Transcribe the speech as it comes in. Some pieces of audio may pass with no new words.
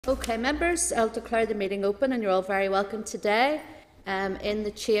Okay, members, I'll declare the meeting open and you're all very welcome today. In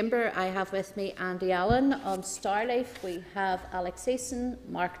the chamber, I have with me Andy Allen. On Starleaf, we have Alex Eason,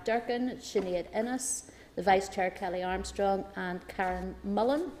 Mark Durkin, Sinead Innes, the Vice Chair Kelly Armstrong and Karen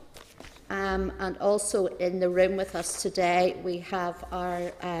Mullen. And also in the room with us today, we have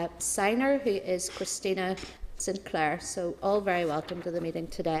our signer, who is Christina Sinclair. So all very welcome to the meeting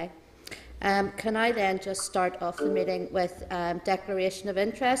today. Can I then just start off the meeting with declaration of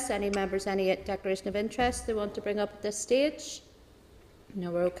interest? Any members, any declaration of interest they want to bring up at this stage? No,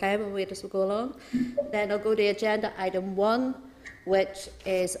 we're okay. We'll wait as we go along. Then I'll go to agenda item 1, which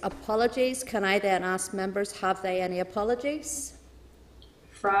is apologies. Can I then ask members, have they any apologies?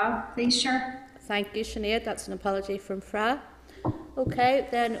 Fra, please, Chair. Thank you, Sinead. That's an apology from Fra. Okay,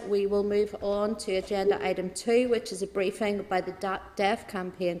 then we will move on to agenda item 2, which is a briefing by the Deaf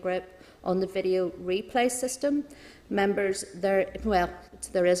Campaign Group on the video replay system. Members, there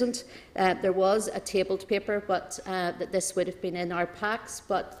isn't. There was a tabled paper, but that this would have been in our packs.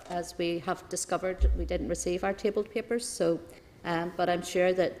 But as we have discovered, we didn't receive our tabled papers. So, but I'm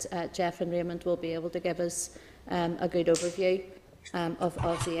sure that Jeff and Raymond will be able to give us a good overview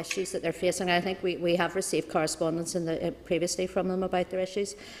of the issues that they're facing. I think we have received correspondence previously from them about their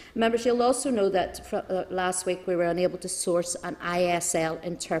issues. Members, you'll also know that last week we were unable to source an ISL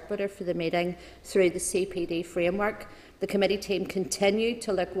interpreter for the meeting through the CPD framework. The committee team continued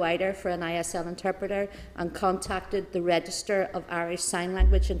to look wider for an ISL interpreter and contacted the Register of Irish Sign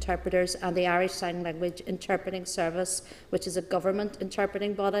Language Interpreters and the Irish Sign Language Interpreting Service, which is a government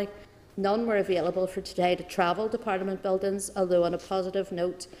interpreting body. None were available for today to travel to Parliament buildings, although on a positive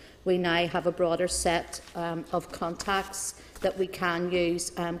note, we now have a broader set of contacts that we can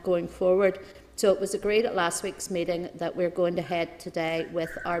use going forward. So it was agreed at last week's meeting that we're going to head today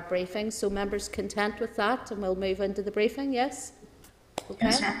with our briefing. So members content with that, and we'll move into the briefing, yes? Okay.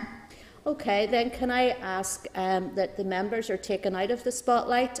 Yes, sir. Okay, then can I ask that the members are taken out of the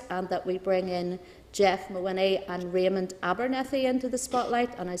spotlight and that we bring in Jeff Mawhinney and Raymond Abernethy into the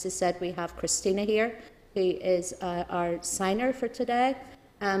spotlight. And as I said, we have Christina here, who is our signer for today.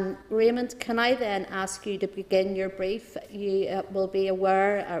 Raymond, can I then ask you to begin your brief? You will be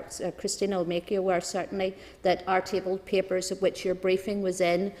aware, Christina will make you aware certainly, that our tabled papers of which your briefing was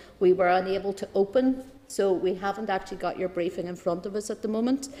in, we were unable to open. So we haven't actually got your briefing in front of us at the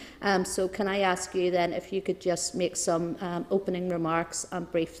moment. So can I ask you then if you could just make some opening remarks and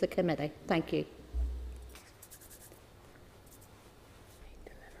brief the committee? Thank you.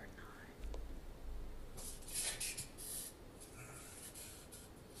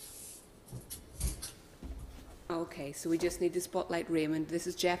 Okay, so we just need to spotlight Raymond. This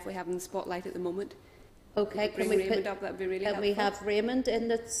is Jeff we have in the spotlight at the moment. Okay, can we Raymond up? That would be really helpful. We have Raymond in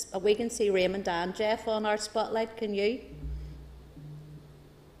the. We can see Raymond and Jeff on our spotlight. Can you?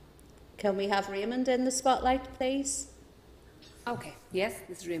 Can we have Raymond in the spotlight, please? Okay. Yes,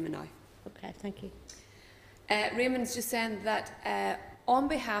 this is Raymond now. Okay, thank you. Raymond's just saying that on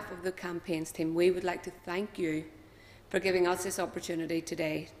behalf of the campaigns team, we would like to thank you for giving us this opportunity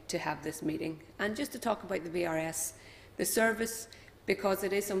today to have this meeting and just to talk about the VRS, the service, because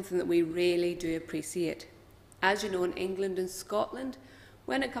it is something that we really do appreciate. As you know, in England and Scotland,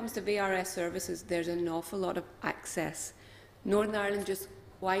 when it comes to VRS services, there's an awful lot of access. Northern Ireland just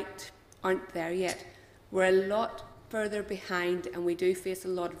quite aren't there yet. We're a lot further behind and we do face a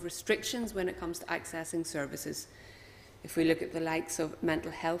lot of restrictions when it comes to accessing services. If we look at the likes of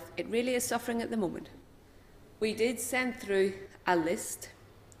mental health, it really is suffering at the moment. We did send through a list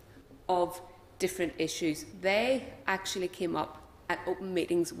of different issues. They actually came up at open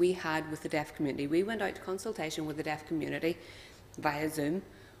meetings we had with the deaf community. We went out to consultation with the deaf community via Zoom.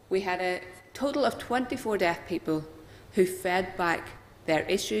 We had a total of 24 deaf people who fed back their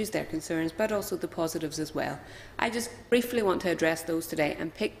issues, their concerns, but also the positives as well. I just briefly want to address those today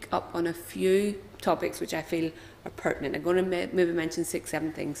and pick up on a few topics which I feel are pertinent. I'm going to maybe mention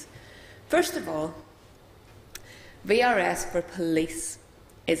 6-7 things. First of all, VRS for police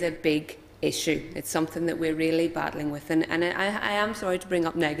is a big issue. It's something that we're really battling with, and I am sorry to bring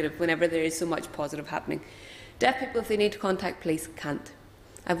up negative whenever there is so much positive happening. Deaf people, if they need to contact police, can't.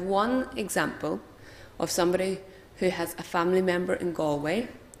 I have one example of somebody who has a family member in Galway.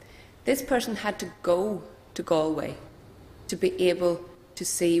 This person had to go to Galway to be able to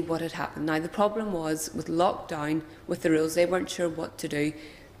see what had happened. Now, the problem was with lockdown, with the rules, they weren't sure what to do.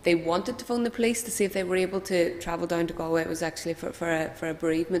 They wanted to phone the police to see if they were able to travel down to Galway. It was actually for a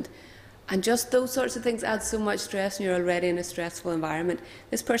bereavement. And just those sorts of things add so much stress, and you're already in a stressful environment.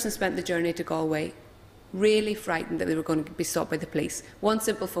 This person spent the journey to Galway really frightened that they were going to be stopped by the police. One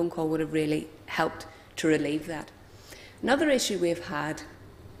simple phone call would have really helped to relieve that. Another issue we've had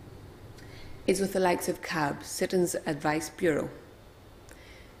is with the likes of CAB, Citizens Advice Bureau.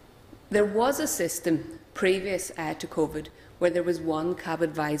 There was a system previous to COVID where there was one CAB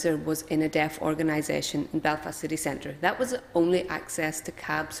advisor was in a deaf organisation in Belfast City Centre. That was only access to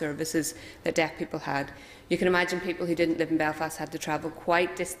CAB services that deaf people had. You can imagine people who didn't live in Belfast had to travel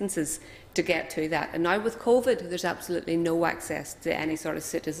quite distances to get to that. And now with COVID, there's absolutely no access to any sort of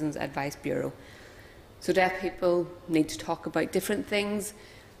Citizens Advice Bureau. So deaf people need to talk about different things,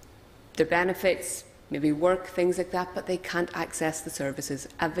 their benefits, maybe work, things like that, but they can't access the services.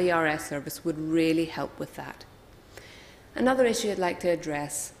 A VRS service would really help with that. Another issue I'd like to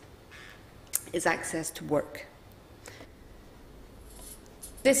address is access to work.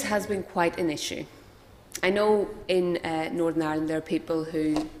 This has been quite an issue. I know in Northern Ireland there are people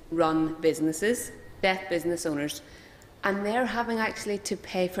who run businesses, deaf business owners, and they're having actually to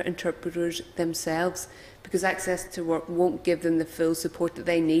pay for interpreters themselves because access to work won't give them the full support that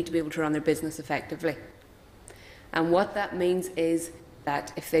they need to be able to run their business effectively. And what that means is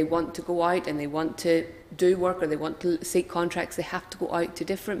that if they want to go out and they want to do work or they want to seek contracts, they have to go out to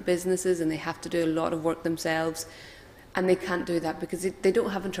different businesses and they have to do a lot of work themselves, and they can't do that because they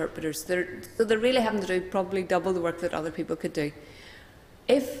don't have interpreters. So they're really having to do probably double the work that other people could do.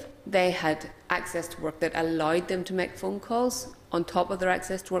 If they had access to work that allowed them to make phone calls on top of their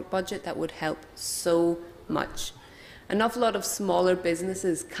access to work budget, that would help so much. An awful lot of smaller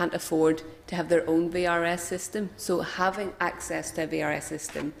businesses can't afford to have their own VRS system, so having access to a VRS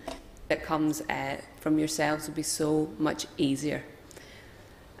system that comes from yourselves would be so much easier.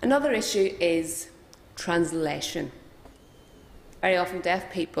 Another issue is translation. Very often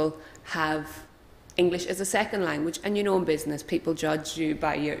deaf people have English as a second language, and you know in business people judge you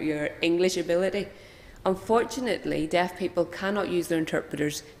by your English ability. Unfortunately, deaf people cannot use their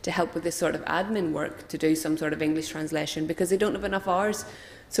interpreters to help with this sort of admin work to do some sort of English translation because they don't have enough hours.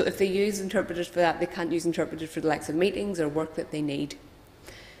 So if they use interpreters for that, they can't use interpreters for the likes of meetings or work that they need.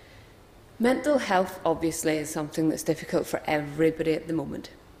 Mental health obviously is something that's difficult for everybody at the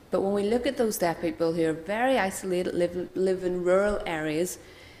moment. But when we look at those deaf people who are very isolated, live in rural areas,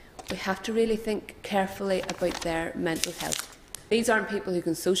 we have to really think carefully about their mental health. These aren't people who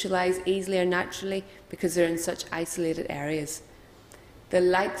can socialise easily or naturally because they're in such isolated areas. The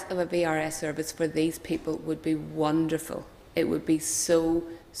likes of a VRS service for these people would be wonderful. It would be so,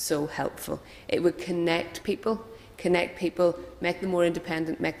 so helpful. It would connect people, make them more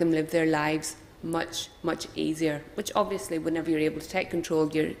independent, make them live their lives much, much easier, which obviously whenever you're able to take control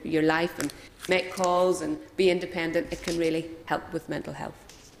of your life and make calls and be independent, it can really help with mental health.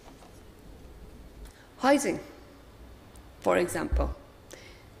 Housing. For example,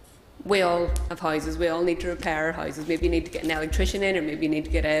 we all have houses, we all need to repair our houses. Maybe you need to get an electrician in, or maybe you need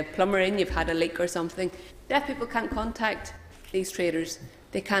to get a plumber in, you've had a leak or something. Deaf people can't contact these traders,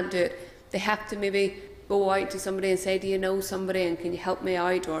 they can't do it. They have to maybe go out to somebody and say, do you know somebody and can you help me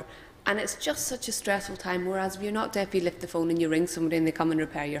out? And it's just such a stressful time, whereas if you're not deaf, you lift the phone and you ring somebody and they come and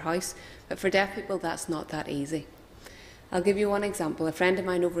repair your house. But for deaf people, that's not that easy. I'll give you one example. A friend of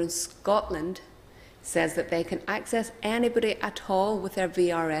mine over in Scotland says that they can access anybody at all with their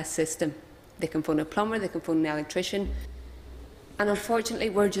VRS system. They can phone a plumber, they can phone an electrician, and unfortunately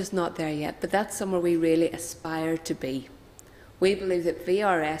we're just not there yet, but that's somewhere we really aspire to be. We believe that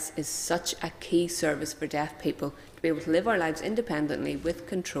VRS is such a key service for deaf people to be able to live our lives independently with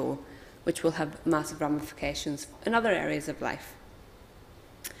control, which will have massive ramifications in other areas of life.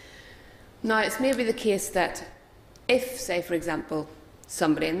 Now, it's maybe the case that if, say for example,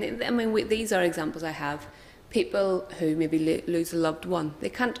 somebody, and I mean these are examples I have, people who maybe lose a loved one, they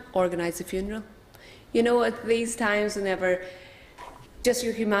can't organise a funeral. You know, at these times whenever just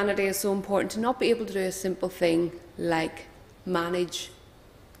your humanity is so important, to not be able to do a simple thing like manage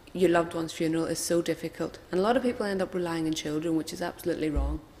your loved one's funeral is so difficult, and a lot of people end up relying on children, which is absolutely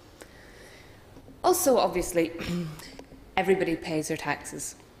wrong. Also, obviously, everybody pays their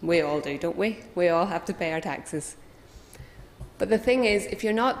taxes. We all do, don't we? We all have to pay our taxes. But the thing is, if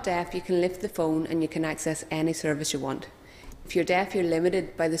you're not deaf, you can lift the phone and you can access any service you want. If you're deaf, you're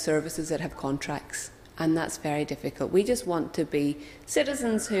limited by the services that have contracts, and that's very difficult. We just want to be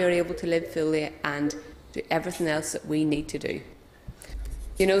citizens who are able to live fully and do everything else that we need to do.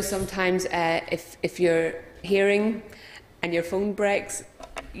 You know, sometimes if you're hearing and your phone breaks,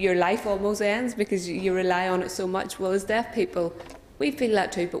 your life almost ends because you rely on it so much. Well, as deaf people, we feel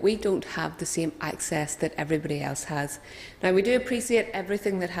that too, but we don't have the same access that everybody else has. Now, we do appreciate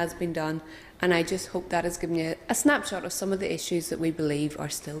everything that has been done, and I just hope that has given you a snapshot of some of the issues that we believe are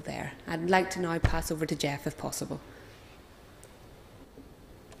still there. I'd like to now pass over to Jeff, if possible.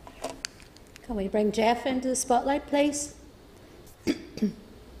 Can we bring Jeff into the spotlight, please?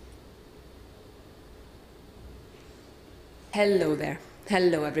 Hello there.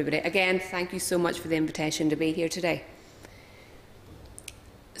 Hello everybody. Again, thank you so much for the invitation to be here today.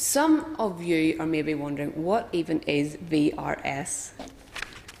 Some of you are maybe wondering, what even is VRS?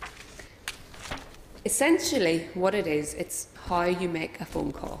 Essentially what it is, it's how you make a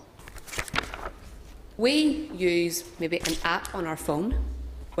phone call. We use maybe an app on our phone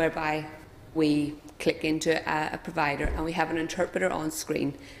whereby we click into a provider and we have an interpreter on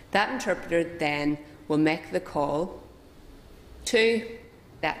screen. That interpreter then will make the call to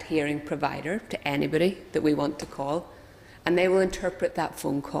that hearing provider, to anybody that we want to call, and they will interpret that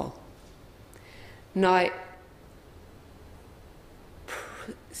phone call. Now,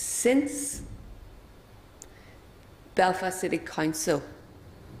 since Belfast City Council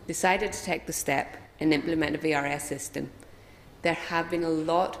decided to take the step and implement a VRS system, there have been a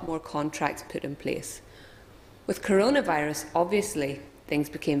lot more contracts put in place. With coronavirus, obviously, things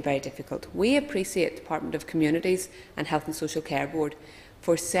became very difficult. We appreciate the Department of Communities and Health and Social Care Board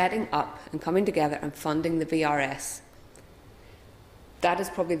for setting up and coming together and funding the VRS. That is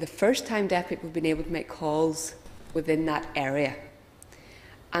probably the first time deaf people have been able to make calls within that area.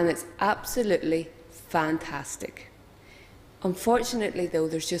 And it's absolutely fantastic. Unfortunately, though,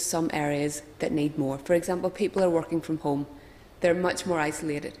 there's just some areas that need more. For example, people are working from home. They're much more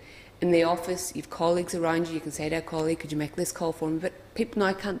isolated. In the office, you've colleagues around you, you can say to a colleague, could you make this call for me? But people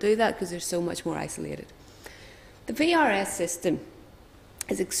now can't do that because they're so much more isolated. The VRS system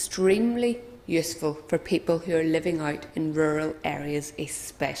is extremely useful for people who are living out in rural areas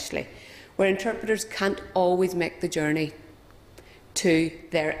especially, where interpreters can't always make the journey to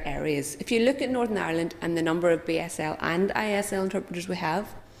their areas. If you look at Northern Ireland and the number of BSL and ISL interpreters we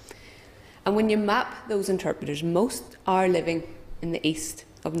have, and when you map those interpreters, most are living in the east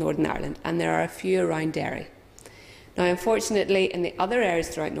of Northern Ireland, and there are a few around Derry. Now, unfortunately, in the other areas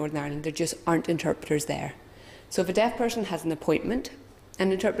throughout Northern Ireland, there just aren't interpreters there. So if a deaf person has an appointment,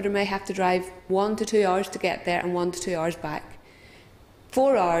 an interpreter may have to drive 1 to 2 hours to get there and 1 to 2 hours back.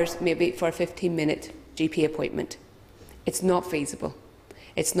 4 hours maybe for a 15-minute GP appointment. It's not feasible.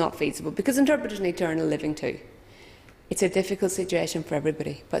 It's not feasible because interpreters need to earn a living too. It's a difficult situation for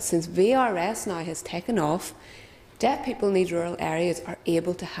everybody. But since VRS now has taken off, deaf people in these rural areas are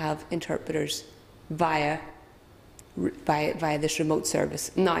able to have interpreters via this remote service.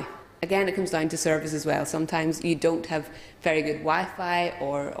 Now, again, it comes down to service as well. Sometimes you don't have very good Wi-Fi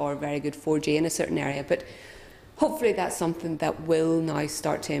or very good 4G in a certain area, but hopefully that's something that will now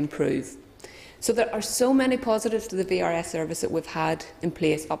start to improve. So there are so many positives to the VRS service that we've had in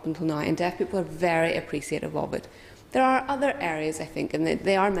place up until now, and deaf people are very appreciative of it. There are other areas, I think, and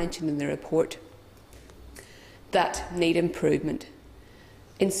they are mentioned in the report, that need improvement.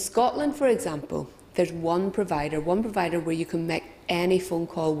 In Scotland, for example, there's one provider where you can make any phone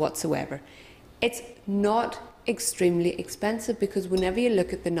call whatsoever. It's not extremely expensive because whenever you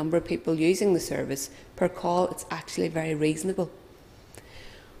look at the number of people using the service per call, it's actually very reasonable.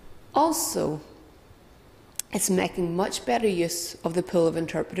 Also, it's making much better use of the pool of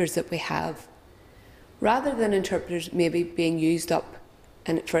interpreters that we have. Rather than interpreters maybe being used up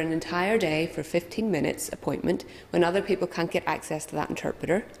for an entire day for 15 minutes appointment when other people can't get access to that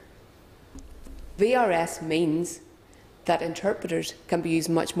interpreter, VRS means that interpreters can be used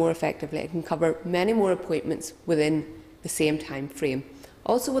much more effectively. It can cover many more appointments within the same time frame.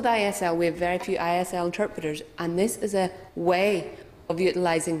 Also with ISL, we have very few ISL interpreters, and this is a way of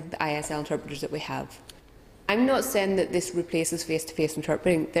utilising the ISL interpreters that we have. I'm not saying that this replaces face-to-face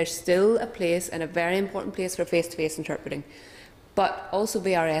interpreting. There's still a place, and a very important place, for face-to-face interpreting. But also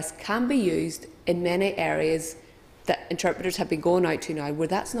VRS can be used in many areas that interpreters have been going out to now where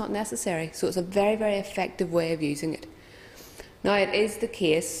that's not necessary. So it's a very, very effective way of using it. Now, it is the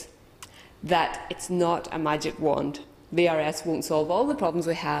case that it's not a magic wand. VRS won't solve all the problems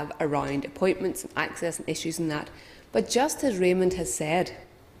we have around appointments and access and issues and that. But just as Raymond has said,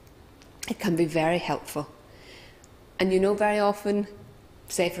 it can be very helpful. And you know, very often,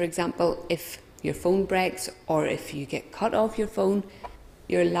 say for example, if your phone breaks or if you get cut off your phone,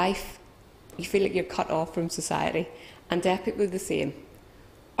 your life, you feel like you're cut off from society. And deaf people are the same.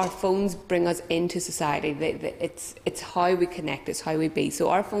 Our phones bring us into society. It's how we connect, it's how we be.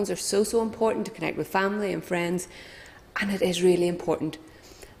 So our phones are so important to connect with family and friends, and it is really important.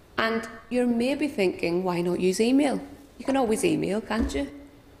 And you're maybe thinking, why not use email? You can always email, can't you?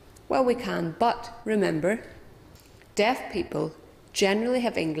 Well, we can, but remember, deaf people generally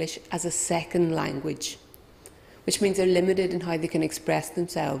have English as a second language, which means they're limited in how they can express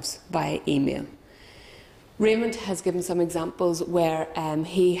themselves via email. Raymond has given some examples where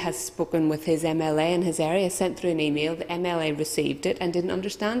he has spoken with his MLA in his area, sent through an email, the MLA received it and didn't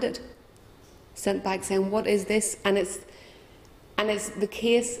understand it. Sent back saying, what is this? And And it's the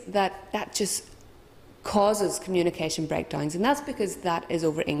case that just causes communication breakdowns, and that's because that is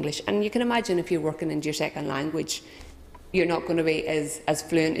over English. And you can imagine if you're working in your second language, you're not going to be as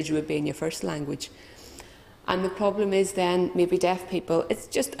fluent as you would be in your first language. And the problem is then, maybe deaf people, it's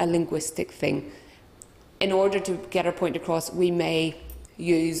just a linguistic thing. In order to get our point across, we may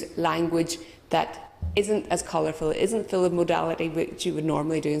use language that isn't as colourful, isn't full of modality, which you would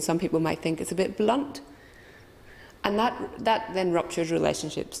normally do, and some people might think it's a bit blunt. And that then ruptures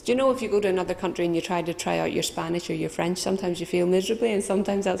relationships. Do you know, if you go to another country and you try out your Spanish or your French, sometimes you feel miserably, and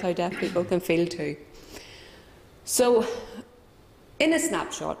sometimes that's how deaf people can feel too. So, in a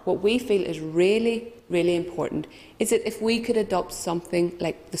snapshot, what we feel is really, really important is that if we could adopt something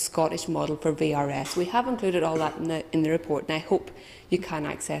like the Scottish model for VRS, we have included all that in the report, and I hope you can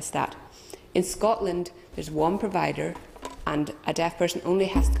access that. In Scotland, there's one provider, and a deaf person only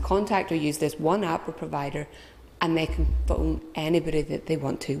has to contact or use this one app or provider, and they can phone anybody that they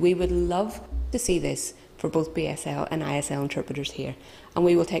want to. We would love to see this for both BSL and ISL interpreters here, and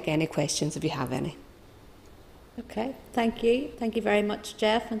we will take any questions if you have any. Okay, thank you. Thank you very much,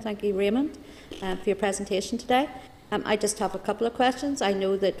 Jeff, and thank you, Raymond, for your presentation today. I just have a couple of questions. I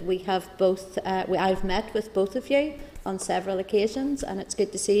know that we have both, I've met with both of you on several occasions, and it's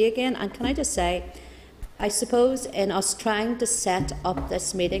good to see you again. And can I just say, I suppose in us trying to set up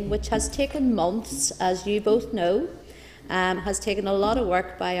this meeting, which has taken months, as you both know, has taken a lot of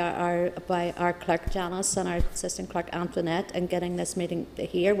work by our clerk Janice and our assistant clerk Antoinette in getting this meeting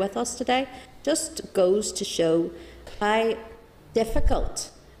here with us today, just goes to show how difficult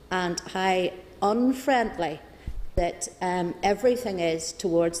and how unfriendly that everything is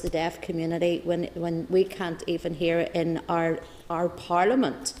towards the deaf community when we can't even hear in our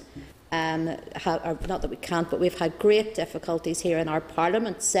Parliament. Not that we can't, but we've had great difficulties here in our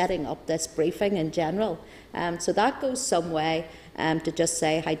Parliament setting up this briefing in general. So that goes some way to just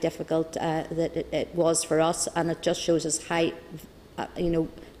say how difficult that it was for us, and it just shows us how,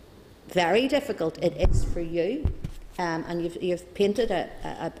 very difficult it is for you. And you've painted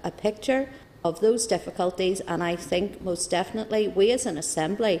a picture of those difficulties, and I think most definitely we as an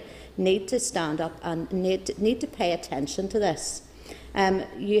Assembly need to stand up and need to pay attention to this.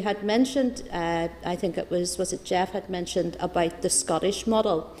 You had mentioned, I think it was it Jeff had mentioned about the Scottish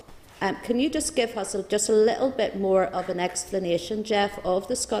model. Can you just give us just a little bit more of an explanation, Jeff, of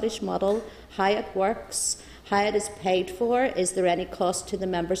the Scottish model, how it works, how it is paid for? Is there any cost to the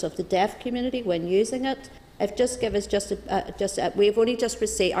members of the deaf community when using it? If just give us we've only just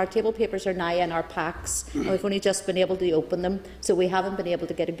received, our table papers are now in our packs, and we've only just been able to open them, so we haven't been able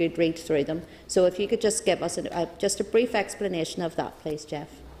to get a good read through them. So if you could just give us just a brief explanation of that, please, Jeff.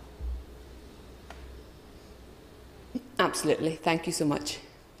 Absolutely, thank you so much.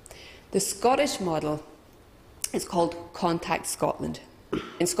 The Scottish model is called Contact Scotland.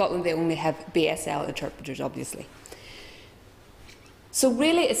 In Scotland they only have BSL interpreters, obviously. So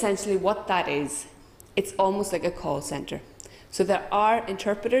really, essentially what that is, it's almost like a call centre. So there are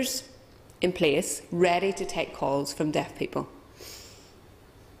interpreters in place ready to take calls from deaf people.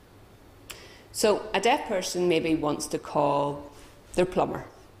 So a deaf person maybe wants to call their plumber.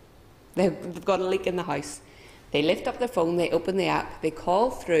 They've got a leak in the house. They lift up their phone, they open the app, they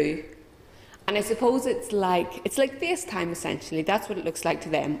call through, and I suppose it's like FaceTime essentially. That's what it looks like to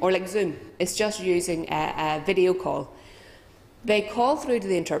them, or like Zoom. It's just using a video call. They call through to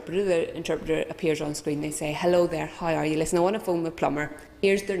the interpreter appears on screen, they say, "Hello there, how are you? Listen, I want to phone the plumber."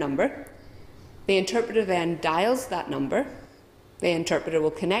 Here's their number. The interpreter then dials that number. The interpreter will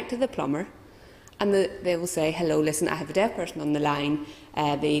connect to the plumber, and they will say, "Hello, listen, I have a deaf person on the line,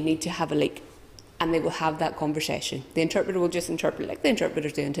 they need to have a leak." And they will have that conversation. The interpreter will just interpret like the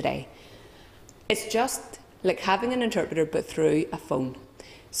interpreter's doing today. It's just like having an interpreter but through a phone.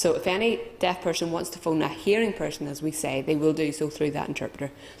 So if any deaf person wants to phone a hearing person, as we say, they will do so through that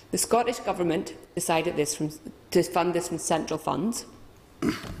interpreter. The Scottish Government decided to fund this from central funds,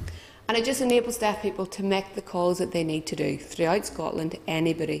 and it just enables deaf people to make the calls that they need to do throughout Scotland to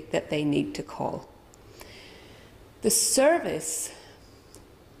anybody that they need to call. The service,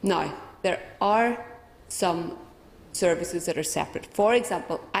 now, there are some services that are separate. For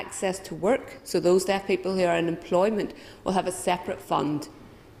example, access to work. So those deaf people who are in employment will have a separate fund,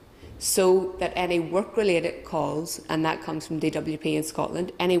 so that any work-related calls, and that comes from DWP in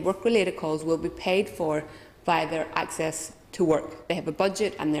Scotland, any work-related calls will be paid for via their access to work. They have a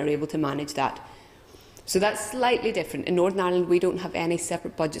budget and they're able to manage that. So that's slightly different. In Northern Ireland we don't have any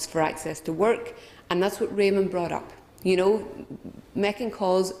separate budgets for access to work, and that's what Raymond brought up. You know, making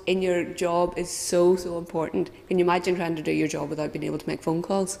calls in your job is so important. Can you imagine trying to do your job without being able to make phone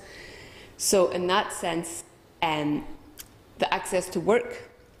calls? So in that sense, the access to work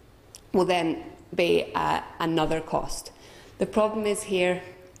will then be another cost. The problem is here,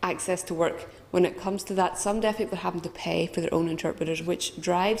 access to work. When it comes to that, some deaf people are having to pay for their own interpreters, which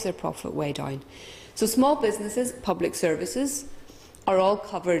drives their profit way down. So small businesses, public services, are all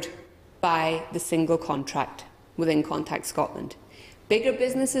covered by the single contract within Contact Scotland. Bigger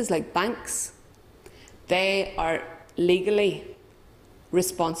businesses like banks, they are legally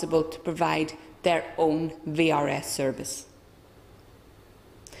responsible to provide their own VRS service.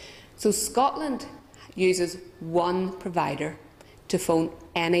 So Scotland uses one provider to phone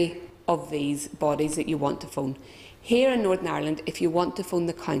any of these bodies that you want to phone. Here in Northern Ireland, if you want to phone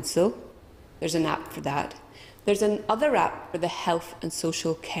the council, there's an app for that. There's another app for the health and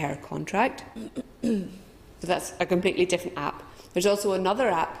social care contract. So that's a completely different app. There's also another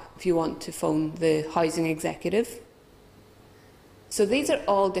app if you want to phone the housing executive. So these are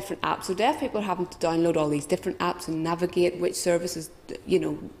all different apps. So deaf people are having to download all these different apps and navigate which services,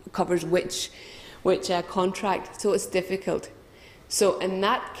 covers which contract. So it's difficult. So in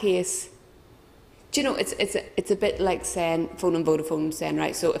that case, it's a bit like saying phoning Vodafone, saying,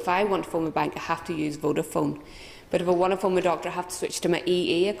 right, so if I want to phone my bank, I have to use Vodafone. But if I want to phone my doctor, I have to switch to my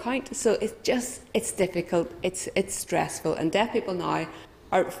EE account. So it's difficult, it's stressful. And deaf people now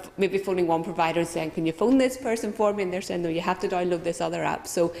are maybe phoning one provider and saying, can you phone this person for me? And they're saying, no, you have to download this other app.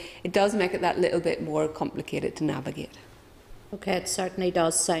 So it does make it that little bit more complicated to navigate. Okay, it certainly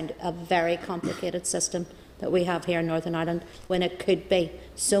does sound a very complicated system that we have here in Northern Ireland, when it could be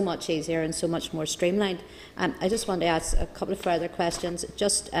so much easier and so much more streamlined. I just want to ask a couple of further questions.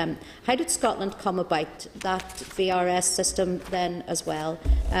 Just how did Scotland come about that VRS system then as well?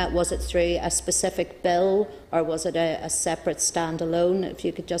 Was it through a specific bill, or was it a separate standalone? If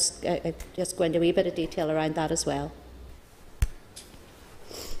you could just go into a wee bit of detail around that as well.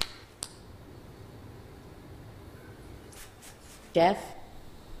 Jeff?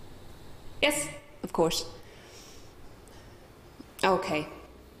 Yes, of course. Okay.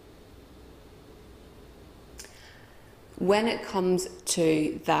 When it comes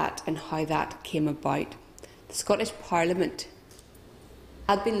to that and how that came about, the Scottish Parliament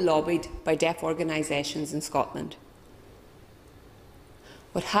had been lobbied by deaf organisations in Scotland.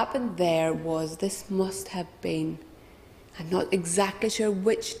 What happened there was, this must have been, I'm not exactly sure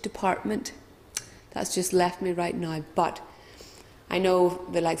which department, that's just left me right now, but I know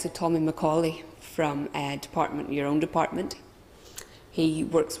the likes of Tommy Macaulay from your own department. He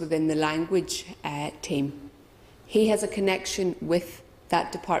works within the language team. He has a connection with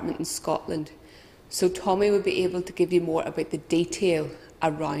that department in Scotland. So Tommy would be able to give you more about the detail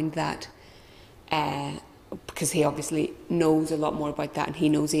around that, because he obviously knows a lot more about that and he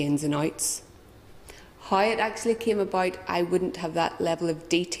knows the ins and outs. How it actually came about, I wouldn't have that level of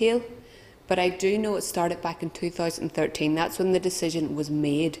detail, but I do know it started back in 2013. That's when the decision was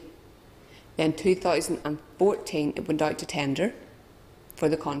made. Then 2014 it went out to tender for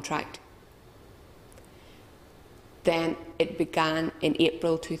the contract. Then it began in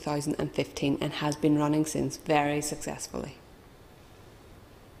April 2015 and has been running since, very successfully.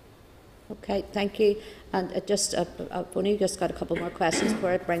 Okay, thank you. And I've only just got a couple more questions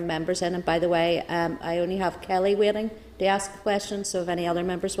before I bring members in. And by the way, I only have Kelly waiting to ask questions, so if any other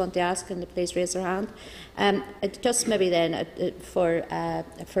members want to ask, can they please raise their hand. Just maybe then for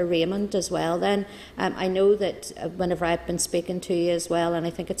Raymond as well then, I know that whenever I've been speaking to you as well, and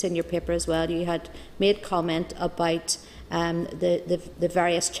I think it's in your paper as well, you had made comment about the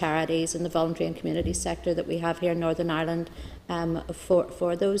various charities in the voluntary and community sector that we have here in Northern Ireland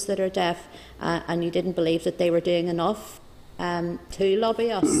for those that are deaf, and you didn't believe that they were doing enough to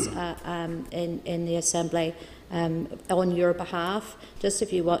lobby us in the Assembly on your behalf. Just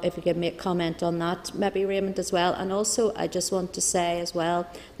if you could make comment on that, maybe Raymond as well. And also I just want to say as well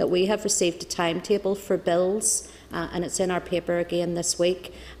that we have received a timetable for bills, and it's in our paper again this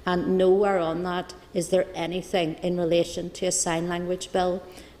week, and nowhere on that is there anything in relation to a sign language bill.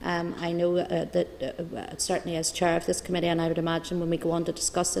 I know that certainly as chair of this committee, and I would imagine when we go on to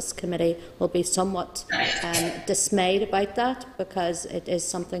discuss this committee, we'll be somewhat dismayed about that, because it is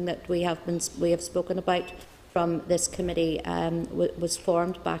something that we have spoken about from this committee, was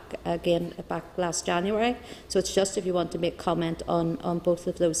formed back last January. So it's just if you want to make comment on both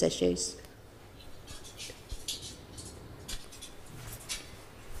of those issues.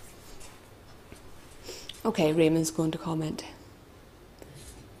 Okay, Raymond's going to comment.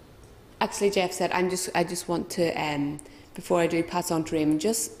 Actually, Jeff said, I just want to, before I do pass on to Raymond,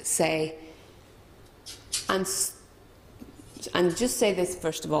 just say, and just say this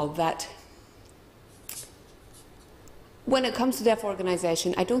first of all, that When it comes to deaf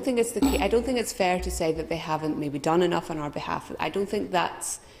organisation, I don't think it's I don't think it's fair to say that they haven't maybe done enough on our behalf. I don't think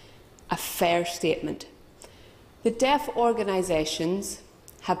that's a fair statement. The deaf organisations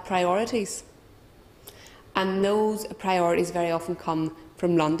have priorities, and those priorities very often come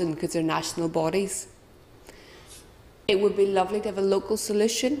from London because they're national bodies. It would be lovely to have a local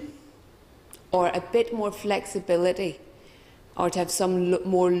solution, or a bit more flexibility, or to have some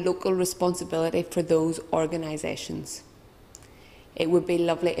more local responsibility for those organisations. It would be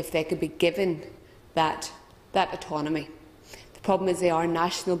lovely if they could be given that autonomy. The problem is they are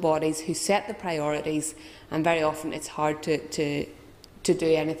national bodies who set the priorities, and very often it's hard to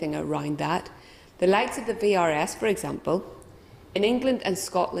do anything around that. The likes of the VRS, for example, in England and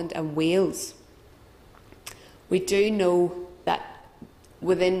Scotland and Wales, we do know that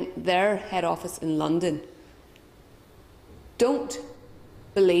within their head office in London, don't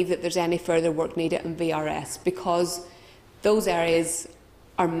believe that there's any further work needed in VRS, because those areas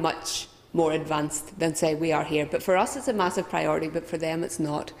are much more advanced than, say, we are here. But for us it's a massive priority, but for them it's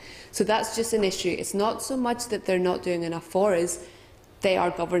not. So that's just an issue. It's not so much that they're not doing enough for us. They are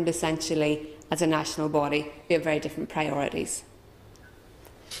governed essentially as a national body. We have very different priorities.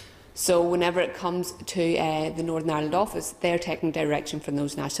 So whenever it comes to the Northern Ireland office, they're taking direction from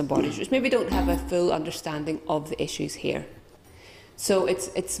those national bodies, which maybe don't have a full understanding of the issues here. So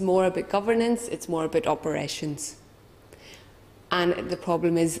it's more about governance, it's more about operations. And the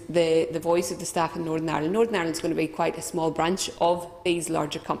problem is the voice of the staff in Northern Ireland. Northern Ireland is going to be quite a small branch of these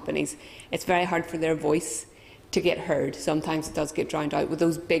larger companies. It's very hard for their voice to get heard. Sometimes it does get drowned out with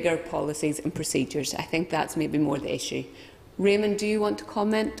those bigger policies and procedures. I think that's maybe more the issue. Raymond, do you want to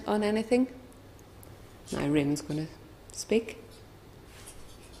comment on anything? Now Raymond's going to speak.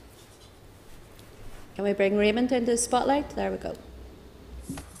 Can we bring Raymond into the spotlight? There we go.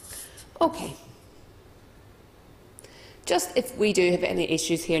 Okay. Just if we do have any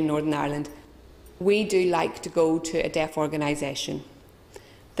issues here in Northern Ireland, we do like to go to a deaf organisation.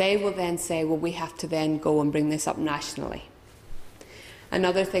 They will then say, well, we have to then go and bring this up nationally.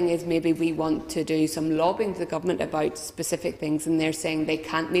 Another thing is maybe we want to do some lobbying to the government about specific things, and they're saying they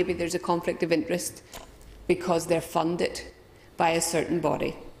can't. Maybe there's a conflict of interest because they're funded by a certain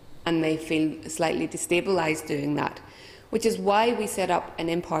body and they feel slightly destabilised doing that, which is why we set up an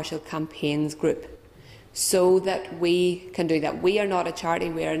impartial campaigns group, so that we can do that. We are not a charity,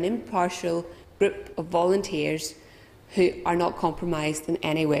 we are an impartial group of volunteers who are not compromised in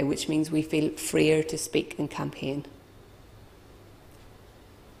any way, which means we feel freer to speak and campaign.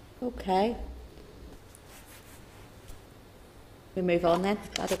 Okay. We move on then, is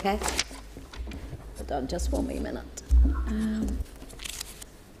that okay? Hold on just 1 wee minute.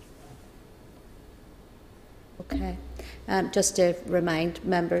 Okay. Just to remind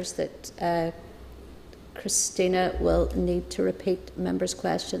members that Christina will need to repeat members'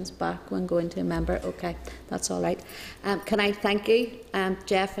 questions back when going to a member. Okay, that's all right. Can I thank you,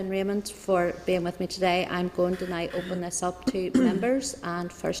 Jeff and Raymond, for being with me today. I'm going to now open this up to members,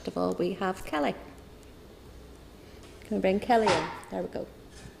 and first of all we have Kelly. Can we bring Kelly in? There we go.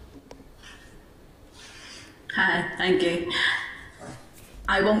 Hi, thank you.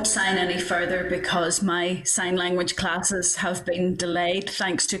 I won't sign any further because my sign language classes have been delayed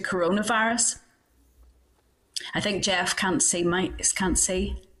thanks to coronavirus. I think Jeff can't see. Sorry,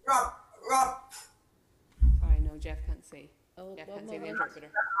 no, Jeff can't see. Oh, Jeff can't see the interpreter.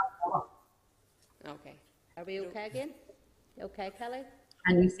 Okay. Are we okay again? You okay, Kelly?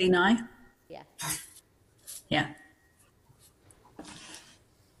 Can you see now? Yeah. Yeah.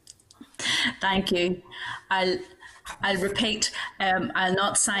 Thank you. I'll repeat, I'll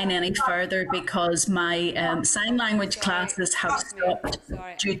not sign any further because my sign language classes have stopped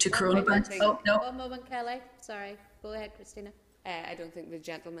due to coronavirus. Oh, no. 1 moment, Kelly. Sorry. Go ahead, Christina. I don't think the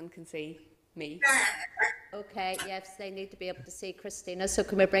gentleman can see me. Okay, yes, they need to be able to see Christina, so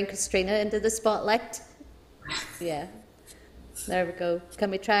can we bring Christina into the spotlight? Yeah. There we go. Can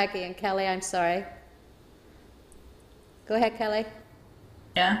we try again, Kelly? I'm sorry. Go ahead, Kelly.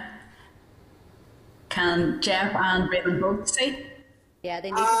 Yeah. Can Jeff and Raymond both see? Yeah,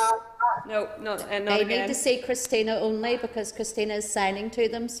 they need to, No, they need to see Christina only, because Christina is signing to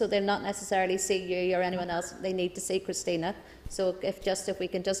them, so they'll not necessarily see you or anyone else. They need to see Christina. So if we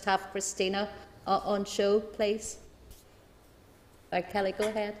can just have Christina on show, please. Right, Kelly, go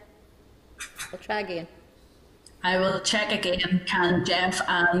ahead. We'll try again. I will check again. Can Jeff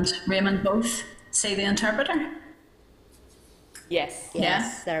and Raymond both see the interpreter? Yes.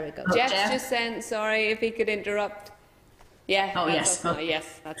 Yes, there we go. Jeff's Jeff? just saying, sorry if he could interrupt. Yeah. Oh, that's yes. us now.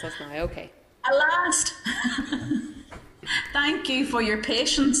 Yes, that's us now. Okay. At last! Thank you for your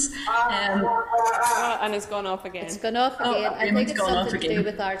patience. Oh, and it's gone off again. It's gone off again. I think Raymond's it's gone off something to do again.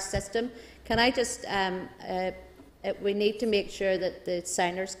 with our system. Can I just, we need to make sure that the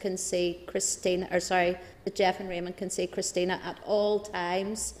signers can see Christina, or sorry, that Jeff and Raymond can see Christina at all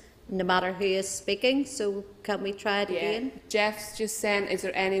times, no matter who is speaking. So can we try it again? Jeff's just saying, is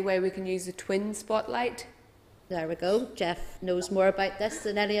there any way we can use the twin spotlight? There we go. Jeff knows more about this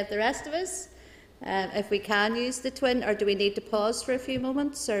than any of the rest of us. If we can use the twin, or do we need to pause for a few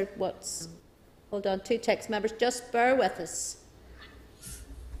moments, or what's... Hold on, 2 text members, just bear with us.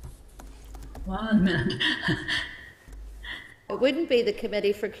 1 minute. It wouldn't be the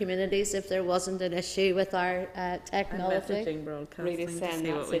Committee for Communities if there wasn't an issue with our technology. Messaging broadcasting Really to saying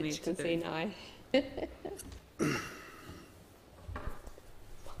see that's what we it, need you to can do. see now.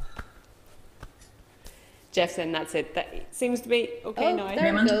 Jeff saying that's it. That seems to be okay Oh, now. there we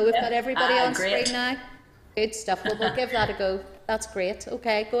Raymond? go. We've Yep. got everybody on Great. screen now. Good stuff. Well, we'll give that a go. That's great.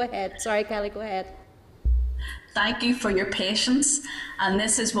 Okay, go ahead. Sorry, Kelly, go ahead. Thank you for your patience. And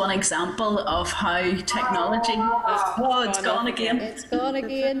this is one example of how technology... Oh, it's gone again. It's gone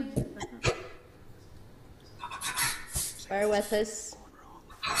again. Bear with us.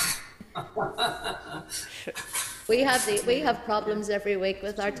 We have problems every week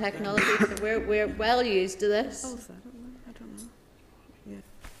with our technology, so we're well used to this. Oh, is that it? I don't know.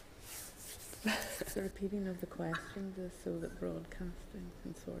 Yeah. The repeating of the questions is so that broadcasting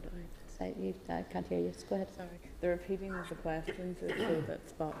can sort out. I can't hear you. Go ahead. Sorry. The repeating of the questions is so that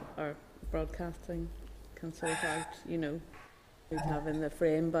broadcasting can sort out, you know, we'd have in the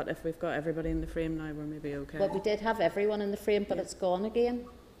frame. But if we've got everybody in the frame now, we're maybe okay. Well, we did have everyone in the frame, but it's gone again.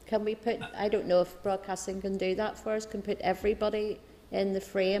 Can we put, I don't know if broadcasting can do that for us, can put everybody in the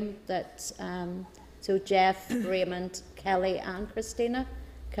frame that, so Jeff, Raymond, Kelly and Christina,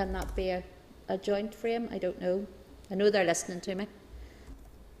 can that be a joint frame? I don't know. I know they're listening to me.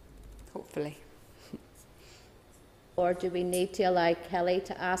 Hopefully. Or do we need to allow Kelly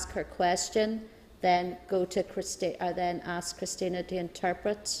to ask her question, then go to Christina, or then ask Christina to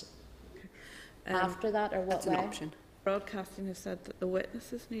interpret after that, or what That's an way? option. Broadcasting has said that the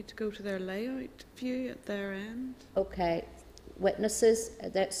witnesses need to go to their layout view at their end. Okay, witnesses,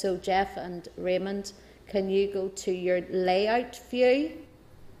 so Jeff and Raymond, can you go to your layout view?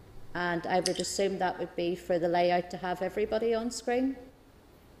 And I would assume that would be for the layout to have everybody on screen.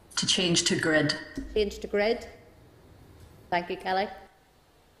 To change to grid. Change to grid. Thank you, Kelly.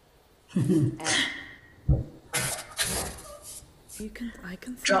 I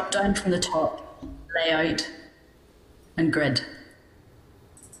can see. Drop down from the top. Layout. And grid.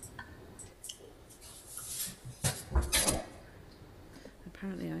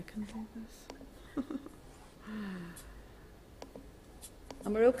 Apparently I can do this.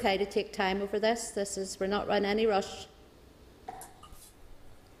 And we're okay to take time over this. We're not in any rush.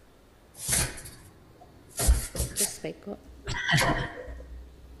 Just speak up.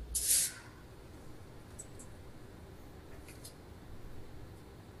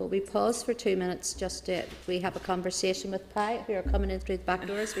 Will we pause for 2 minutes just to we have a conversation with Pi, who are coming in through the back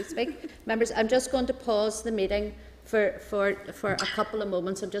door as we speak. Members, I'm just going to pause the meeting for a couple of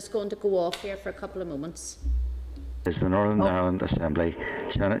moments. I'm just going to go off here for a couple of moments. Is the Northern Ireland Assembly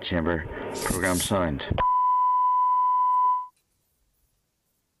Senate Chamber programme sound?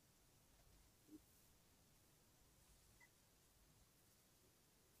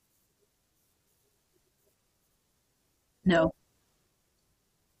 No.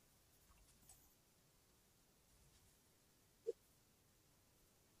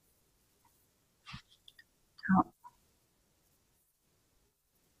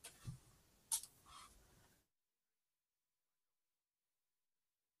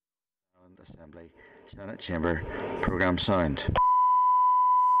 Assembly Senate Chamber programme sound.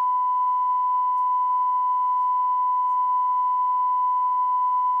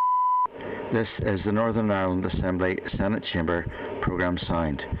 This is the Northern Ireland Assembly Senate Chamber programme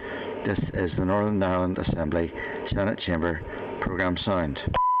sound. This is the Northern Ireland Assembly Senate Chamber programme sound.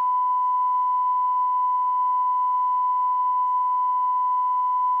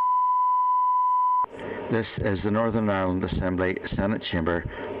 This is the Northern Ireland Assembly Senate Chamber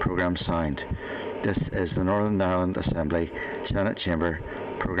programme sound. This is the Northern Ireland Assembly Senate Chamber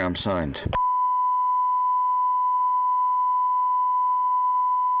programme sound.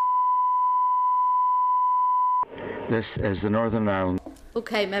 This is the Northern Ireland.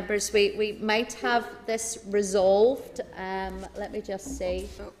 Okay, members, we might have this resolved. Let me just see.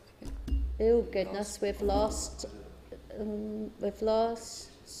 Oh goodness, we've lost.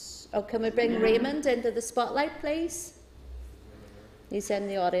 Oh, can we bring Raymond into the spotlight, please? He's in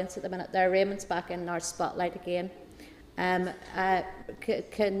the audience at the minute. There, Raymond's back in our spotlight again.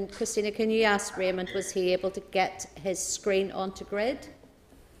 Christina, can you ask Raymond, was he able to get his screen onto grid?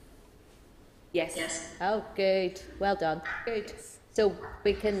 Yes. Yes. Oh, good. Well done. Good. So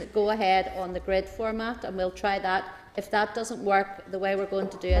we can go ahead on the grid format and we'll try that. If that doesn't work, the way we're going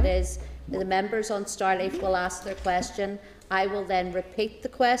to do it is the members on Starleaf will ask their question. I will then repeat the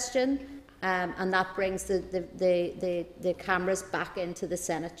question, and that brings the cameras back into the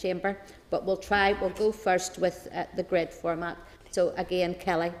Senate chamber. But we'll go first with the grid format. So again,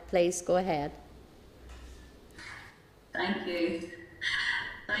 Kelly, please go ahead. Thank you.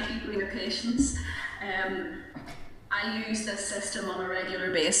 Thank you for your patience. I use this system on a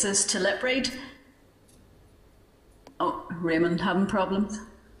regular basis to lip read. Oh, Raymond having problems?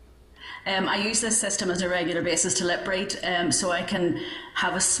 I use this system as a regular basis to lip read, so I can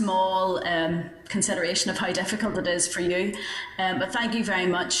have a small consideration of how difficult it is for you. But thank you very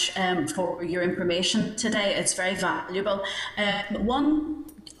much for your information today. It's very valuable. I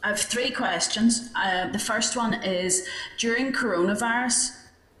have 3 questions. The first one is, during coronavirus,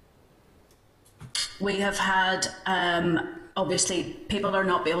 we have had, obviously, people are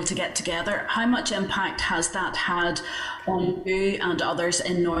not able to get together. How much impact has that had on you and others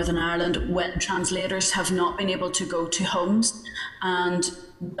in Northern Ireland when translators have not been able to go to homes? And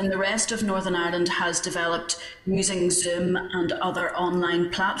when the rest of Northern Ireland has developed using Zoom and other online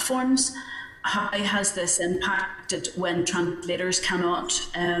platforms, how has this impacted when translators cannot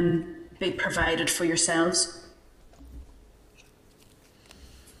be provided for yourselves?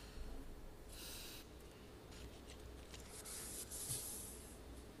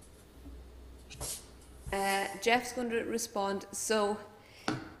 Jeff's going to respond. So,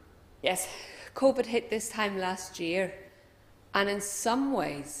 yes, COVID hit this time last year, and in some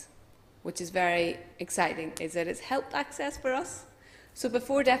ways, which is very exciting, is that it's helped access for us. So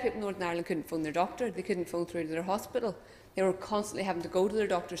before deaf people in Northern Ireland couldn't phone their doctor, they couldn't phone through to their hospital. They were constantly having to go to their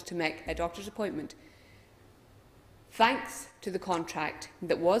doctors to make a doctor's appointment. Thanks to the contract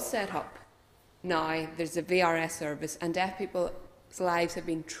that was set up, now there's a VRS service, and deaf people's lives have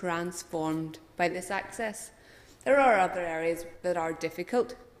been transformed by this access. There are other areas that are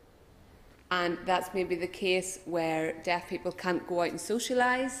difficult, and that's maybe the case where deaf people can't go out and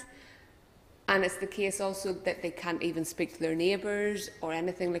socialise, and it's the case also that they can't even speak to their neighbours or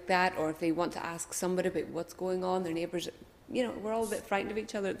anything like that, or if they want to ask somebody about what's going on, their neighbours, you know, we're all a bit frightened of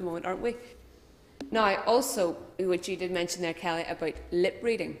each other at the moment, aren't we? Now, also, which you did mention there, Kelly, about lip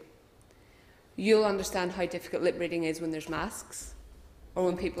reading. You'll understand how difficult lip reading is when there's masks, or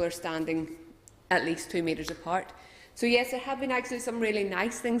when people are standing at least 2 metres apart. So yes, there have been actually some really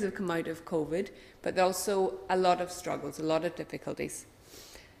nice things that have come out of COVID, but also a lot of struggles, a lot of difficulties.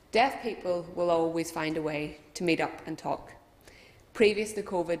 Deaf people will always find a way to meet up and talk. Previous to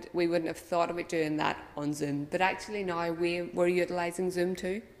COVID, we wouldn't have thought about doing that on Zoom, but actually now we're utilising Zoom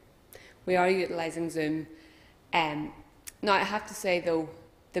too. We are utilising Zoom. Now I have to say though,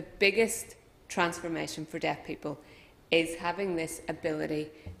 the biggest transformation for deaf people is having this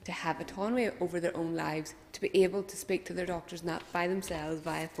ability to have autonomy over their own lives, to be able to speak to their doctors not by themselves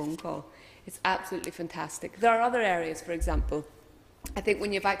via phone call. It's absolutely fantastic. There are other areas, for example, I think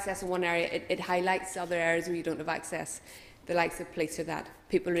when you have access in one area, it highlights other areas where you don't have access. The likes of police or that.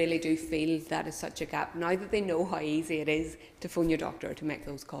 People really do feel that is such a gap, now that they know how easy it is to phone your doctor to make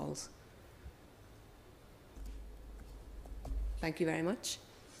those calls. Thank you very much.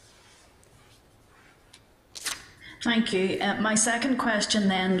 Thank you. My second question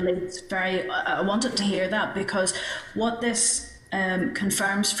then leads I wanted to hear that, because what this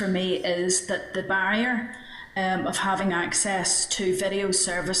confirms for me is that the barrier of having access to video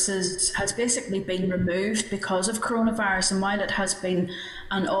services has basically been removed because of coronavirus. And while it has been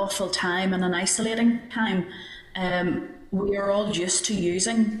an awful time and an isolating time, we are all used to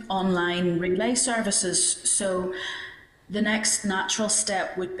using online relay services. So the next natural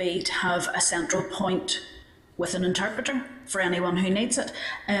step would be to have a central point with an interpreter for anyone who needs it.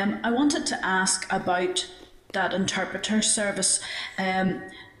 I wanted to ask about that interpreter service.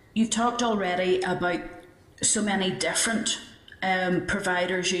 You've talked already about so many different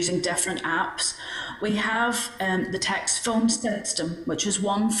providers using different apps. We have the text phone system, which is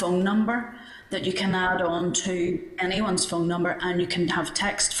one phone number that you can add on to anyone's phone number, and you can have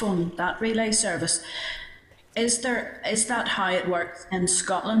text phone, that relay service. Is that how it works in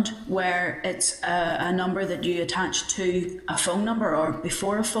Scotland, where it's a number that you attach to a phone number or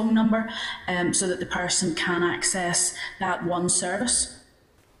before a phone number, so that the person can access that one service?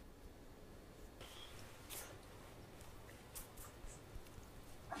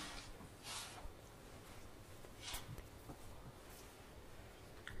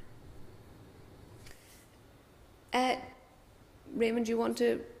 Raymond, do you want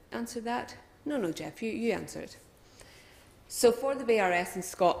to answer that? No, Jeff, you answer it. So for the BRS in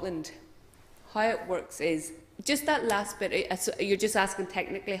Scotland, how it works is, just that last bit, so you're just asking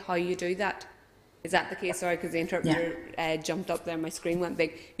technically how you do that? Is that the case? Sorry, because the interpreter jumped up there, my screen went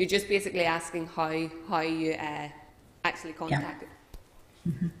big. You're just basically asking how you actually contact it.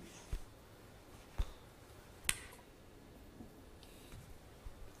 Mm-hmm.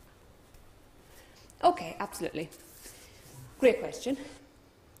 Okay, absolutely. Great question.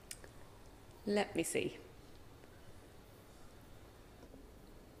 Let me see.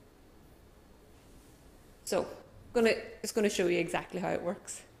 So, just going to show you exactly how it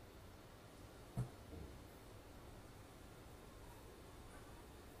works.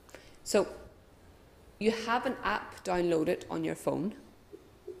 So, you have an app downloaded on your phone.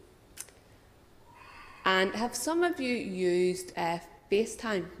 And have some of you used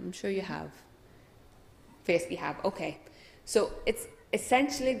FaceTime? I'm sure you have. You have, okay. So it's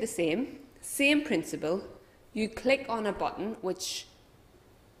essentially the same principle. You click on a button which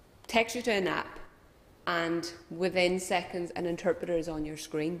takes you to an app, and within seconds an interpreter is on your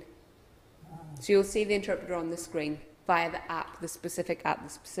screen. So you'll see the interpreter on the screen via the app, the specific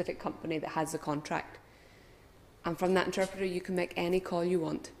company that has the contract. And from that interpreter you can make any call you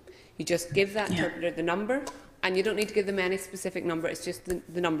want. You just give that interpreter the number, and you don't need to give them any specific number, it's just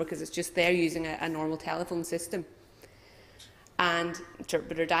the number, because it's just they're using a normal telephone system. And the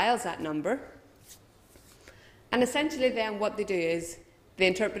interpreter dials that number. And essentially then what they do is, the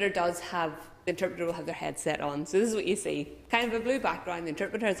interpreter will have their headset on. So this is what you see. Kind of a blue background, the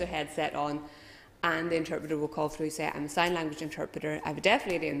interpreter has their headset on, and the interpreter will call through, say, I'm a sign language interpreter, I have a deaf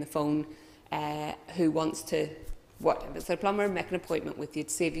lady on the phone who wants to, if it's a plumber, make an appointment with you to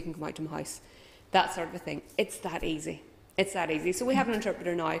see if you can come out to my house. That sort of a thing. It's that easy. It's that easy. So we have an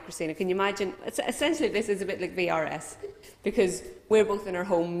interpreter now, Christina. Can you imagine? Essentially, this is a bit like VRS, because we're both in our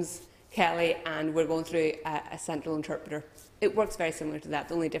homes, Kelly, and we're going through a central interpreter. It works very similar to that.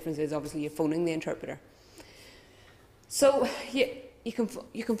 The only difference is obviously you're phoning the interpreter. So you can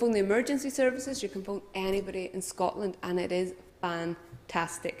phone the emergency services, you can phone anybody in Scotland, and it is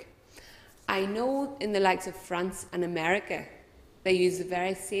fantastic. I know in the likes of France and America, they use the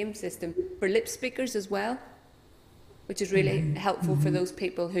very same system for lip speakers as well, which is really helpful for those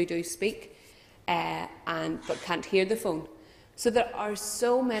people who do speak but can't hear the phone. So there are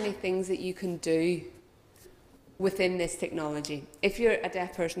so many things that you can do within this technology. If you're a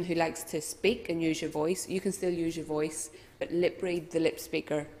deaf person who likes to speak and use your voice, you can still use your voice, but lip read the lip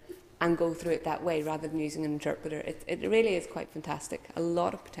speaker and go through it that way rather than using an interpreter. It really is quite fantastic. A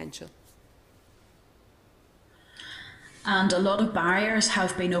lot of potential. And a lot of barriers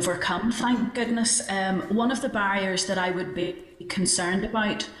have been overcome, thank goodness. One of the barriers that I would be concerned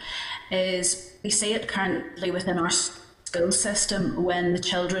about is, we see it currently within our school system when the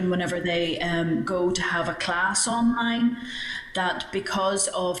children, whenever they go to have a class online, that because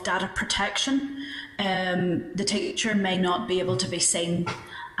of data protection, the teacher may not be able to be seen,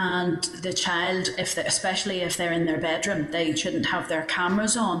 and the child, especially if they're in their bedroom, they shouldn't have their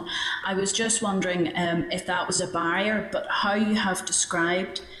cameras on. I was just wondering if that was a barrier, but how you have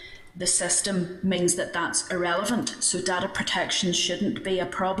described the system means that that's irrelevant, so data protection shouldn't be a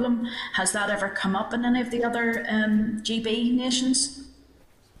problem. Has that ever come up in any of the other GB nations?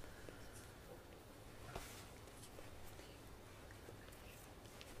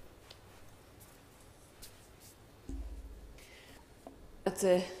 That's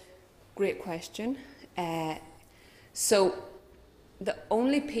a great question. So the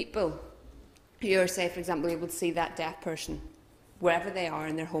only people who are, say, for example, able to see that deaf person, wherever they are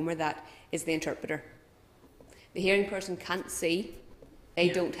in their home or that, is the interpreter. The hearing person can't see. They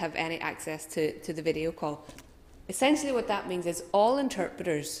don't have any access to the video call. Essentially what that means is all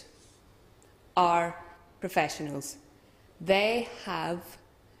interpreters are professionals. They have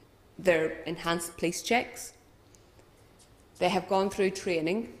their enhanced police checks. They have gone through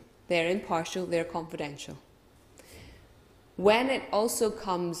training, they're impartial, they're confidential. When it also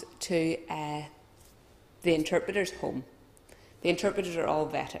comes to the interpreter's home, the interpreters are all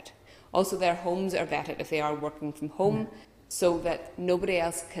vetted. Also, their homes are vetted if they are working from home, so that nobody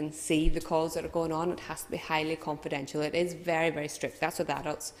else can see the calls that are going on. It has to be highly confidential. It is very, very strict. That's with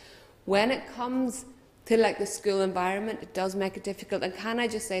adults. When it comes to like the school environment, it does make it difficult. And can I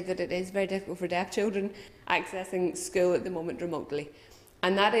just say that it is very difficult for deaf children accessing school at the moment remotely.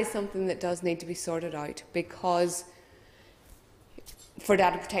 And that is something that does need to be sorted out, because for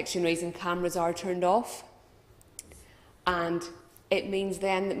data protection reasons, cameras are turned off. And it means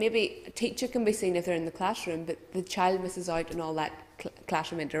then that maybe a teacher can be seen if they're in the classroom, but the child misses out on all that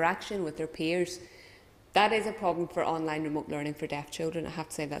classroom interaction with their peers. That is a problem for online remote learning for deaf children. I have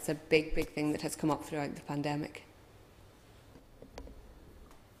to say that's a big, big thing that has come up throughout the pandemic.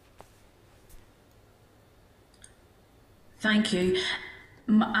 Thank you.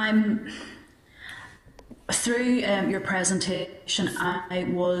 Through your presentation, I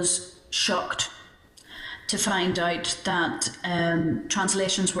was shocked to find out that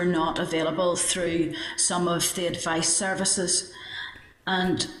translations were not available through some of the advice services.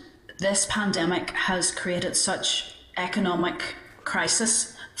 And this pandemic has created such economic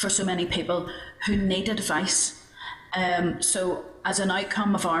crisis for so many people who need advice. So as an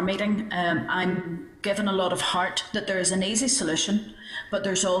outcome of our meeting, I'm given a lot of heart that there is an easy solution, but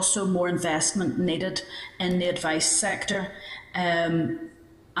there's also more investment needed in the advice sector. I'm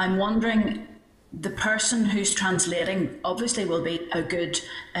wondering, the person who's translating obviously will be a good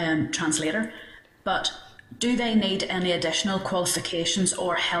translator, but do they need any additional qualifications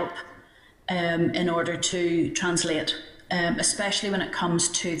or help in order to translate, especially when it comes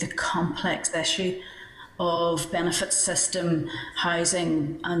to the complex issue of benefits system,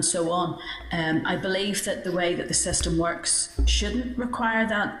 housing and so on? I believe that the way that the system works shouldn't require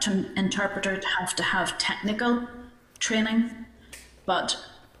that interpreter to have technical training, but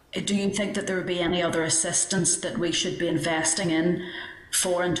do you think that there would be any other assistance that we should be investing in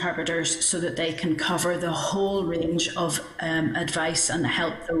for interpreters so that they can cover the whole range of advice and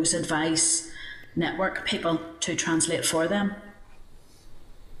help those advice network people to translate for them?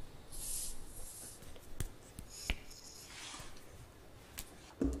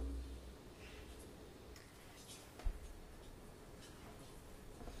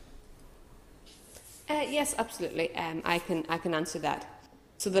 Yes, absolutely. I can answer that.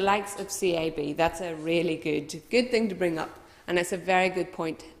 So the likes of CAB, that's a really good thing to bring up, and it's a very good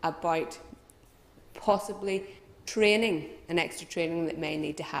point about possibly training and extra training that may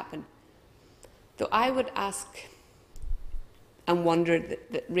need to happen. Though I would ask and wonder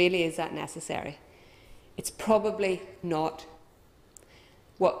that really is that necessary? It's probably not.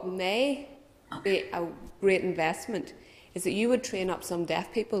 What may be a great investment is that you would train up some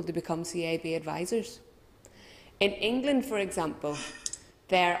deaf people to become CAB advisors. In England, for example,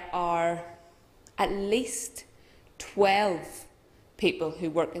 there are at least 12 people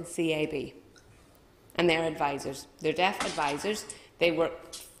who work in CAB, and they're advisors. They're deaf advisors. They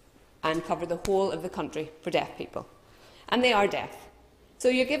work and cover the whole of the country for deaf people, and they are deaf. So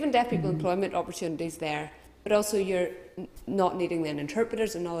you're giving deaf people employment opportunities there, but also you're not needing then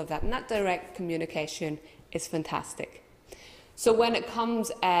interpreters and all of that, and that direct communication is fantastic. So when it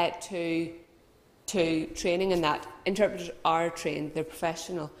comes to training and that, interpreters are trained, they're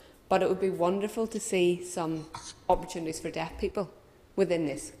professional, but it would be wonderful to see some opportunities for deaf people within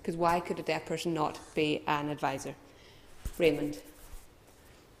this, because why could a deaf person not be an advisor? Raymond.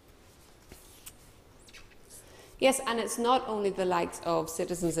 Yes, and it's not only the likes of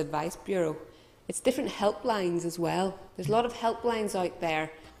Citizens Advice Bureau, it's different helplines as well. There's a lot of helplines out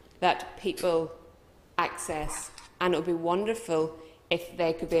there that people access, and it would be wonderful if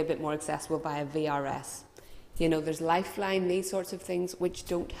they could be a bit more accessible via VRS. You know, there's Lifeline, these sorts of things which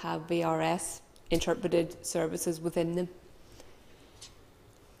don't have VRS interpreted services within them.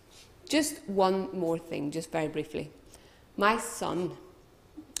 Just one more thing, just very briefly. My son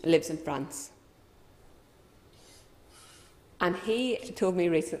lives in France, and he told me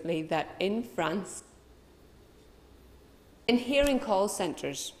recently that in France, in hearing call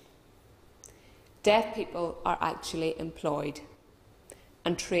centres, deaf people are actually employed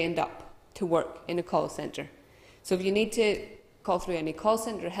and trained up to work in a call centre. So if you need to call through any call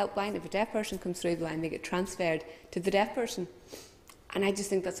centre or helpline, if a deaf person comes through the line, they get transferred to the deaf person. And I just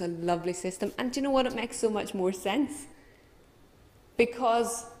think that's a lovely system. And do you know what? It makes so much more sense.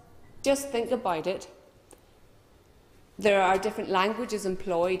 Because just think about it. There are different languages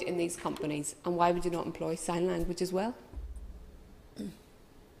employed in these companies, and why would you not employ sign language as well?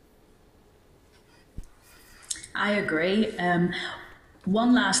 I agree.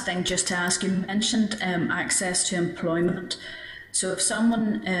 One last thing just to ask, you mentioned access to employment. So if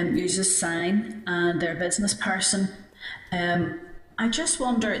someone uses sign and they're a business person, I just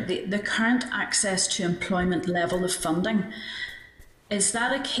wonder, the current access to employment level of funding, is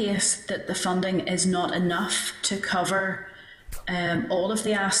that a case that the funding is not enough to cover all of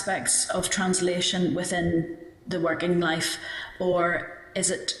the aspects of translation within the working life, or is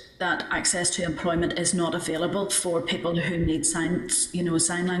it that access to employment is not available for people who need sign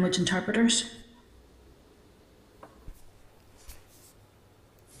language interpreters?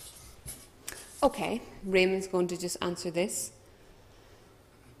 Okay, Raymond's going to just answer this.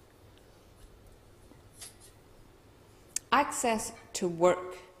 Access to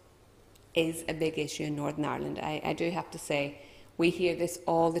work is a big issue in Northern Ireland. I do have to say, we hear this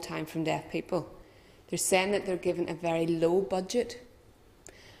all the time from deaf people. They're saying that they're given a very low budget.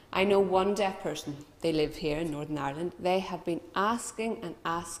 I know one deaf person, they live here in Northern Ireland, they have been asking and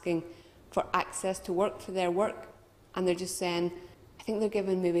asking for access to work for their work, and they're just saying, I think they're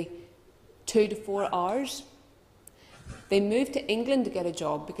given maybe 2 to 4 hours. They moved to England to get a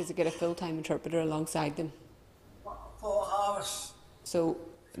job because they get a full-time interpreter alongside them. 4 hours. So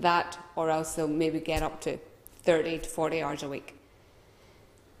that, or else they'll maybe get up to 30 to 40 hours a week.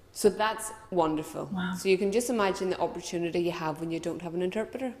 So that's wonderful. Wow. So you can just imagine the opportunity you have when you don't have an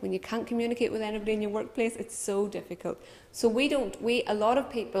interpreter, when you can't communicate with anybody in your workplace. It's so difficult. So a lot of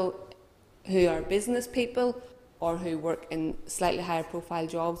people who are business people or who work in slightly higher profile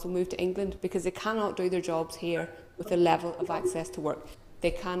jobs will move to England because they cannot do their jobs here with a level of access to work.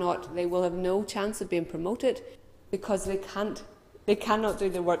 They will have no chance of being promoted because they cannot do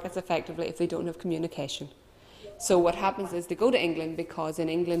their work as effectively if they don't have communication. So what happens is they go to England because in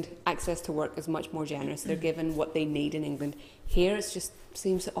England access to work is much more generous. They're given what they need in England. Here it just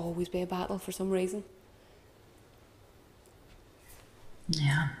seems to always be a battle for some reason.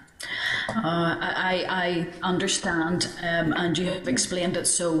 Yeah. I understand, and you have explained it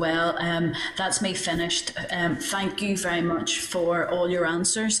so well. That's me finished. Thank you very much for all your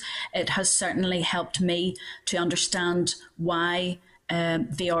answers. It has certainly helped me to understand why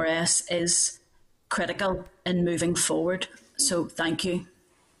VRS is critical in moving forward. So thank you.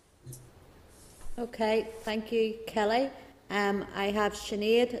 Okay, thank you, Kelly. I have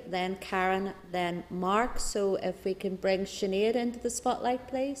Sinead, then Karen, then Mark. So if we can bring Sinead into the spotlight,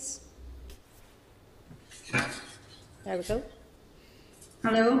 please. There we go.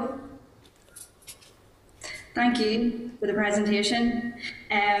 Hello. Thank you for the presentation.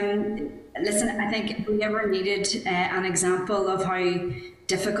 Listen, I think if we ever needed an example of how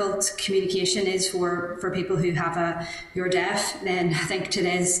difficult communication is for people who are deaf, then I think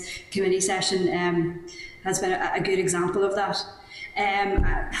today's committee session has been a good example of that.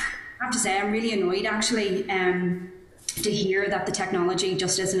 I have to say I'm really annoyed actually to hear that the technology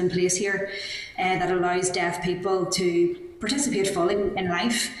just isn't in place here that allows deaf people to participate fully in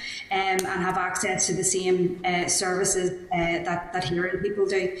life and have access to the same services that hearing people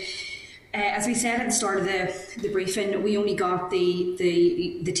do. As we said at the start of the briefing, we only got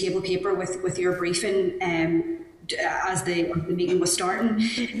the table paper with your briefing as the meeting was starting.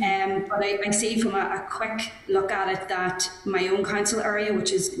 But I see from a quick look at it that my own council area,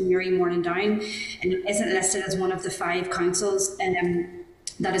 which is Newry Morningdown, isn't listed as one of the 5 councils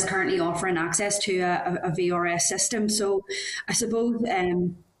that is currently offering access to a VRS system. So I suppose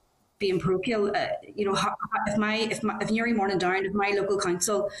being parochial, if Newry Morningdown, if my local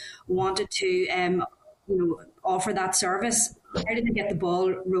council wanted to offer that service, how did they get the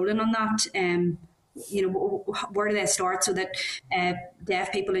ball rolling on that? Where do they start so that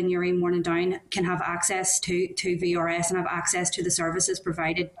deaf people in Newry Morningdown can have access to VRS and have access to the services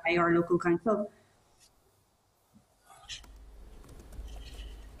provided by our local council?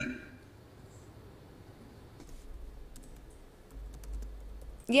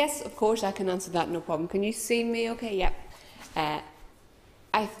 Yes, of course, I can answer that, no problem. Can you see me okay? Yeah.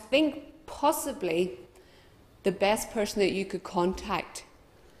 I think possibly the best person that you could contact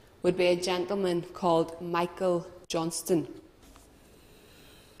would be a gentleman called Michael Johnston.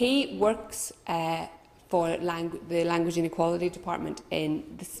 He works for the Language and Equality Department in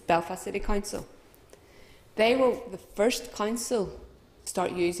the Belfast City Council. They were the first council to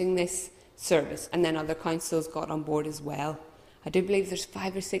start using this service, and then other councils got on board as well. I do believe there's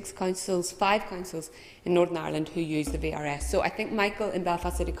 5 councils in Northern Ireland who use the VRS. So I think Michael in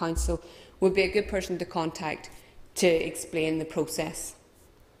Belfast City Council would be a good person to contact to explain the process.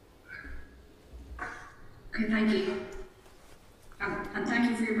 Okay, thank you. And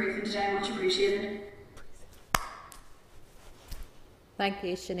thank you for your briefing today, much appreciated. Thank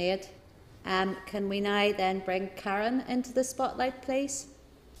you, Sinead. Can we now then bring Karen into the spotlight, please?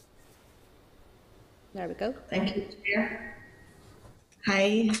 There we go. Thank you, Chair.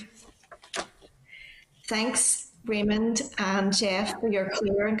 Hi. Thanks, Raymond and Jeff, for your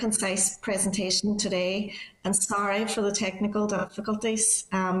clear and concise presentation today. And sorry for the technical difficulties,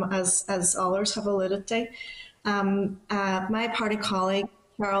 as others have alluded to. My party colleague,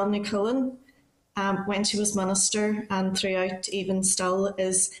 Carol Nicolan, when she was minister and throughout even still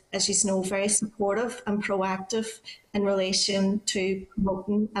is, as you know, very supportive and proactive in relation to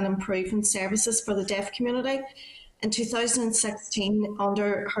promoting and improving services for the deaf community. In 2016,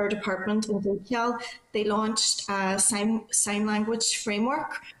 under her department in detail, they launched a sign language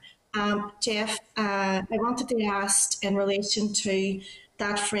framework. Jeff, I wanted to ask in relation to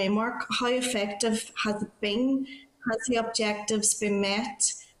that framework? How effective has it been? Has the objectives been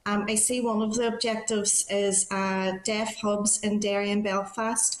met? I see one of the objectives is deaf hubs in Derry and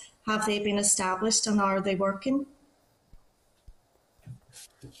Belfast. Have they been established and are they working?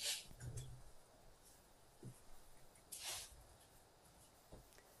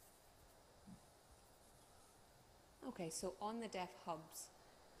 Okay, so on the deaf hubs,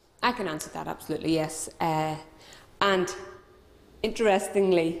 I can answer that absolutely, yes. And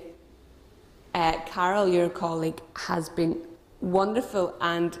interestingly, Carol, your colleague, has been wonderful,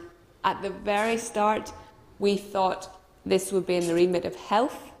 and at the very start we thought this would be in the remit of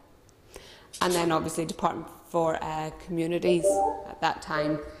health, and then obviously Department for Communities at that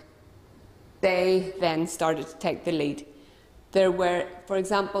time, they then started to take the lead. There were, for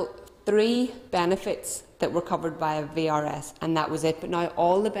example, 3 benefits that were covered by a VRS, and that was it. But now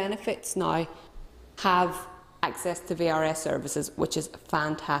all the benefits now have access to VRS services, which is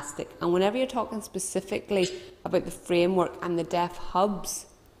fantastic. And whenever you're talking specifically about the framework and the deaf hubs,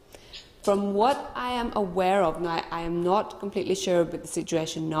 from what I am aware of now, I am not completely sure about the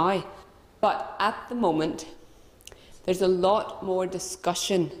situation now, but at the moment there's a lot more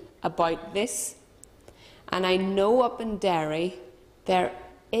discussion about this. And I know up in Derry there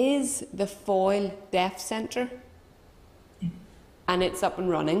is the Foyle Deaf Centre, and it's up and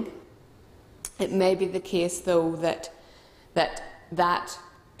running. It may be the case, though, that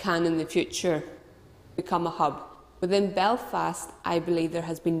can in the future become a hub. Within Belfast, I believe there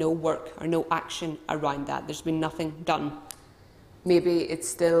has been no work or no action around that. There's been nothing done. Maybe it's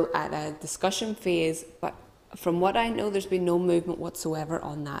still at a discussion phase, but from what I know, there's been no movement whatsoever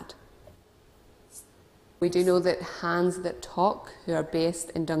on that. We do know that Hands That Talk, who are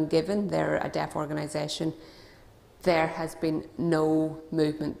based in Dungiven, they're a deaf organisation, there has been no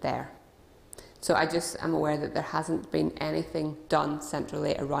movement there. So I just am aware that there hasn't been anything done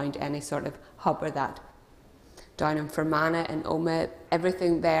centrally around any sort of hub or that. Down in Fermanagh and Omagh,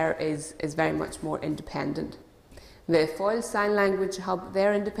 everything there is very much more independent. The Foyle Sign Language Hub,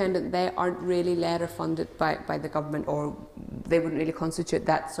 they're independent, they aren't really led or funded by the government, or they wouldn't really constitute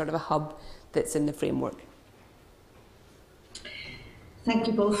that sort of a hub that's in the framework. Thank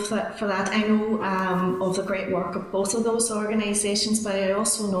you both for that. I know of the great work of both of those organisations, but I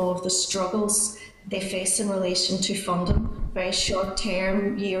also know of the struggles they face in relation to funding, very short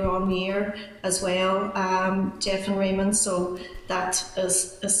term, year on year as well, Jeff and Raymond, so that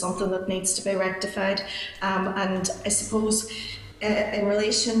is something that needs to be rectified. And I suppose in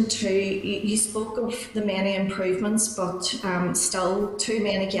relation to, you spoke of the many improvements, but still too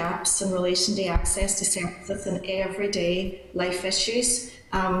many gaps in relation to access to services and everyday life issues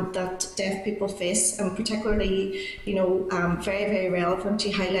that deaf people face, and particularly, very, very relevant,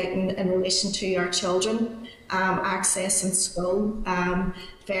 you highlight in relation to our children, access in school,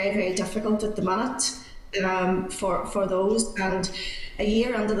 very, very difficult at the minute for those. And a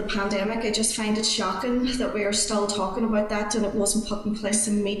year under the pandemic, I just find it shocking that we are still talking about that and it wasn't put in place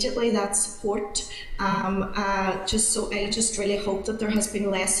immediately, that support. I just really hope that there has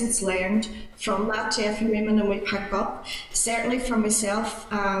been lessons learned from that, Jeff and Raymond, and we pick up. Certainly for myself,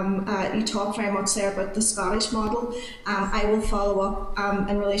 you talk very much there about the Scottish model. I will follow up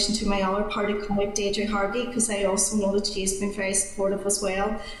in relation to my other party colleague, Deirdre Hargey, because I also know that she has been very supportive as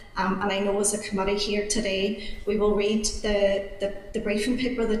well. And I know as a committee here today, we will read the briefing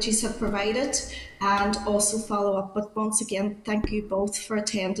paper that you have provided and also follow up. But once again, thank you both for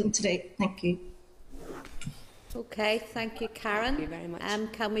attending today. Thank you. Okay, thank you, Karen. Thank you very much.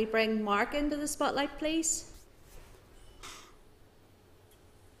 Can we bring Mark into the spotlight, please?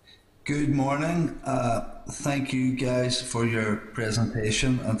 Good morning. Thank you guys for your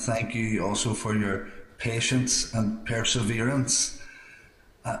presentation, and thank you also for your patience and perseverance.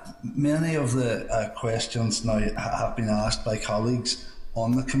 Many of the questions now have been asked by colleagues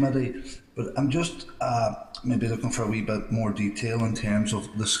on the committee, but I'm just maybe looking for a wee bit more detail in terms of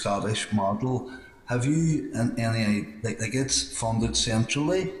the Scottish model. Have you any, like it's funded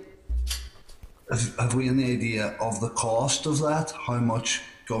centrally? Have we any idea of the cost of that? How much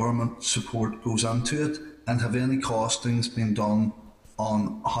government support goes into it? And have any costings been done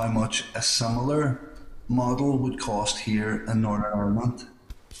on how much a similar model would cost here in Northern Ireland?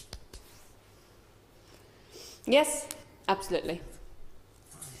 Yes, absolutely.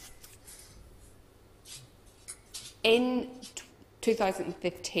 In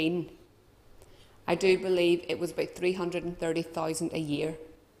 2015, I do believe it was about 330,000 a year.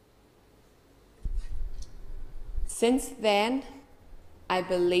 Since then, I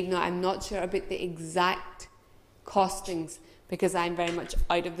believe, now I'm not sure about the exact costings because I'm very much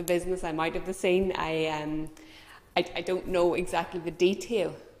out of the business, I'm out of the scene. I don't know exactly the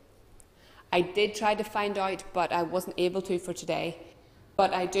detail. I did try to find out, but I wasn't able to for today.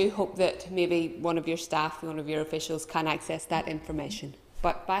 But I do hope that maybe one of your staff, one of your officials can access that information.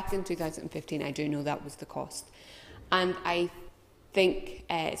 But back in 2015, I do know that was the cost. And I think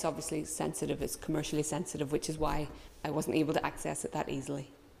it's obviously sensitive, it's commercially sensitive, which is why I wasn't able to access it that easily.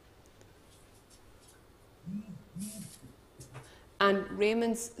 And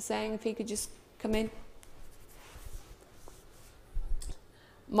Raymond's saying if he could just come in.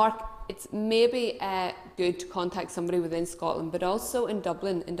 Mark, it's maybe good to contact somebody within Scotland, but also in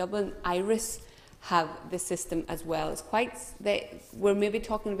Dublin. In Dublin, Iris have the system as well. It's quite. We're maybe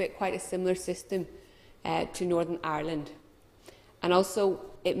talking about quite a similar system to Northern Ireland, and also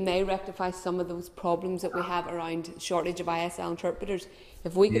it may rectify some of those problems that we have around shortage of ISL interpreters.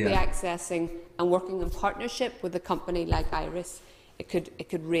 If we could be accessing and working in partnership with a company like Iris, it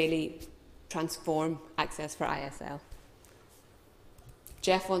could really transform access for ISL.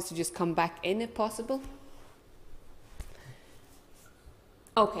 Jeff wants to just come back in if possible.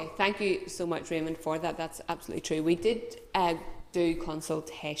 Okay, thank you so much, Raymond, for that. That's absolutely true. We did do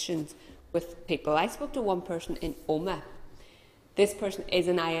consultations with people. I spoke to one person in Omagh. This person is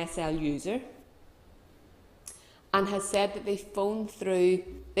an ISL user and has said that they phoned through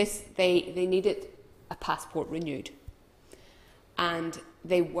this, they needed a passport renewed and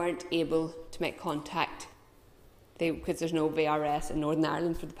they weren't able to make contact because there's no VRS in Northern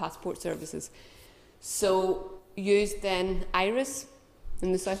Ireland for the passport services. So used then Iris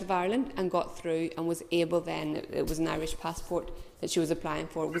in the south of Ireland and got through and was able then, it was an Irish passport that she was applying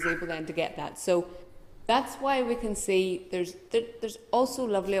for, was able then to get that. So that's why we can see there's also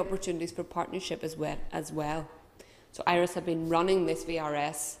lovely opportunities for partnership as well. So Iris have been running this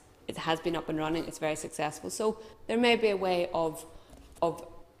VRS, it has been up and running, it's very successful. So there may be a way of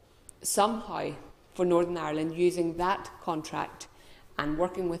somehow for Northern Ireland using that contract and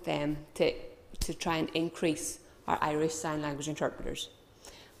working with them to try and increase our Irish Sign Language interpreters.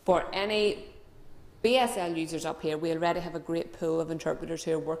 For any BSL users up here, we already have a great pool of interpreters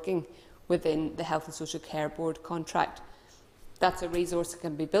who are working within the Health and Social Care Board contract. That's a resource that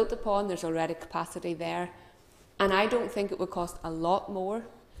can be built upon, there's already capacity there, and I don't think it would cost a lot more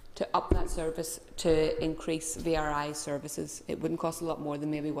to up that service to increase VRI services. It wouldn't cost a lot more than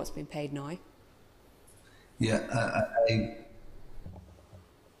maybe what's been paid now. Yeah,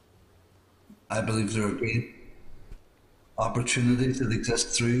 I believe there are great opportunities that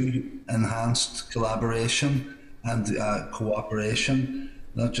exist through enhanced collaboration and cooperation,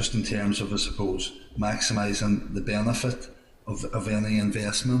 not just in terms of, I suppose, maximising the benefit of any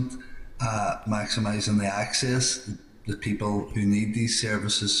investment, maximising the access that people who need these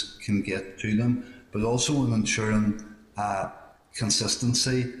services can get to them, but also in ensuring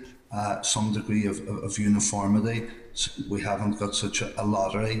consistency, some degree of uniformity. So we haven't got such a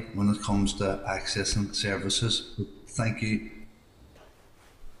lottery when it comes to accessing services. Thank you.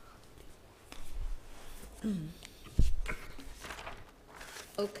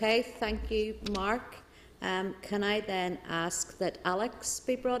 Okay, thank you, Mark. Can I then ask that Alex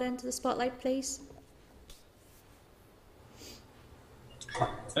be brought into the spotlight, please?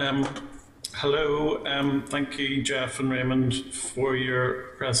 Hello, thank you, Jeff and Raymond, for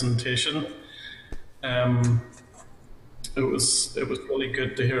your presentation. It was really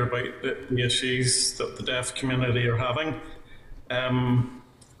good to hear about the issues that the deaf community are having.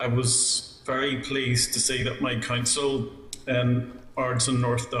 I was very pleased to see that my council in Ards and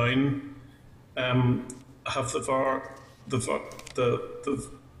North Down have the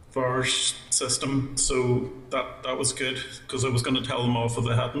VARS system, so that was good, because I was going to tell them off if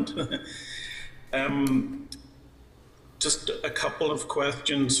they hadn't. Just a couple of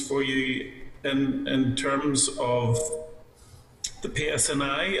questions for you in terms of the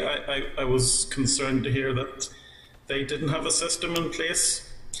PSNI. I was concerned to hear that they didn't have a system in place.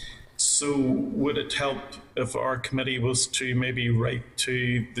 So would it help if our committee was to maybe write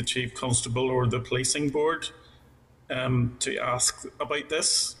to the Chief Constable or the Policing Board to ask about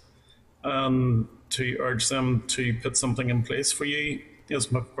this and to urge them to put something in place for you?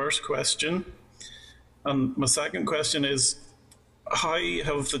 Is my first question. And my second question is, how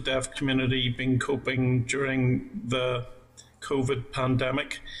have the deaf community been coping during the COVID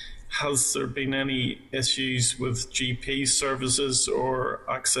pandemic? Has there been any issues with GP services or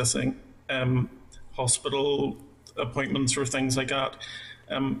accessing hospital appointments or things like that?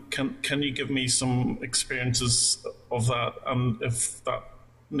 Can you give me some experiences of that, and if that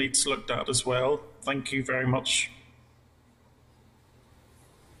needs looked at as well? Thank you very much.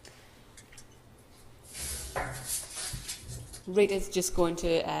 Rita's just going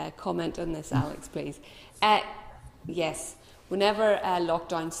to comment on this, Alex, please. Yes. Whenever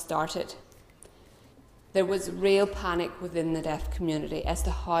lockdown started, there was real panic within the deaf community as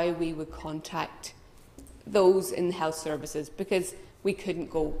to how we would contact those in the health services, because we couldn't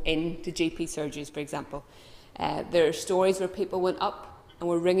go into GP surgeries, for example. There are stories where people went up and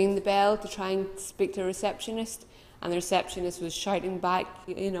were ringing the bell to try and speak to a receptionist, and the receptionist was shouting back,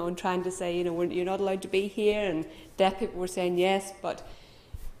 and trying to say, you're not allowed to be here, and deaf people were saying yes, but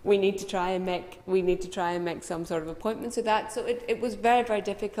we need to try and make some sort of appointments with that. So it was very, very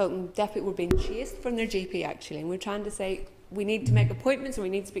difficult, and deaf people were being chased from their GP actually, and we're trying to say we need to make appointments and we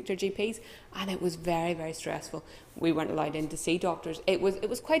need to speak to our GPs, and it was very, very stressful. We weren't allowed in to see doctors. It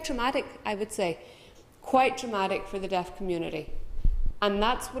was quite traumatic, I would say, quite traumatic for the deaf community. And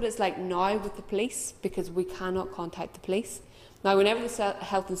that's what it's like now with the police, because we cannot contact the police. Now, whenever the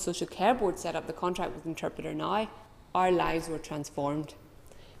Health and Social Care Board set up the contract with Interpreter Now, our lives were transformed.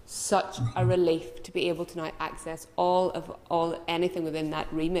 Such a relief to be able to now access anything within that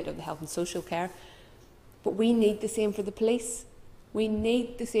remit of the health and social care. But we need the same for the police. We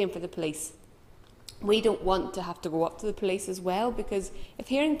need the same for the police. We don't want to have to go up to the police as well, because if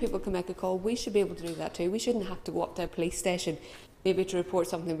hearing people can make a call, we should be able to do that too. We shouldn't have to go up to a police station, maybe to report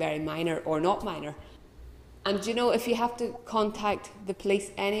something very minor or not minor. And if you have to contact the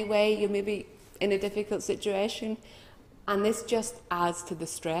police anyway, you're maybe in a difficult situation, and this just adds to the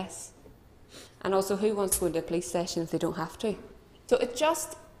stress. And also, who wants to go into a police station if they don't have to? So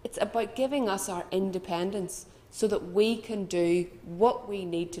it's about giving us our independence so that we can do what we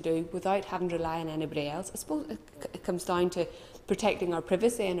need to do without having to rely on anybody else. I suppose it comes down to protecting our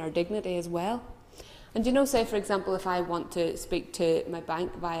privacy and our dignity as well. And say for example, if I want to speak to my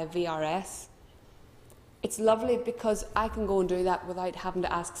bank via VRS, it's lovely because I can go and do that without having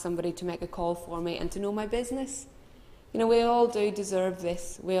to ask somebody to make a call for me and to know my business. We all do deserve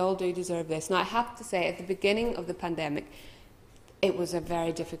this. We all do deserve this. Now, I have to say, at the beginning of the pandemic, it was a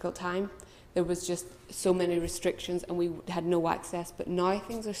very difficult time. There was just so many restrictions and we had no access. But now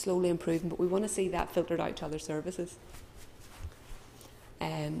things are slowly improving, but we want to see that filtered out to other services.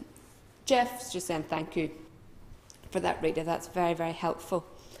 Jeff's just saying thank you for that, Rita. That's very, very helpful.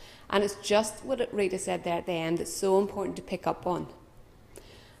 And it's just what Rita said there at the end that's so important to pick up on.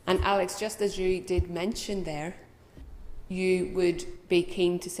 And Alex, just as you did mention there, you would be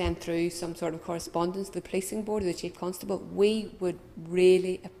keen to send through some sort of correspondence to the policing board or the chief constable. We would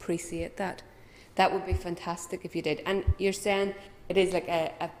really appreciate that. That would be fantastic if you did. And you're saying it is like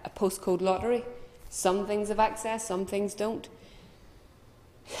a postcode lottery. Some things have access, some things don't.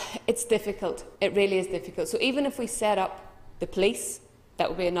 It's difficult. It really is difficult. So even if we set up the police, that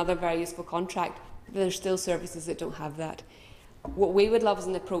would be another very useful contract. There's still services that don't have that. What we would love is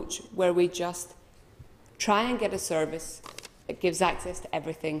an approach where we just try and get a service that gives access to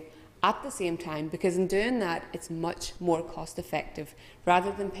everything at the same time, because in doing that it's much more cost effective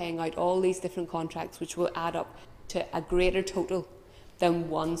rather than paying out all these different contracts which will add up to a greater total than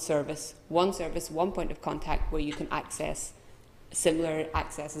one service, one point of contact where you can access similar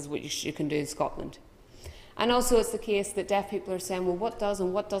access as what you can do in Scotland. And also it's the case that deaf people are saying, well, what does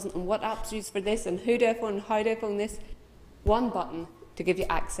and what doesn't, and what apps used for this, and who do I phone and how do I phone this? One button to give you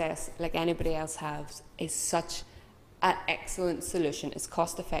access like anybody else has is such an excellent solution. It's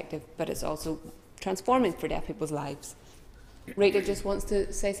cost effective, but it's also transforming for deaf people's lives. Rita just wants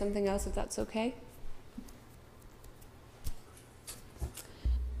to say something else, if that's okay.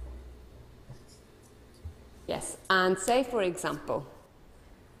 Yes, and say for example,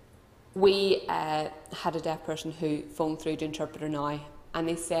 we had a deaf person who phoned through to Interpreter Now, and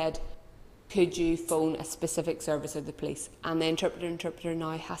they said, could you phone a specific service of the police? And the Interpreter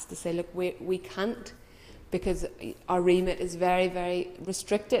Now has to say, look, we can't, because our remit is very, very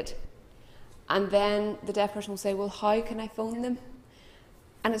restricted. And then the deaf person will say, well, how can I phone them?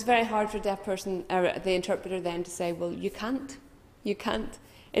 And it's very hard for the interpreter then to say, well, you can't.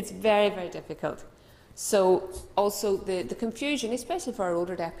 It's very, very difficult. So also the confusion, especially for our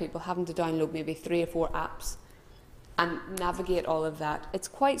older deaf people, having to download maybe 3 or 4 apps and navigate all of that, it's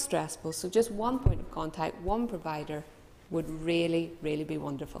quite stressful. So just one point of contact, one provider would really, really be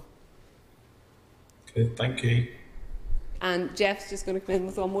wonderful. Good, thank you. And Jeff's just going to come in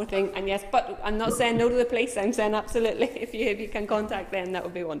with one more thing. And yes, but I'm not saying no to the police, I'm saying absolutely, if you can contact them, that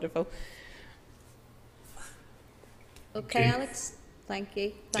would be wonderful. Okay, Alex. Thank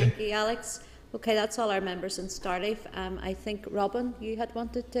you. Thank you, Alex. Okay, that's all our members in Starleaf. I think, Robin, you had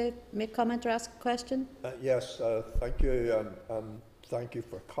wanted to make a comment or ask a question? Yes, thank you. Thank you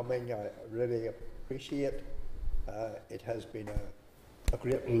for coming. I really appreciate it. It has been a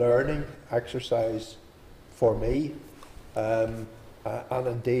great learning exercise for me. And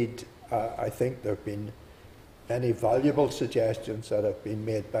indeed, I think there have been many valuable suggestions that have been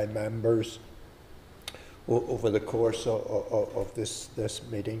made by members over the course of this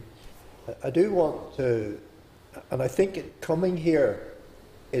meeting. I do want to, and I think coming here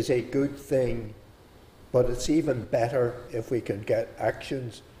is a good thing, but it's even better if we can get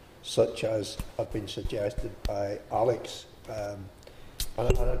actions such as have been suggested by Alex.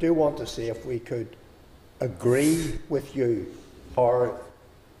 And I do want to see if we could agree with you, or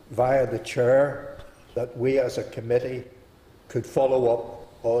via the chair, that we as a committee could follow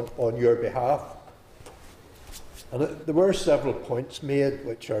up on your behalf. And there were several points made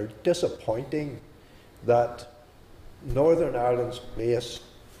which are disappointing, that Northern Ireland's place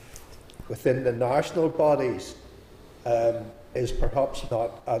within the national bodies is perhaps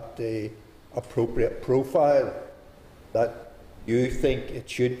not at the appropriate profile that you think it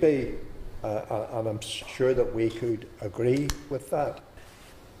should be, and I'm sure that we could agree with that.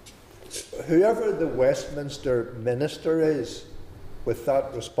 Whoever the Westminster minister is with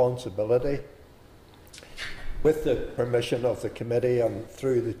that responsibility, with the permission of the committee and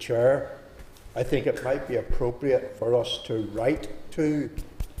through the chair, I think it might be appropriate for us to write to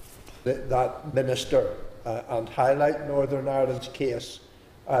that minister and highlight Northern Ireland's case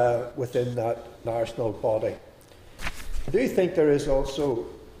within that national body. I do think there is also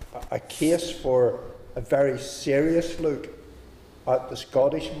a case for a very serious look at the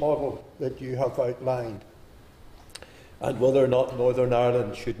Scottish model that you have outlined, and whether or not Northern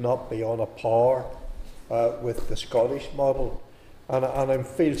Ireland should not be on a par with the Scottish model. And I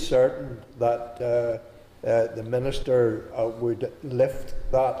feel certain that the Minister would lift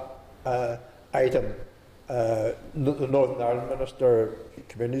that item. The Northern Ireland Minister,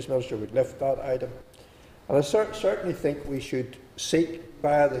 Communities Minister, would lift that item. And I certainly think we should seek,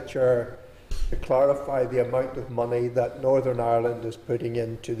 via the Chair, to clarify the amount of money that Northern Ireland is putting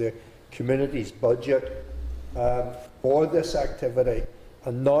into the community's budget for this activity.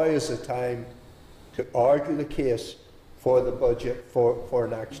 And now is the time to argue the case for the budget for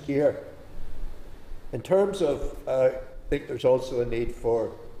next year. In terms of, I think there's also a need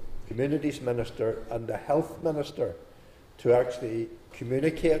for Communities Minister and the Health Minister to actually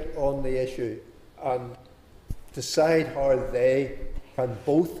communicate on the issue and decide how they can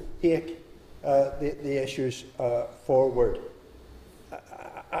both take the issues forward.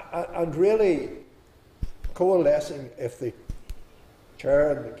 And really coalescing, if the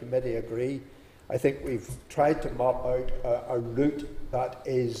Chair and the committee agree, I think we've tried to map out a route that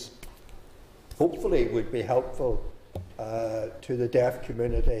is, hopefully, would be helpful to the deaf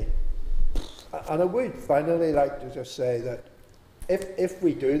community. And I would finally like to just say that if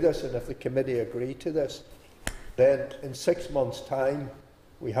we do this and if the committee agree to this, then in 6 months' time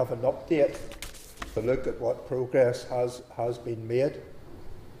we have an update to look at what progress has been made.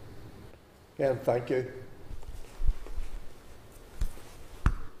 Again, thank you.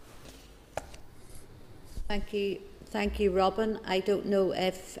 Thank you, Robin. I don't know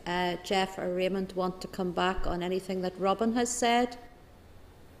if Jeff or Raymond want to come back on anything that Robin has said.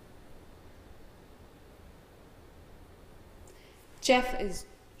 Jeff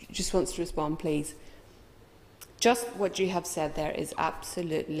just wants to respond, please. Just what you have said there is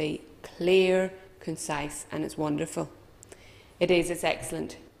absolutely clear, concise, and it's wonderful. It's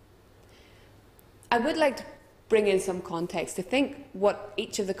excellent. I would like to bring in some context to think what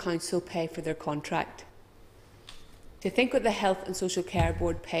each of the council pay for their contract, to think what the Health and Social Care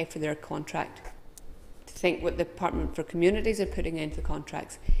Board pay for their contract, to think what the Department for Communities are putting into the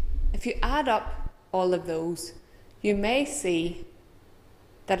contracts. If you add up all of those, you may see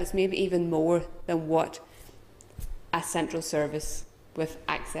that it's maybe even more than what a central service with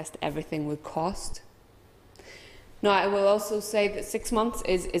access to everything would cost. Now, I will also say that 6 months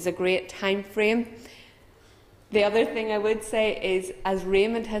is a great time frame. The other thing I would say is, as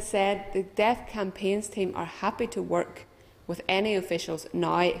Raymond has said, the Deaf Campaigns team are happy to work with any officials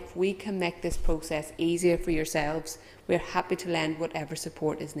now. If we can make this process easier for yourselves, we're happy to lend whatever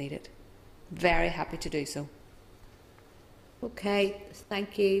support is needed. Very happy to do so. Okay,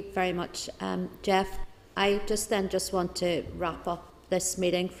 thank you very much, Jeff. I just want to wrap up this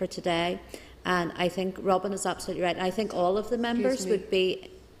meeting for today, and I think Robin is absolutely right. I think all of the members would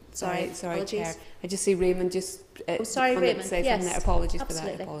be. Sorry, Chair. I just see Raymond just. Sorry, Raymond. Say yes, there. Apologies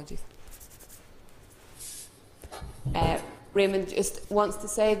absolutely. for that. Apologies. Raymond just wants to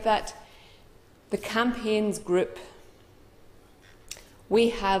say that the campaigns group, we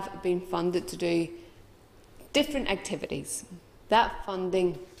have been funded to do different activities. That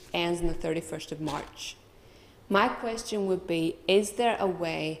funding ends on the 31st of March. My question would be, is there a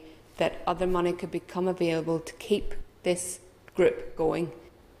way that other money could become available to keep this group going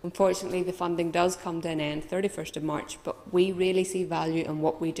Unfortunately, the funding does come to an end 31st of March, but we really see value in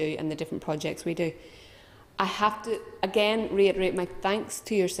what we do and the different projects we do. I have to again reiterate my thanks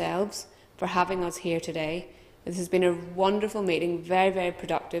to yourselves for having us here today. This has been a wonderful meeting, very, very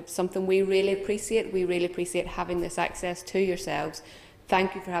productive, something we really appreciate. We really appreciate having this access to yourselves.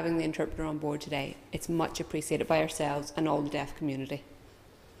 Thank you for having the interpreter on board today. It's much appreciated by ourselves and all the deaf community.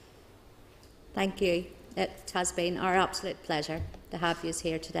 Thank you. It has been our absolute pleasure to have you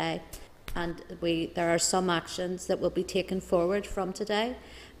here today. And there are some actions that will be taken forward from today.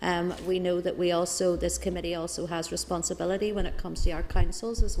 We know that this committee also has responsibility when it comes to our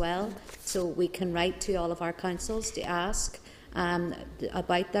councils as well. So we can write to all of our councils to ask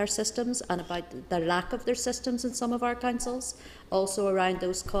about their systems and about the lack of their systems in some of our councils. Also around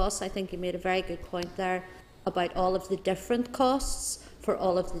those costs, I think you made a very good point there about all of the different costs for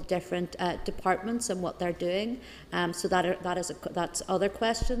all of the different departments and what they're doing. So that's other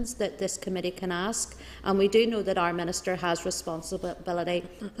questions that this committee can ask. And we do know that our Minister has responsibility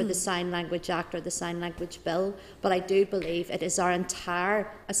for the Sign Language Act or the Sign Language Bill, but I do believe it is our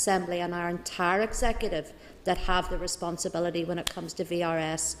entire Assembly and our entire Executive that have the responsibility when it comes to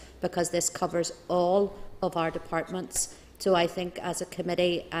VRS, because this covers all of our departments. So I think as a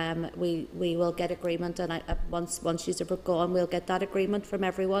committee, we will get agreement, and once you're gone, we'll get that agreement from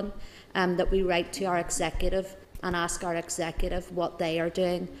everyone, that we write to our executive and ask our executive what they are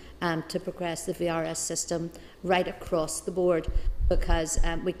doing to progress the VRS system right across the board, because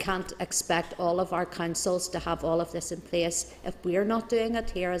we can't expect all of our councils to have all of this in place if we're not doing it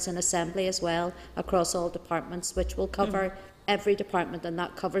here as an assembly as well across all departments, which will cover every department, and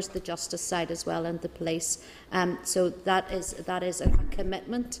that covers the justice side as well and the police. So that is a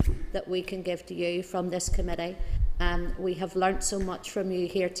commitment that we can give to you from this committee. We have learnt so much from you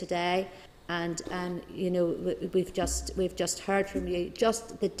here today, and you know, we've just heard from you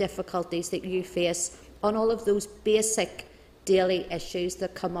just the difficulties that you face on all of those basic daily issues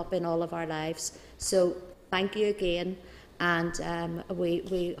that come up in all of our lives. So thank you again. And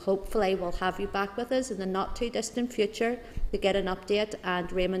we hopefully will have you back with us in the not too distant future to get an update,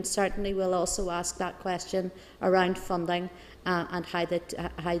 and Raymond certainly will also ask that question around funding and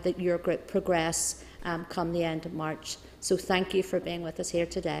how your group progress come the end of March. So thank you for being with us here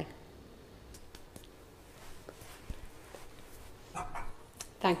today.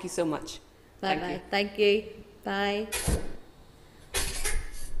 Thank you so much. Bye-bye. Thank you. Bye.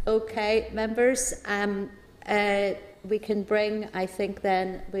 Okay, members. We can bring, I think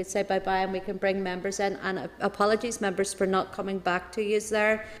then, we'd say bye-bye and we can bring members in. And apologies, members, for not coming back to you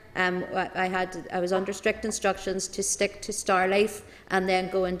there. I was under strict instructions to stick to Starleaf and then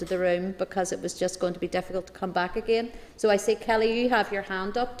go into the room, because it was just going to be difficult to come back again. So I see, Kelly, you have your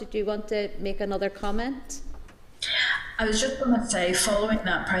hand up. Did you want to make another comment? I was just going to say, following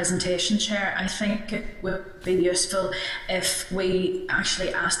that presentation, Chair, I think it would be useful if we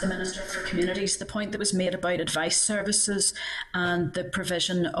actually asked the Minister for Communities the point that was made about advice services and the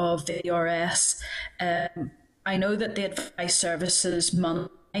provision of VRS. I know that the advice services money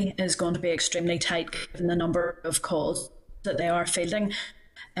is going to be extremely tight given the number of calls that they are fielding.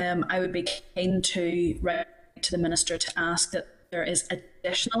 I would be keen to write to the Minister to ask that there is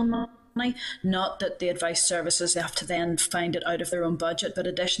additional money, not that the advice services have to then find it out of their own budget, but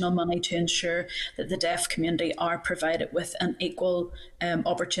additional money to ensure that the deaf community are provided with an equal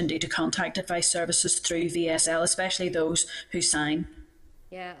opportunity to contact advice services through VSL, especially those who sign.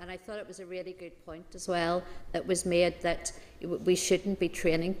 Yeah, and I thought it was a really good point as well that was made, that we shouldn't be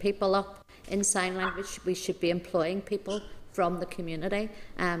training people up in sign language. We should be employing people from the community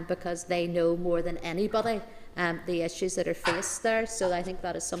because they know more than anybody the issues that are faced there. So I think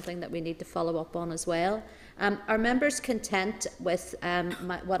that is something that we need to follow up on as well. Are members content with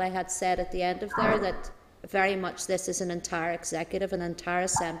what I had said at the end of there, that very much this is an entire executive, an entire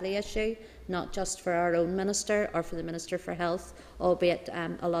assembly issue, not just for our own minister or for the Minister for Health, albeit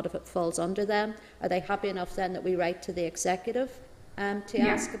a lot of it falls under them? Are they happy enough then that we write to the executive to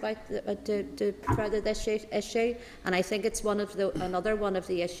ask about to further this issue? And I think it's another one of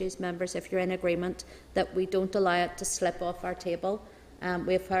the issues, members, if you're in agreement, that we don't allow it to slip off our table.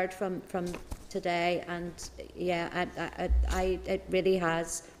 We've heard from today, and yeah, it really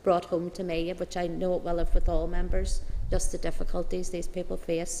has brought home to me, which I know it will have with all members, just the difficulties these people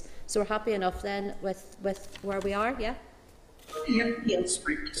face. So we're happy enough then with where we are, yeah? Yes.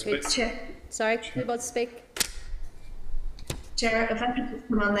 Sorry, who wants to speak? Chair, if I could just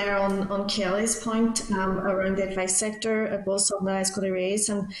come on there on Kelly's point around the advice sector, it was something I was going to raise,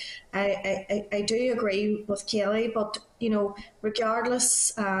 and I do agree with Kelly, but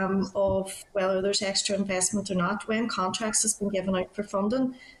regardless of whether there's extra investment or not, when contracts has been given out for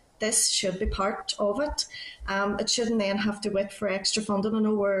funding, this should be part of it. It shouldn't then have to wait for extra funding. I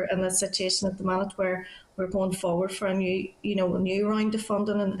know we're in a situation at the minute where we're going forward for a new round of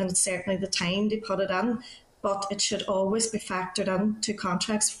funding, and it's certainly the time to put it in. But it should always be factored into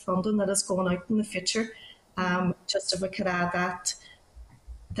contracts for funding that is going out in the future. Just if we could add that.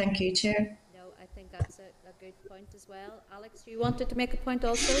 Thank you, Chair. No, I think that's a good point as well. Alex, you wanted to make a point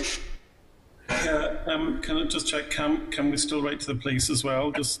also? Yeah, can I just check, can we still write to the police as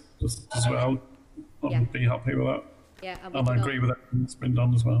well? Just as well? I'd be happy with that. Yeah, and I agree with everything that's been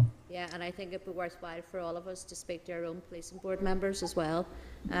done as well. Yeah, and I think it'd be worthwhile for all of us to speak to our own policing board members as well,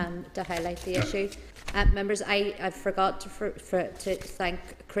 to highlight the issue. Members, I forgot to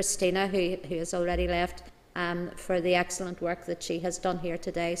thank Christina, who has already left, for the excellent work that she has done here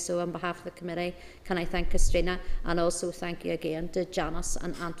today. So on behalf of the committee, can I thank Christina, and also thank you again to Janice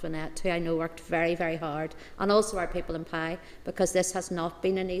and Antoinette, who I know worked very, very hard, and also our people in PI, because this has not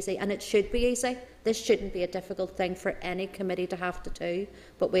been an easy, and it should be easy. This shouldn't be a difficult thing for any committee to have to do,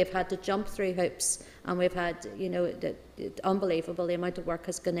 but we've had to jump through hoops, and we've had, unbelievable the amount of work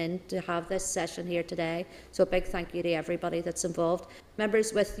has gone in to have this session here today. So a big thank you to everybody that's involved.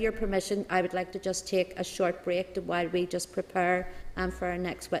 Members, with your permission, I would like to just take a short break while we just prepare for our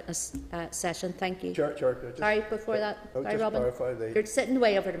next witness session. Thank you. Chair, sorry, before that, sorry, Robin. You're sitting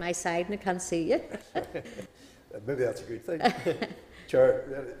way over to my side and I can't see you. Maybe that's a good thing.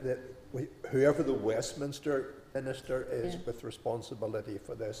 Chair, whoever the Westminster Minister is with responsibility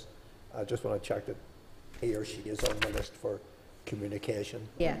for this, I just want to check that he or she is on the list for communication.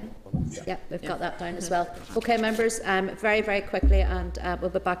 Yeah, we've got that down as well. Okay, members, very, very quickly, and we'll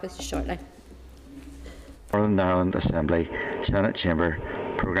be back with you shortly. Northern Ireland Assembly, Senate Chamber,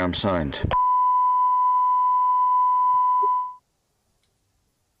 Programme Sound.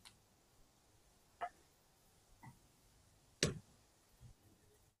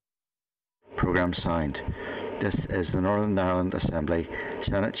 Programme Sound. This is the Northern Ireland Assembly,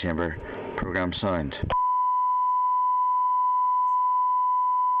 Senate Chamber, Programme Sound.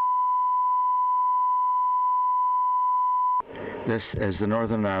 This is the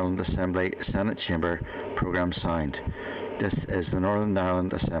Northern Ireland Assembly, Senate Chamber, Programme Sound. This is the Northern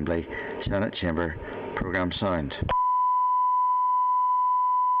Ireland Assembly, Senate Chamber, Programme Sound.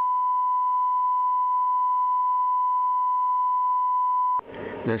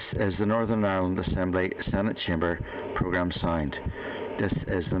 This is the Northern Ireland Assembly, Senate Chamber, Programme Sound. This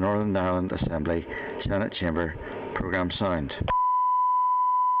is the Northern Ireland Assembly, Senate Chamber, Programme Sound.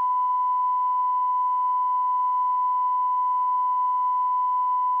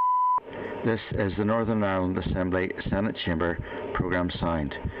 This is the Northern Ireland Assembly, Senate Chamber, Programme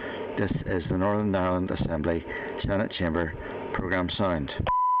Sound. This is the Northern Ireland Assembly, Senate Chamber, Programme Sound.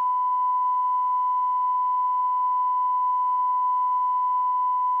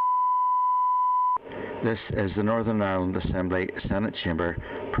 This is the Northern Ireland Assembly, Senate Chamber,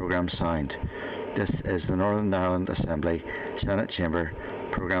 Programme Sound. This is the Northern Ireland Assembly, Senate Chamber,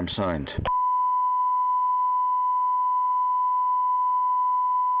 Programme Sound.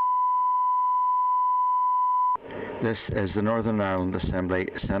 This is the Northern Ireland Assembly,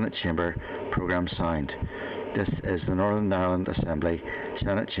 Senate Chamber, Programme Sound. This is the Northern Ireland Assembly,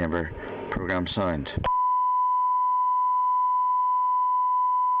 Senate Chamber, Programme Sound.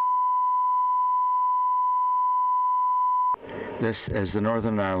 This is the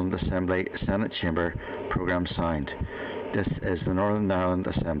Northern Ireland Assembly, Senate Chamber, Programme Sound. This is the Northern Ireland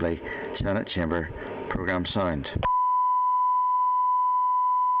Assembly, Senate Chamber, Programme Sound.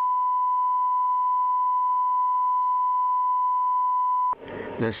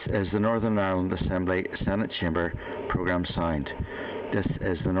 This is the Northern Ireland Assembly, Senate Chamber, Programme Sound. This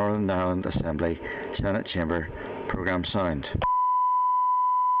is the Northern Ireland Assembly, Senate Chamber, Programme Sound.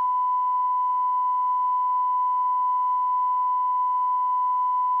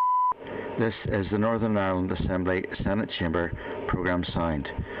 This is the Northern Ireland Assembly, Senate Chamber, Programme Sound.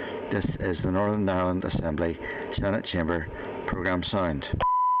 This is the Northern Ireland Assembly, Senate Chamber, Programme Sound.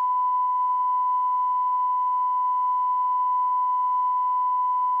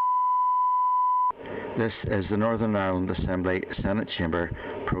 This is the Northern Ireland Assembly, Senate Chamber,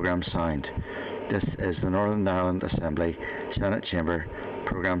 Programme Sound. This is the Northern Ireland Assembly, Senate Chamber,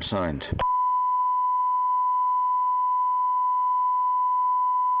 Programme Sound.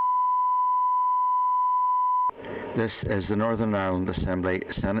 This is the Northern Ireland Assembly,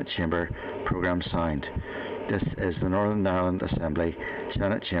 Senate Chamber, Programme Sound. This is the Northern Ireland Assembly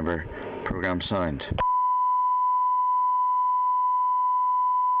Senate Chamber Programme Sound.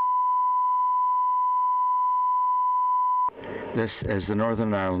 This is the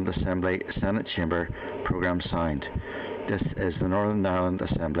Northern Ireland Assembly Senate Chamber Programme Sound. This is the Northern Ireland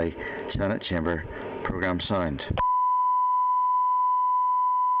Assembly Senate Chamber Programme Sound.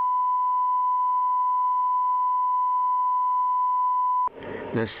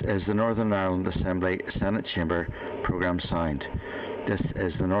 This is the Northern Ireland Assembly Senate Chamber Programme Sound. This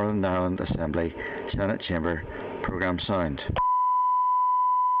is the Northern Ireland Assembly Senate Chamber Programme Sound.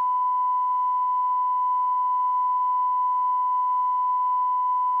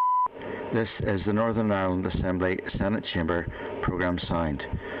 This is the Northern Ireland Assembly Senate Chamber Programme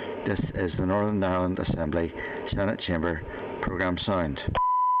Sound. This is the Northern Ireland Assembly Senate Chamber Programme Sound.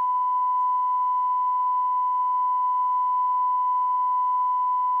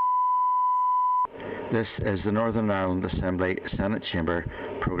 This is the Northern Ireland Assembly Senate Chamber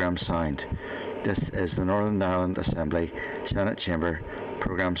Programme Sound. This is the Northern Ireland Assembly Senate Chamber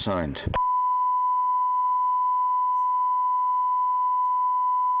Programme Sound.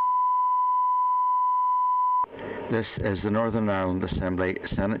 This is the Northern Ireland Assembly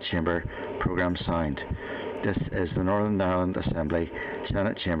Senate Chamber Programme Sound. This is the Northern Ireland Assembly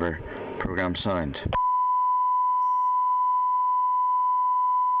Senate Chamber Programme Sound.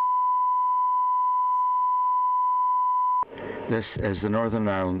 This is the Northern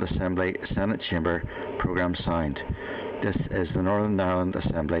Ireland Assembly Senate Chamber Programme Sound. This is the Northern Ireland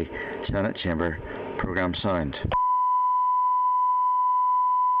Assembly Senate Chamber Programme Sound.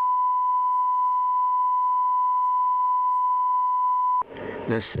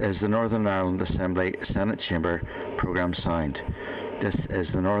 This is the Northern Ireland Assembly Senate Chamber Programme Sound. This is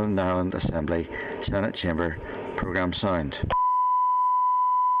the Northern Ireland Assembly Senate Chamber Programme Sound.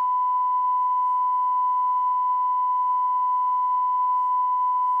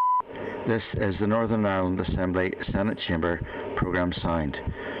 This is the Northern Ireland Assembly Senate Chamber Programme Sound.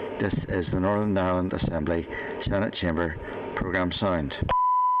 This is the Northern Ireland Assembly Senate Chamber Programme Sound.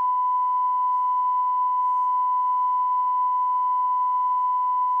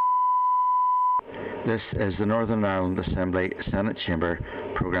 This is the Northern Ireland Assembly Senate Chamber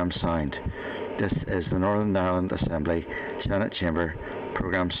Programme Sound. This is the Northern Ireland Assembly Senate Chamber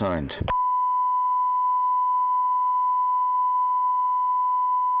Programme Sound.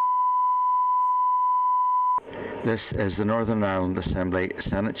 This is the Northern Ireland Assembly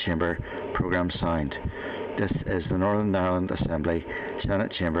Senate Chamber Programme Sound. This is the Northern Ireland Assembly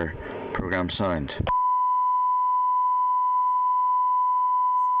Senate Chamber Programme Sound.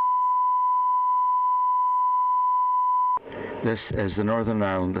 This is the Northern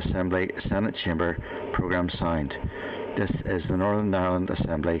Ireland Assembly Senate Chamber Programme Sound. This is the Northern Ireland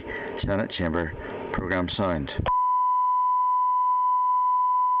Assembly Senate Chamber Programme Sound.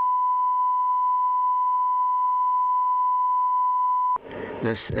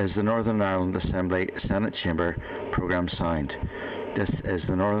 This is the Northern Ireland Assembly Senate Chamber Programme Sound.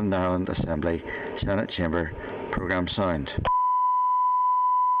 This is the Northern Ireland Assembly Senate Chamber Programme Sound.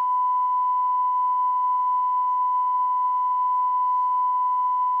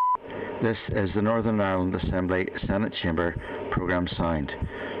 This is the Northern Ireland Assembly Senate Chamber Programme Sound.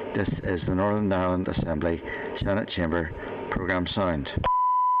 This is the Northern Ireland Assembly Senate Chamber Programme Sound.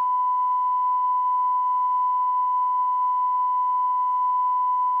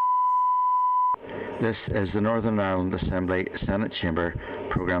 This is the Northern Ireland Assembly Senate Chamber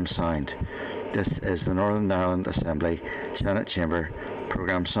Programme Sound. This is the Northern Ireland Assembly Senate Chamber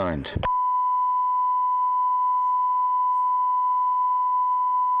Programme Sound.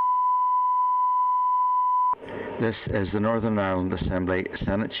 This is the Northern Ireland Assembly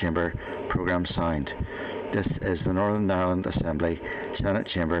Senate Chamber Programme Sound. This is the Northern Ireland Assembly Senate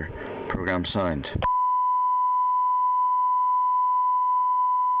Chamber Programme Sound.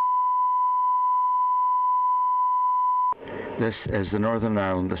 This is the Northern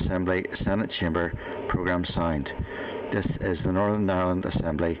Ireland Assembly Senate Chamber Programme Sound. This is the Northern Ireland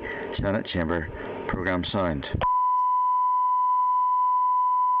Assembly Senate Chamber Programme Sound.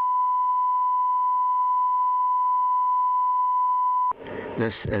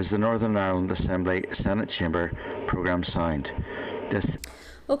 This is the Northern Ireland Assembly Senate Chamber Programme Sound.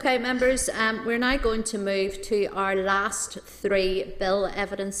 Okay, members, we're now going to move to our last three bill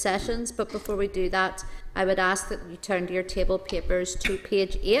evidence sessions, but before we do that, I would ask that you turn to your table papers to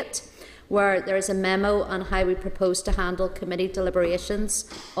page 8, where there is a memo on how we propose to handle committee deliberations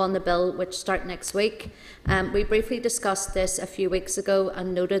on the bill, which start next week. We briefly discussed this a few weeks ago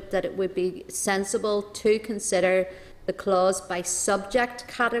and noted that it would be sensible to consider the clause by subject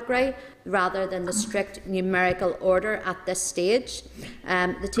category rather than the strict numerical order at this stage.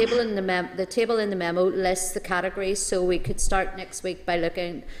 The table in the memo lists the categories, so we could start next week by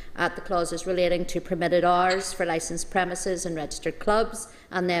looking at the clauses relating to permitted hours for licensed premises and registered clubs,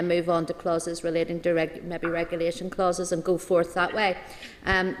 and then move on to clauses relating to maybe regulation clauses and go forth that way.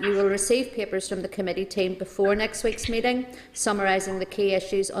 You will receive papers from the committee team before next week's meeting, summarising the key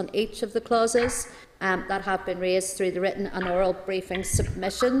issues on each of the clauses that have been raised through the written and oral briefing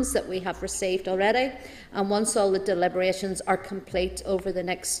submissions that we have received already. And once all the deliberations are complete over the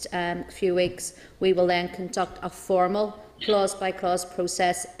next few weeks, we will then conduct a formal clause-by-clause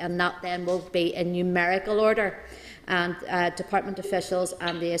process, and that then will be in numerical order. And department officials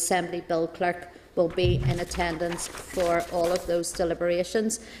and the Assembly Bill Clerk will be in attendance for all of those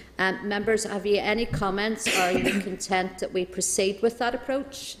deliberations. Members, have you any comments, or are you content that we proceed with that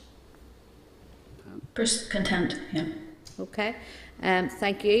approach? Content, yeah. Okay,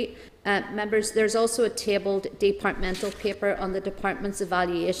 thank you. Members, there's also a tabled departmental paper on the Department's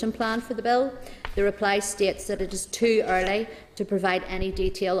evaluation plan for the bill. The reply states that it is too early to provide any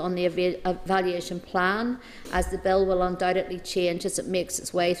detail on the evaluation plan, as the bill will undoubtedly change as it makes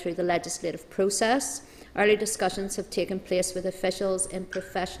its way through the legislative process. Early discussions have taken place with officials in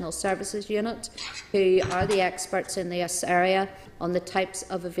Professional Services Unit, who are the experts in this area, on the types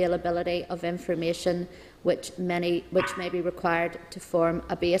of availability of information which may be required to form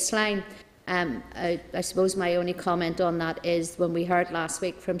a baseline. I suppose my only comment on that is, when we heard last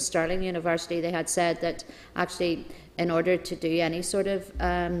week from Stirling University, they had said that actually, in order to do any sort of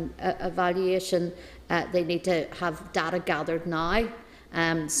evaluation, they need to have data gathered now.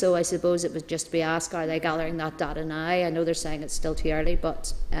 So I suppose it would just be asked, are they gathering that data now? I know they're saying it's still too early,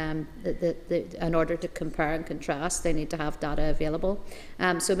 but in order to compare and contrast, they need to have data available.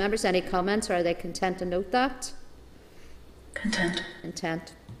 So members, any comments, or are they content to note that? Content.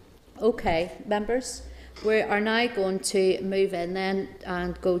 Content. Okay, members, we are now going to move in then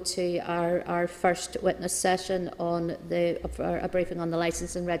and go to our first witness session on a briefing on the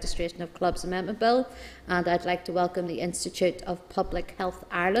Licence and Registration of Clubs Amendment Bill, and I'd like to welcome the Institute of Public Health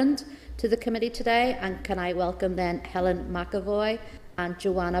Ireland to the committee today. And can I welcome then Helen McAvoy and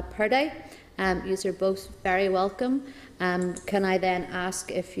Joanna Purdy? You are both very welcome. Can I then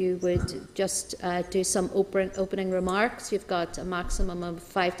ask if you would just do some opening remarks? You've got a maximum of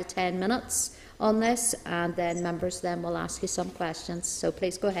 5 to 10 minutes on this, and then members then will ask you some questions. So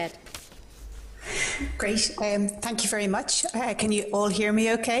please go ahead. Great. Thank you very much. Can you all hear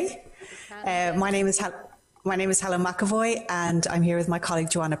me okay? My name is Helen McAvoy, and I'm here with my colleague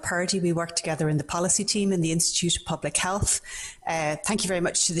Joanna Purdy. We work together in the policy team in the Institute of Public Health. Thank you very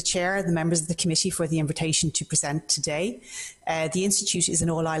much to the Chair and the members of the committee for the invitation to present today. The Institute is an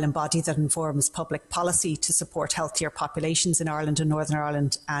all-Ireland body that informs public policy to support healthier populations in Ireland and Northern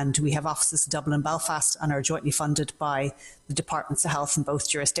Ireland, and we have offices in Dublin and Belfast and are jointly funded by the Departments of Health in both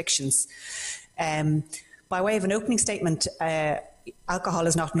jurisdictions. By way of an opening statement, alcohol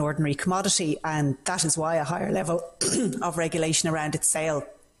is not an ordinary commodity, and that is why a higher level of regulation around its sale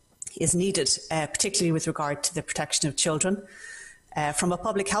is needed, particularly with regard to the protection of children. From a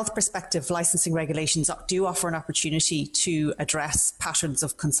public health perspective, licensing regulations do offer an opportunity to address patterns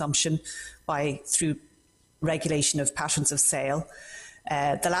of consumption through regulation of patterns of sale.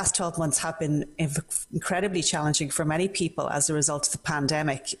 The last 12 months have been incredibly challenging for many people as a result of the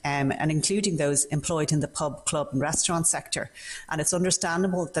pandemic, and including those employed in the pub, club and restaurant sector. And it's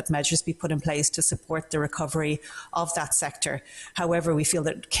understandable that measures be put in place to support the recovery of that sector. However, we feel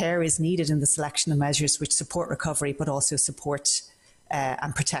that care is needed in the selection of measures which support recovery, but also support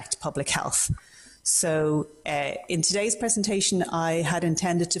and protect public health. So in today's presentation, I had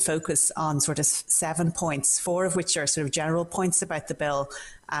intended to focus on sort of 7 points, 4 of which are sort of general points about the bill,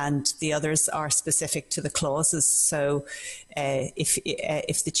 and the others are specific to the clauses. So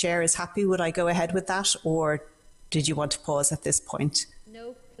if the Chair is happy, would I go ahead with that, or did you want to pause at this point?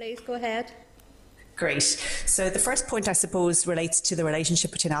 No, please go ahead. Great. So the first point, I suppose, relates to the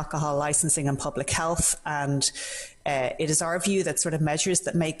relationship between alcohol licensing and public health. And it is our view that sort of measures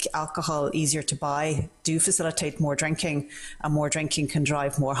that make alcohol easier to buy do facilitate more drinking, and more drinking can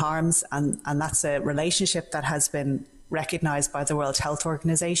drive more harms. And that's a relationship that has been recognised by the World Health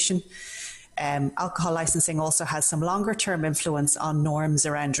Organization. Alcohol licensing also has some longer term influence on norms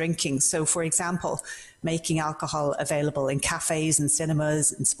around drinking. So, for example, making alcohol available in cafes and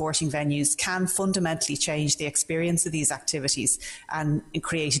cinemas and sporting venues can fundamentally change the experience of these activities and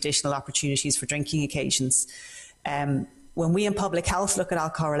create additional opportunities for drinking occasions. When we in public health look at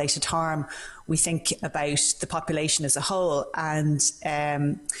alcohol-related harm, we think about the population as a whole, and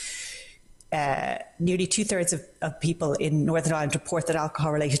nearly 2/3 of people in Northern Ireland report that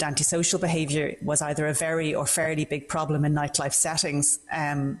alcohol-related antisocial behaviour was either a very or fairly big problem in nightlife settings.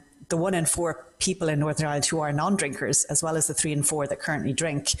 The 1 in 4 people in Northern Ireland who are non-drinkers, as well as the 3 in 4 that currently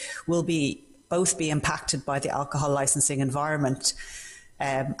drink, will both be impacted by the alcohol licensing environment.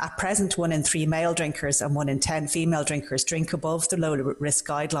 At present, 1 in 3 male drinkers and 1 in 10 female drinkers drink above the low risk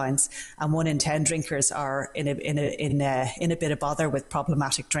guidelines, and 1 in 10 drinkers are in a bit of bother with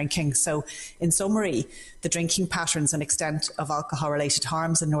problematic drinking. So, in summary, the drinking patterns and extent of alcohol-related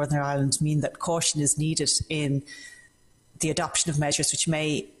harms in Northern Ireland mean that caution is needed in the adoption of measures which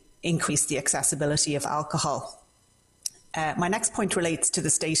may increase the accessibility of alcohol. My next point relates to the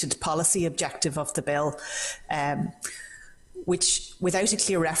stated policy objective of the bill, which, without a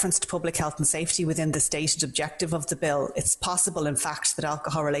clear reference to public health and safety within the stated objective of the bill, it's possible, in fact, that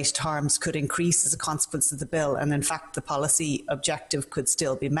alcohol-related harms could increase as a consequence of the bill, and in fact, the policy objective could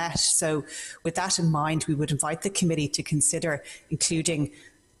still be met. So, with that in mind, we would invite the committee to consider including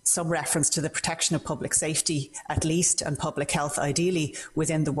some reference to the protection of public safety, at least, and public health, ideally,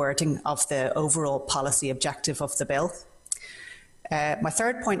 within the wording of the overall policy objective of the bill. My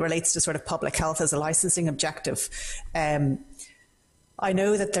third point relates to sort of public health as a licensing objective. I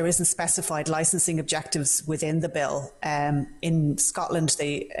know that there isn't specified licensing objectives within the bill. In Scotland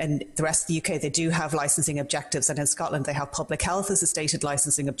and the rest of the UK, they do have licensing objectives, and in Scotland they have public health as a stated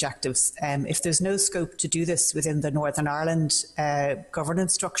licensing objectives. If there's no scope to do this within the Northern Ireland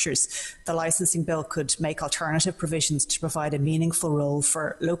governance structures, the licensing bill could make alternative provisions to provide a meaningful role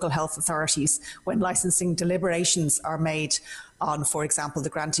for local health authorities when licensing deliberations are made on, for example, the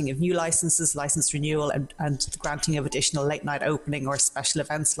granting of new licences, licence renewal, and the granting of additional late-night opening or special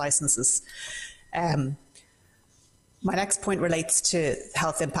events licences. My next point relates to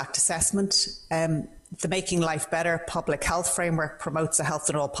health impact assessment. The Making Life Better public health framework promotes a health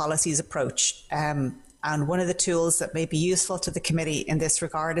and all policies approach. And one of the tools that may be useful to the committee in this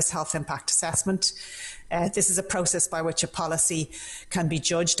regard is health impact assessment. This is a process by which a policy can be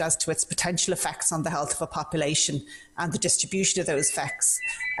judged as to its potential effects on the health of a population and the distribution of those effects,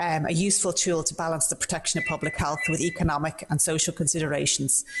 a useful tool to balance the protection of public health with economic and social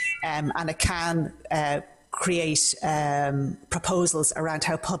considerations, and it can create proposals around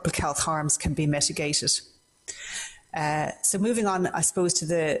how public health harms can be mitigated. So moving on, I suppose, to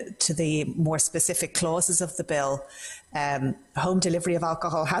the more specific clauses of the bill, home delivery of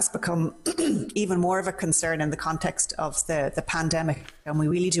alcohol has become even more of a concern in the context of the pandemic, and we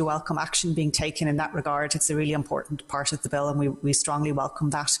really do welcome action being taken in that regard. It's a really important part of the bill, and we strongly welcome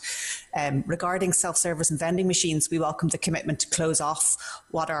that. Regarding self-service and vending machines, we welcome the commitment to close off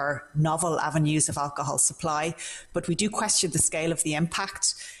what are novel avenues of alcohol supply, but we do question the scale of the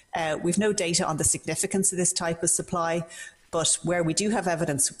impact. We've no data on the significance of this type of supply, but where we do have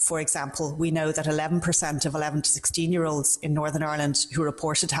evidence, for example, we know that 11% of 11 to 16-year-olds in Northern Ireland who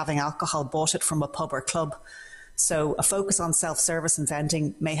reported having alcohol bought it from a pub or club. So a focus on self-service and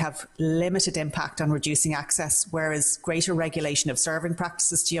vending may have limited impact on reducing access, whereas greater regulation of serving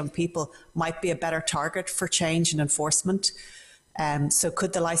practices to young people might be a better target for change and enforcement. So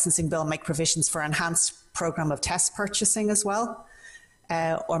could the licensing bill make provisions for enhanced programme of test purchasing as well?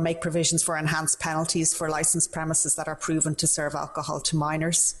 Or make provisions for enhanced penalties for licensed premises that are proven to serve alcohol to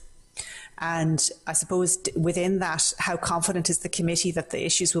minors. And I suppose within that, how confident is the committee that the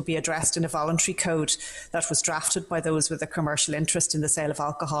issues will be addressed in a voluntary code that was drafted by those with a commercial interest in the sale of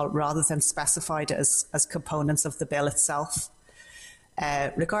alcohol rather than specified as components of the bill itself?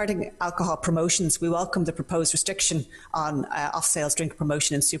 Regarding alcohol promotions, we welcome the proposed restriction on off-sales drink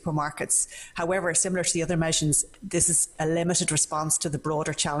promotion in supermarkets. However, similar to the other measures, this is a limited response to the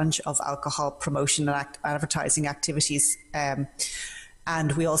broader challenge of alcohol promotion and advertising activities.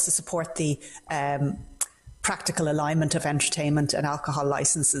 And we also support the practical alignment of entertainment and alcohol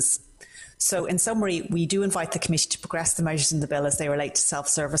licences. So in summary, we do invite the committee to progress the measures in the bill as they relate to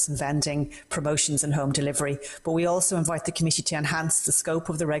self-service and vending, promotions and home delivery. But we also invite the committee to enhance the scope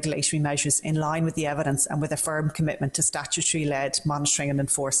of the regulatory measures in line with the evidence and with a firm commitment to statutory-led monitoring and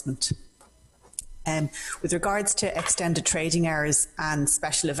enforcement. With regards to extended trading hours and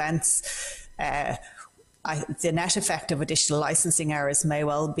special events, the net effect of additional licensing hours may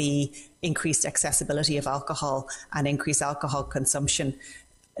well be increased accessibility of alcohol and increased alcohol consumption.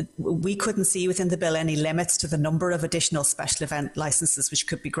 We couldn't see within the bill any limits to the number of additional special event licences which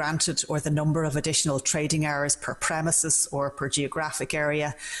could be granted or the number of additional trading hours per premises or per geographic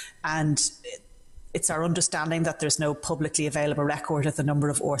area. And it's our understanding that there's no publicly available record of the number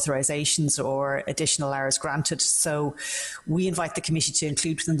of authorisations or additional hours granted. So we invite the committee to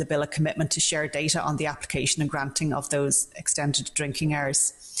include within the bill a commitment to share data on the application and granting of those extended drinking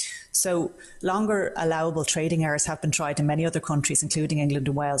hours. So longer allowable trading hours have been tried in many other countries, including England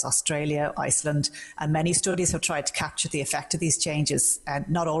and Wales, Australia, Iceland, and many studies have tried to capture the effect of these changes, and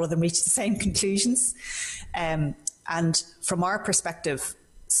not all of them reach the same conclusions. And from our perspective,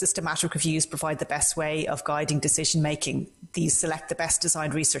 systematic reviews provide the best way of guiding decision making. These select the best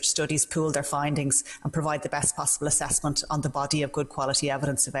designed research studies, pool their findings, and provide the best possible assessment on the body of good quality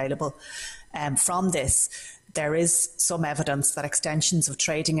evidence available. From this, there is some evidence that extensions of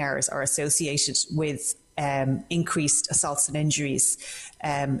trading hours are associated with increased assaults and injuries,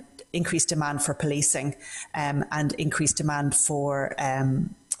 increased demand for policing, and increased demand for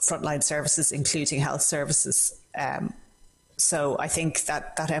frontline services, including health services. So I think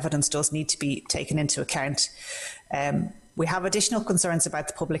that evidence does need to be taken into account. We have additional concerns about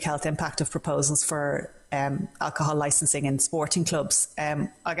the public health impact of proposals for alcohol licensing in sporting clubs.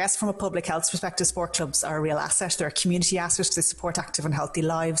 I guess from a public health perspective, sport clubs are a real asset. They're a community asset. They support active and healthy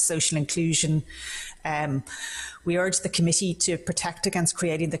lives, social inclusion. We urge the committee to protect against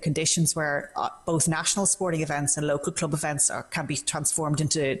creating the conditions where both national sporting events and local club events can be transformed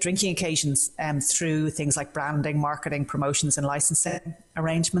into drinking occasions through things like branding, marketing, promotions and licensing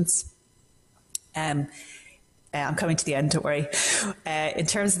arrangements. I'm coming to the end, don't worry. In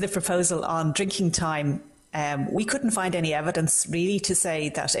terms of the proposal on drinking time, we couldn't find any evidence really to say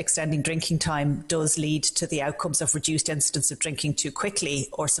that extending drinking time does lead to the outcomes of reduced incidence of drinking too quickly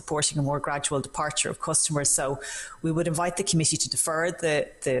or supporting a more gradual departure of customers. So we would invite the committee to defer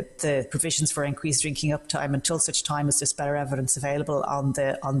the provisions for increased drinking uptime until such time as there's better evidence available on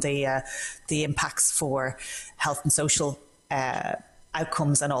the impacts for health and social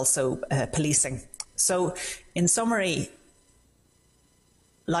outcomes and also policing. So, in summary,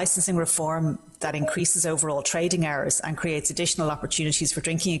 licensing reform that increases overall trading hours and creates additional opportunities for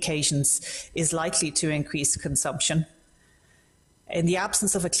drinking occasions is likely to increase consumption. In the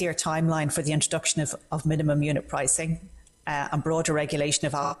absence of a clear timeline for the introduction of minimum unit pricing and broader regulation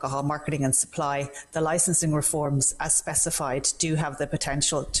of alcohol marketing and supply, the licensing reforms as specified do have the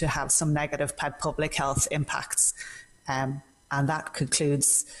potential to have some negative public health impacts. And that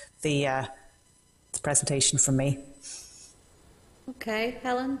concludes the presentation from me. Okay,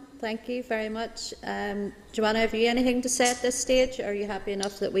 Helen, thank you very much. Joanna, have you anything to say at this stage? Are you happy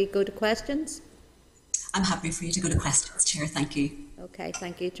enough that we go to questions? I'm happy for you to go to questions, Chair. Thank you. Okay,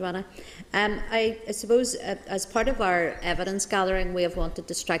 thank you, Joanna. I suppose as part of our evidence gathering, we have wanted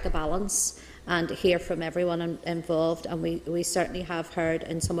to strike a balance and hear from everyone involved, and we certainly have heard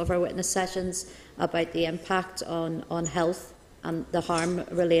in some of our witness sessions about the impact on health and the harm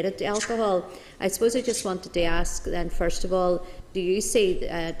related to alcohol. I suppose I just wanted to ask then, first of all, do you see,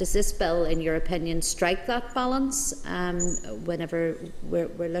 does this bill, in your opinion, strike that balance whenever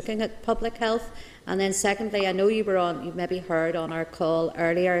we're looking at public health? And then secondly, I know you maybe heard on our call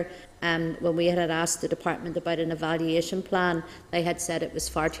earlier when we had asked the department about an evaluation plan. They had said it was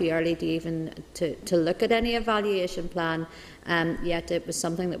far too early to even to look at any evaluation plan, yet it was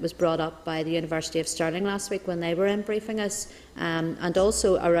something that was brought up by the University of Stirling last week when they were in briefing us, and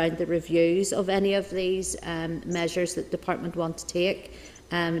also around the reviews of any of these measures that the department want to take.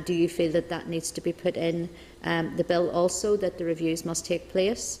 Do you feel that needs to be put in the bill also, that the reviews must take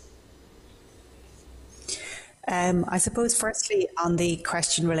place? I suppose firstly on the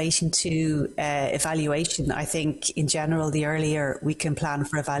question relating to evaluation, I think in general the earlier we can plan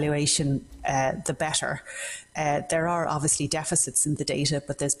for evaluation the better. There are obviously deficits in the data,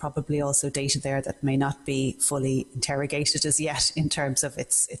 but there's probably also data there that may not be fully interrogated as yet in terms of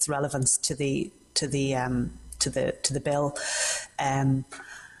its relevance to the bill.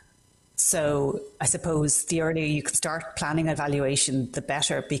 So I suppose the earlier you can start planning evaluation, the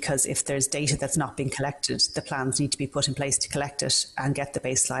better, because if there's data that's not being collected, the plans need to be put in place to collect it and get the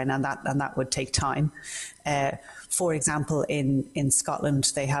baseline, and that would take time. For example, in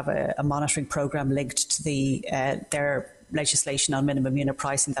Scotland, they have a monitoring programme linked to their legislation on minimum unit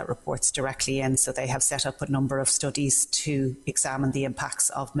pricing that reports directly in. So they have set up a number of studies to examine the impacts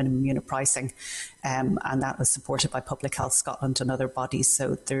of minimum unit pricing, and that was supported by Public Health Scotland and other bodies.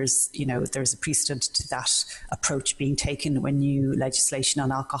 So there's a precedent to that approach being taken when new legislation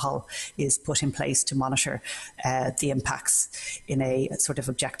on alcohol is put in place to monitor the impacts in a sort of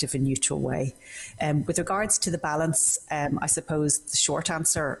objective and neutral way. With regards to the balance, I suppose the short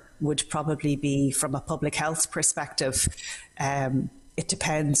answer would probably be, from a public health perspective, it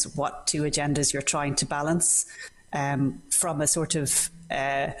depends what two agendas you're trying to balance. From a sort of,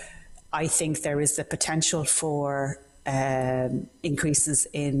 I think there is the potential for increases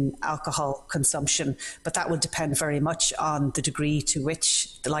in alcohol consumption, but that will depend very much on the degree to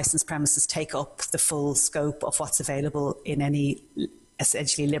which the licensed premises take up the full scope of what's available in any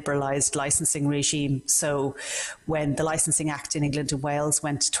essentially liberalised licensing regime. So when the Licensing Act in England and Wales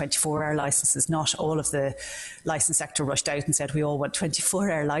went to 24-hour licences, not all of the licence sector rushed out and said we all want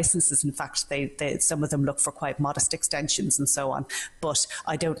 24-hour licences. In fact, some of them look for quite modest extensions and so on. But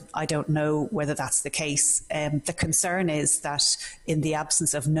I don't know whether that's the case. The concern is that in the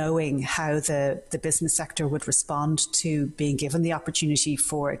absence of knowing how the business sector would respond to being given the opportunity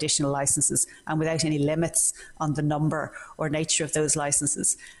for additional licences, and without any limits on the number or nature of those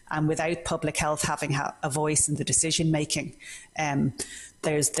licences, and without public health having a voice in the decision making,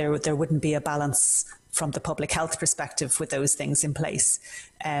 there wouldn't be a balance from the public health perspective with those things in place.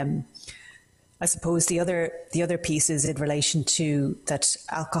 I suppose the other piece is in relation to that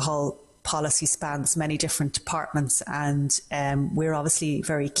alcohol policy spans many different departments, and we're obviously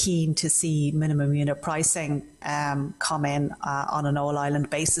very keen to see minimum unit pricing come in on an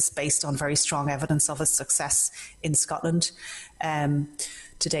all-island basis based on very strong evidence of its success in Scotland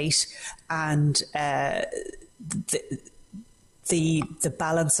to date. And the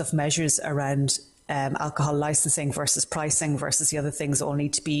balance of measures around alcohol licensing versus pricing versus the other things all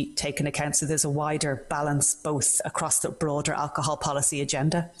need to be taken account. So there's a wider balance both across the broader alcohol policy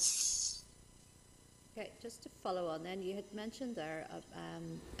agenda. Okay, just to follow on then, you had mentioned there,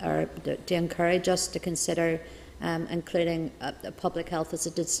 or to encourage us to consider including public health as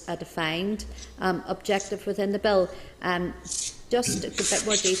a defined objective within the bill. Just a bit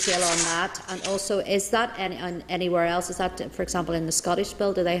more detail on that, and also is that anywhere else? Is that, for example, in the Scottish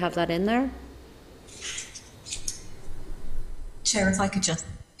bill? Do they have that in there? Chair, if I could just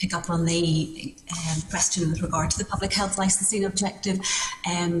pick up on the question with regard to the public health licensing objective.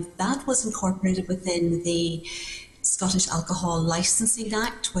 That was incorporated within the Scottish Alcohol Licensing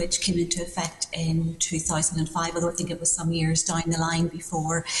Act, which came into effect in 2005, although I think it was some years down the line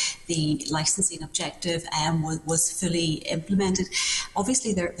before the licensing objective was fully implemented.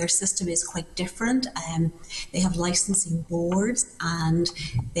 Obviously, their system is quite different. They have licensing boards, and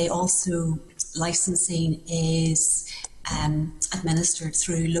they also, licensing is administered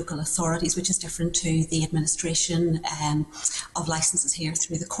through local authorities, which is different to the administration of licences here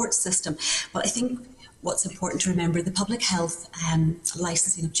through the court system. But I think what's important to remember, the public health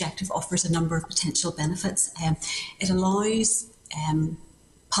licensing objective offers a number of potential benefits. It allows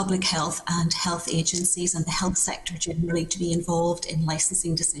public health and health agencies and the health sector generally to be involved in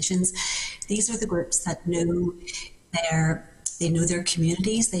licensing decisions. These are the groups that know their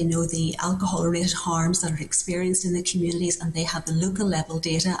communities, they know the alcohol-related harms that are experienced in the communities, and they have the local level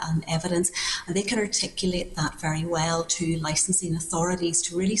data and evidence, and they can articulate that very well to licensing authorities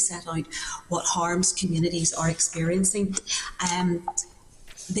to really set out what harms communities are experiencing.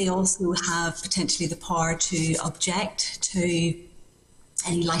 They also have potentially the power to object to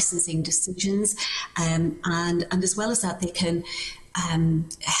any licensing decisions, and as well as that, they can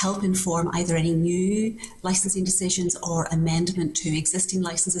help inform either any new licensing decisions or amendment to existing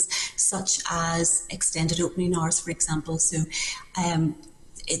licenses, such as extended opening hours, for example. So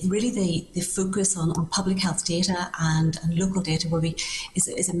really the focus on public health data and local data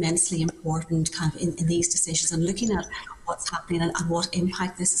is immensely important kind of in these decisions, and looking at what's happening and what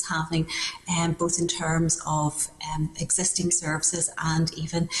impact this is having, both in terms of existing services and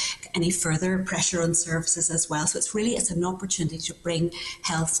even any further pressure on services as well. So it's an opportunity to bring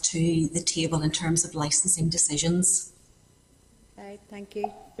health to the table in terms of licensing decisions. Okay, thank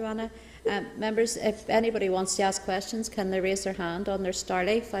you, Joanna. Members, if anybody wants to ask questions, can they raise their hand on their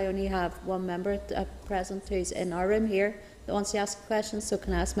Starleaf? I only have one member present who's in our room here that wants to ask questions, so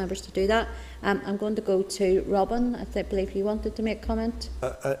can I ask members to do that? I'm going to go to Robin. I believe you wanted to make a comment.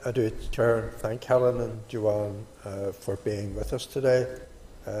 I do, Chair, and thank Helen and Joanne for being with us today.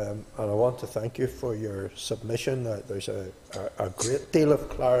 And I want to thank you for your submission. There's a great deal of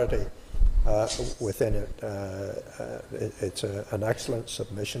clarity within it. It's an excellent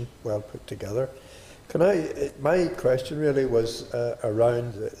submission, well put together. My question really was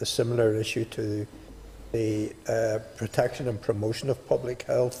around a similar issue to the protection and promotion of public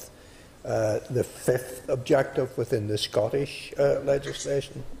health, the fifth objective within the Scottish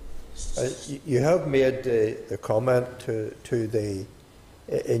legislation. You have made the comment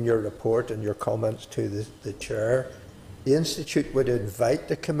in your report and your comments to the Chair. The Institute would invite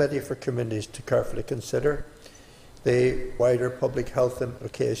the Committee for Communities to carefully consider the wider public health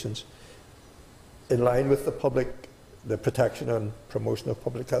implications in line with the protection and promotion of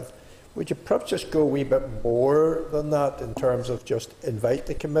public health. Would you perhaps just go a wee bit more than that in terms of just invite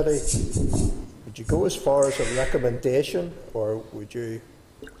the committee? Would you go as far as a recommendation, or would you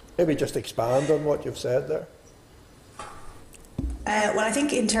maybe just expand on what you've said there? Well, I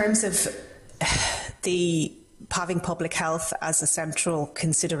think in terms of the having public health as a central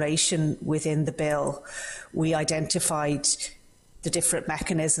consideration within the bill, we identified the different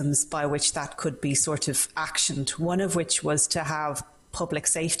mechanisms by which that could be sort of actioned, one of which was to have public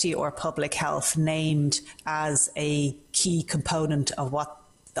safety or public health named as a key component of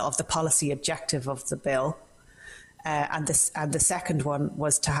the policy objective of the bill. And the second one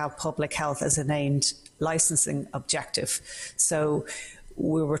was to have public health as a named licensing objective. So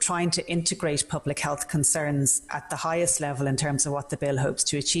we were trying to integrate public health concerns at the highest level in terms of what the bill hopes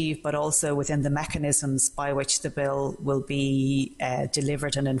to achieve, but also within the mechanisms by which the bill will be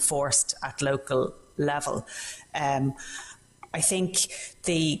delivered and enforced at local level. I think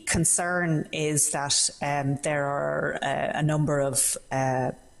the concern is that there are a number of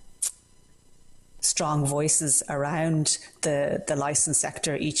strong voices around the licence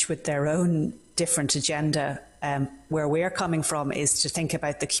sector, each with their own different agenda. Where we're coming from is to think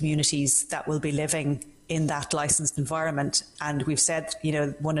about the communities that will be living in that licensed environment. And we've said,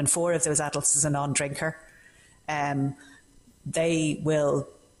 1 in 4 of those adults is a non-drinker. They will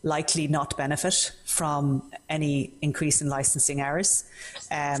likely not benefit from any increase in licensing hours.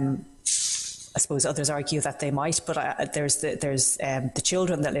 I suppose others argue that they might, but there's the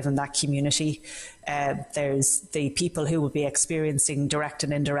children that live in that community. There's the people who will be experiencing direct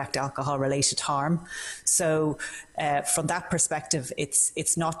and indirect alcohol-related harm. So, from that perspective,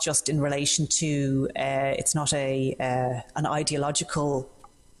 it's not just in relation to it's not an ideological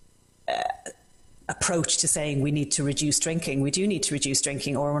approach to saying we need to reduce drinking. We do need to reduce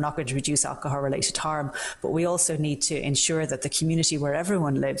drinking, or we're not going to reduce alcohol-related harm. But we also need to ensure that the community where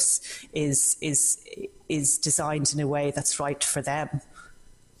everyone lives is designed in a way that's right for them.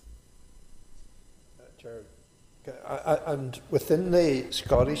 Chair, and within the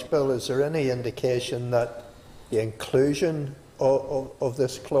Scottish Bill, is there any indication that the inclusion of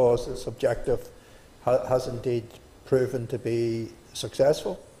this clause, this objective, has indeed proven to be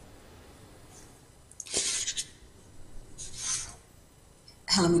successful?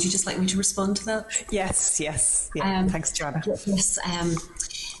 Helen, would you just like me to respond to that? Yes. Yeah. Thanks, Joanna. Yes,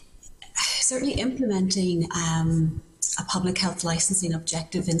 certainly implementing a public health licensing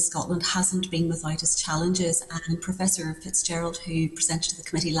objective in Scotland hasn't been without its challenges, and Professor Fitzgerald, who presented to the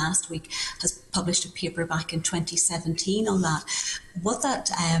committee last week, has published a paper back in 2017 on that. What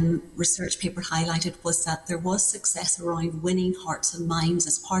that research paper highlighted was that there was success around winning hearts and minds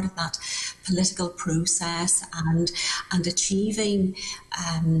as part of that political process and achieving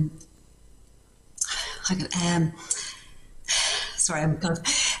sorry, I'm kind of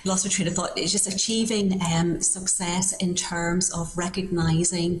lost my train of thought. It's just achieving success in terms of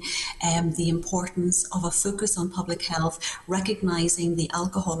recognising the importance of a focus on public health, recognising the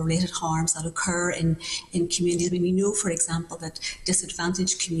alcohol-related harms that occur in communities. I mean, we know, for example, that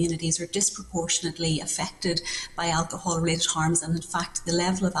disadvantaged communities are disproportionately affected by alcohol-related harms, and in fact, the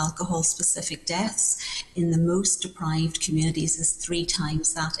level of alcohol-specific deaths in the most deprived communities is 3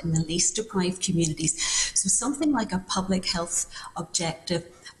 times that in the least deprived communities. So something like a public health objective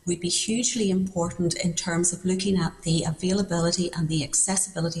would be hugely important in terms of looking at the availability and the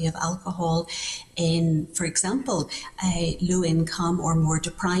accessibility of alcohol in, for example, low income or more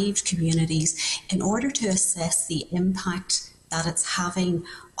deprived communities, in order to assess the impact that it's having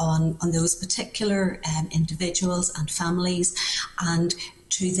on those particular individuals and families, and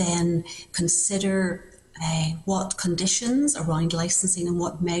to then consider what conditions around licensing and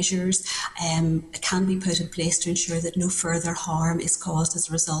what measures can be put in place to ensure that no further harm is caused as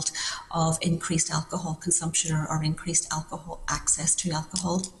a result of increased alcohol consumption or increased alcohol access to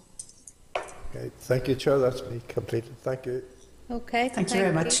alcohol. Okay, thank you, Chair. That's me completed. Thank you. Okay, thank you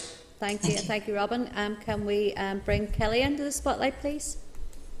very much. Thank you, Robin. Can we bring Kelly into the spotlight, please?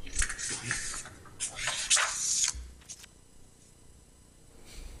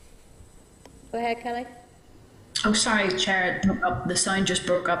 Go ahead, Kelly. Oh, sorry, Chair, the sound just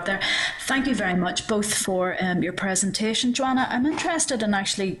broke up there. Thank you very much both for your presentation. Joanna, I'm interested in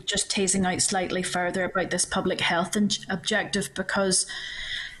actually just teasing out slightly further about this public health objective, because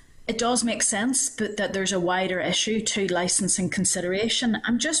it does make sense, but that there's a wider issue to licensing consideration.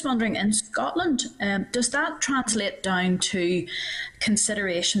 I'm just wondering, in Scotland, does that translate down to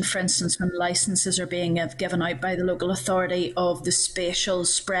consideration, for instance, when licences are being given out by the local authority, of the spatial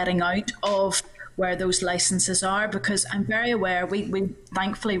spreading out of where those licences are? Because I'm very aware, we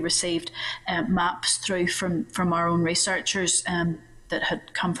thankfully received maps through from our own researchers that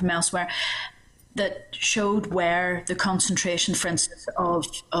had come from elsewhere, that showed where the concentration, for instance, of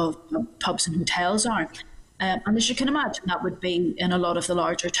pubs and hotels are. And as you can imagine, that would be in a lot of the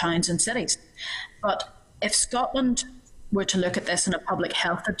larger towns and cities. But if Scotland were to look at this in a public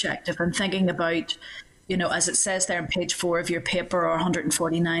health objective and thinking about, you know, as it says there on page 4 of your paper, or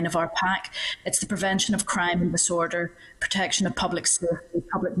 149 of our pack, it's the prevention of crime and disorder, protection of public safety,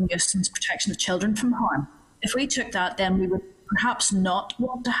 public nuisance, protection of children from harm. If we took that, then we would perhaps not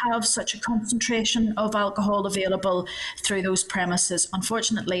want to have such a concentration of alcohol available through those premises.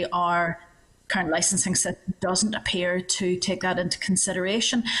 Unfortunately, our current licensing system doesn't appear to take that into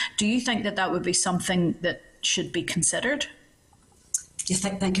consideration. Do you think that that would be something that should be considered? Yes,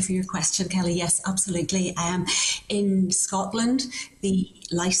 thank you for your question, Kelly. Yes, absolutely. In Scotland, the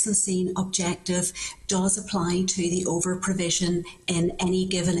licensing objective does apply to the over-provision in any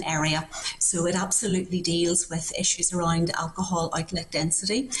given area. So it absolutely deals with issues around alcohol outlet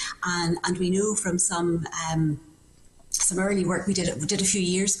density. And we know from some early work we did a few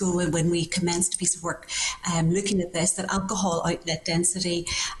years ago when we commenced a piece of work looking at this, that alcohol outlet density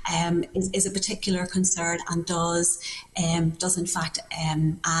is a particular concern and does in fact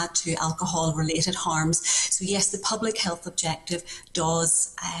add to alcohol related harms. So yes, the public health objective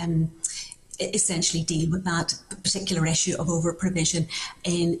does essentially deal with that particular issue of over-provision.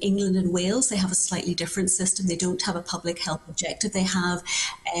 In England and Wales, they have a slightly different system. They don't have a public health objective. They have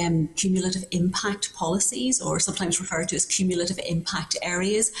cumulative impact policies, or sometimes referred to as cumulative impact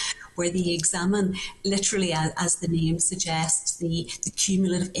areas, where they examine, literally as the name suggests, the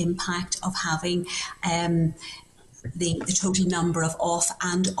cumulative impact of having the total number of off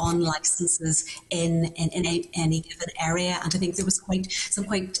and on licenses in any given area. And I think there was quite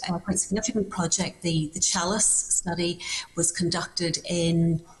significant project. The Chalice study was conducted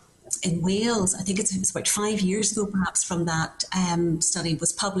in Wales. I think it's about 5 years ago, perhaps, from that study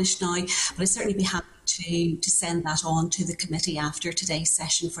was published now. But I'd certainly be happy to send that on to the committee after today's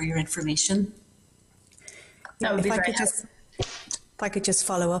session for your information. That would be very helpful. If I could just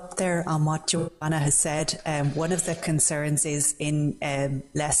follow up there on what Joanna has said, one of the concerns is in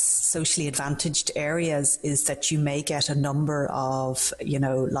less socially advantaged areas is that you may get a number of,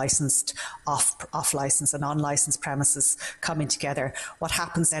 licensed, off-licensed and on-licensed premises coming together. What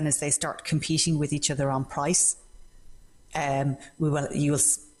happens then is they start competing with each other on price. You will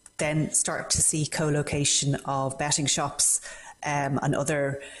then start to see co-location of betting shops and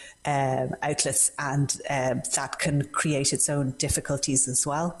other outlets, and that can create its own difficulties as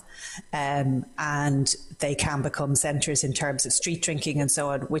well. And they can become centres in terms of street drinking and so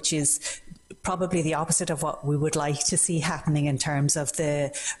on, which is probably the opposite of what we would like to see happening in terms of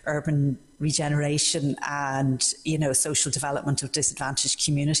the urban regeneration and, social development of disadvantaged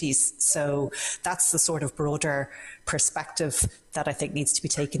communities. So that's the sort of broader perspective that I think needs to be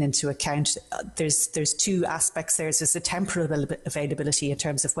taken into account. There's two aspects there. There's the temporal availability in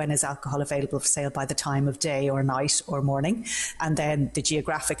terms of when is alcohol available for sale by the time of day or night or morning, and then the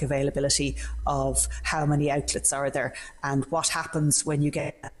geographic availability of how many outlets are there. And what happens when you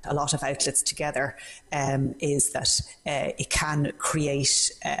get a lot of outlets together is that it can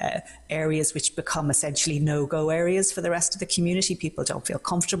create areas which become essentially no-go areas for the rest of the community. People don't feel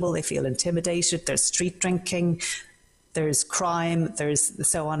comfortable, they feel intimidated, there's street drinking, there's crime, there's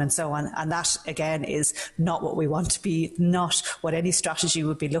so on and so on. And that, again, is not what we want to be, not what any strategy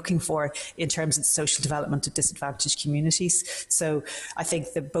would be looking for in terms of social development of disadvantaged communities. So I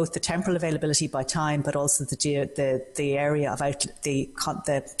think that both the temporal availability by time, but also the area of outlet, the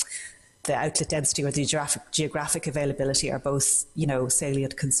outlet density or the geographic availability are both,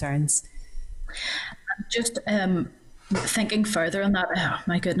 salient concerns. Just thinking further on that, oh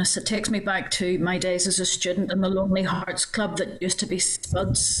my goodness, it takes me back to my days as a student in the Lonely Hearts Club that used to be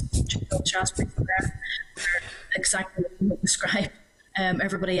Spuds, Shaftesbury Square, exactly what you described.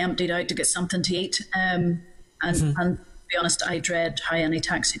 Everybody emptied out to get something to eat. And to be honest, I dread how any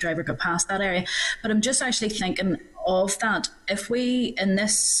taxi driver got past that area. But I'm just actually thinking of that. If we, in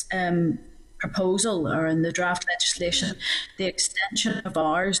this proposal or in the draft legislation, the extension of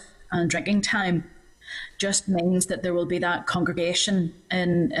hours and drinking time just means that there will be that congregation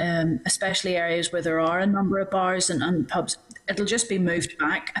in especially areas where there are a number of bars and pubs. It'll just be moved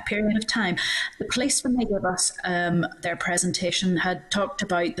back a period of time. The police, when they gave us their presentation, had talked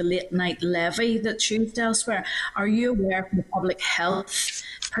about the late night levy that's used elsewhere. Are you aware from the public health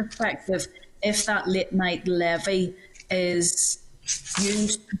perspective if that late night levy is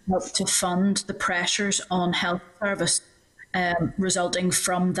used to help to fund the pressures on health service resulting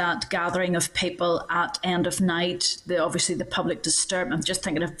from that gathering of people at end of night, obviously the public disturbance? I'm just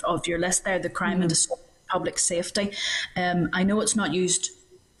thinking of your list there, the crime and disturbance, public safety. I know it's not used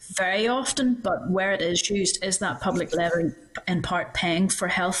very often, but where it is used, is that public levy in part paying for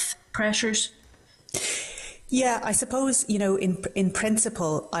health pressures? Yeah, I suppose, in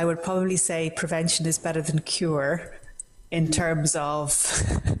principle, I would probably say prevention is better than cure in terms of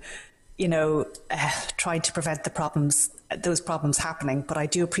trying to prevent those problems happening. But I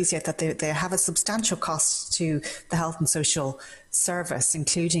do appreciate that they have a substantial cost to the health and social service,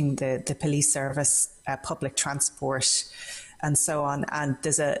 including the police service, public transport, and so on. And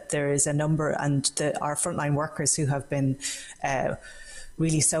there is a number, and our frontline workers who have been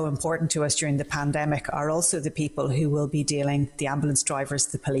really so important to us during the pandemic are also the people who will be dealing, the ambulance drivers,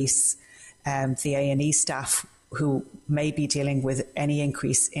 the police, the A&E staff, who may be dealing with any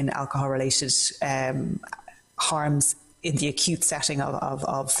increase in alcohol-related harms in the acute setting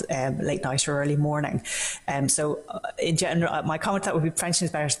of late night or early morning. So in general, my comment that would be prevention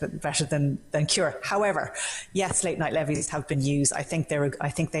is better than cure. However, yes, late night levies have been used. I think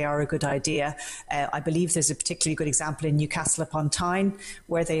they are a good idea. I believe there's a particularly good example in Newcastle upon Tyne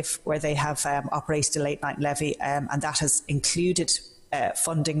where they have operated a late night levy, and that has included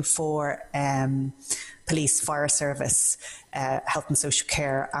funding for police, fire service, health and social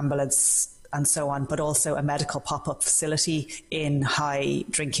care, ambulance, and so on, but also a medical pop-up facility in high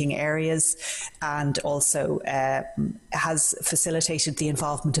drinking areas, and also has facilitated the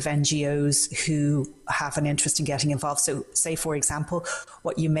involvement of NGOs who have an interest in getting involved. So say, for example,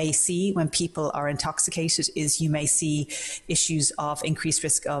 what you may see when people are intoxicated is you may see issues of increased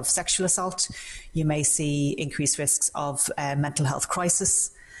risk of sexual assault, you may see increased risks of mental health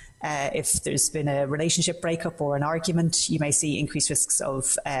crisis. If there's been a relationship breakup or an argument, you may see increased risks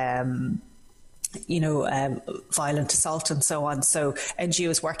of violent assault and so on. So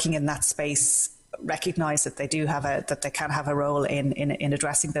NGOs working in that space recognise that they can have a role in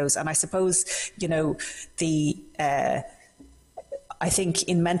addressing those. And I suppose, I think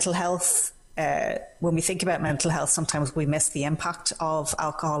in mental health, when we think about mental health, sometimes we miss the impact of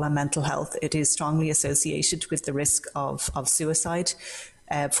alcohol on mental health. It is strongly associated with the risk of suicide.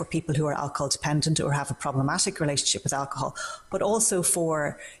 For people who are alcohol dependent or have a problematic relationship with alcohol, but also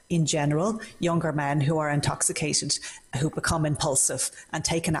for, in general, younger men who are intoxicated, who become impulsive and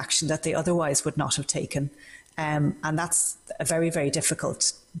take an action that they otherwise would not have taken. And that's a very, very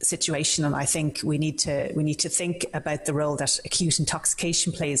difficult situation. And I think we need to think about the role that acute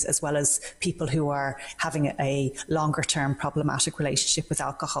intoxication plays, as well as people who are having a longer term problematic relationship with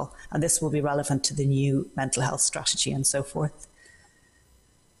alcohol. And this will be relevant to the new mental health strategy and so forth.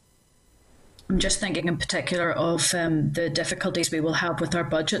 I'm just thinking in particular of the difficulties we will have with our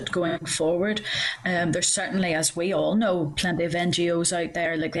budget going forward. There's certainly, as we all know, plenty of NGOs out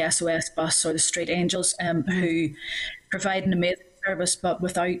there like the SOS Bus or the Street Angels who provide an amazing service, but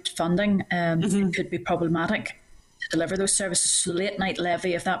without funding, it could be problematic to deliver those services. So late night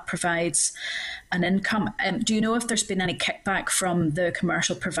levy, if that provides an income, do you know if there's been any kickback from the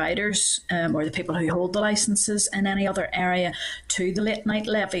commercial providers or the people who hold the licences in any other area to the late night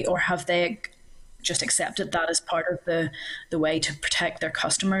levy, or have they just accepted that as part of the way to protect their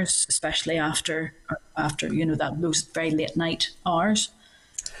customers, especially after those very late night hours?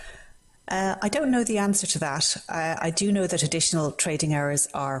 I don't know the answer to that. I do know that additional trading hours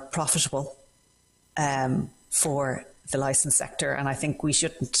are profitable for the licensed sector, and I think we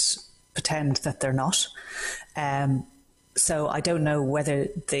shouldn't pretend that they're not. So I don't know whether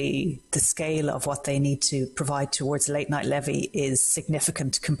the scale of what they need to provide towards a late night levy is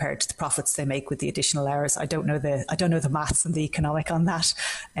significant compared to the profits they make with the additional hours. I don't know the maths and the economic on that.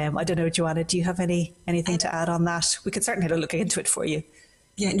 I don't know, Joanna, do you have anything to add on that? We could certainly look into it for you.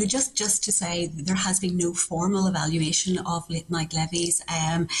 Yeah, no, just to say there has been no formal evaluation of late night levies.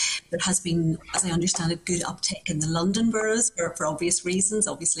 There has been, as I understand it, good uptake in the London boroughs for obvious reasons,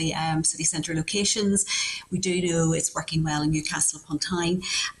 obviously city centre locations. We do know it's working well in Newcastle upon Tyne.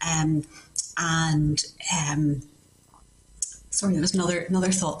 Sorry, there was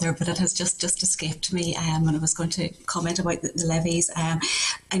another thought there, but it has just escaped me when I was going to comment about the levies. I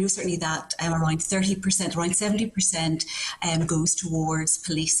know certainly that around 30%, around 70% goes towards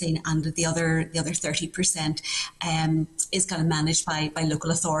policing, and the other 30% is kind of managed by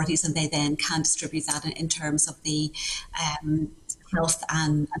local authorities, and they then can distribute that in terms of the health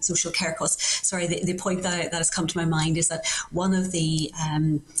and social care costs. Sorry, the point that has come to my mind is that one of the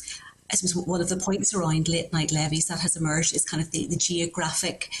I suppose one of the points around late night levies that has emerged is kind of the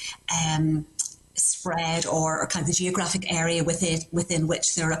geographic spread or kind of the geographic area within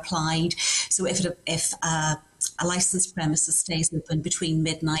which they're applied. So if a licensed premises stays open between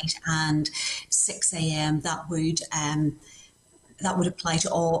midnight and 6 a.m, that would apply to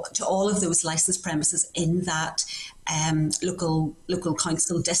all of those licensed premises in that local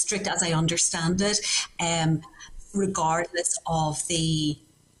council district, as I understand it, regardless of the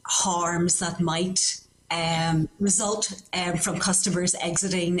harms that might result from customers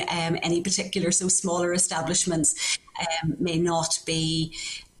exiting any particular. So smaller establishments may not be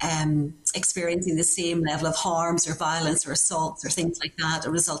experiencing the same level of harms or violence or assaults or things like that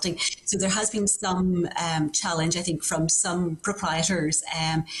are resulting. So there has been some challenge, I think, from some proprietors,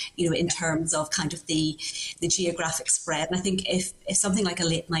 in terms of kind of the geographic spread. And I think if something like a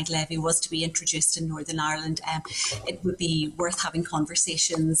late night levy was to be introduced in Northern Ireland, it would be worth having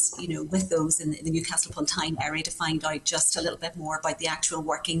conversations, with those in the Newcastle-upon-Tyne area to find out just a little bit more about the actual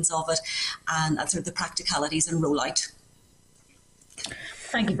workings of it and sort of the practicalities and rollout.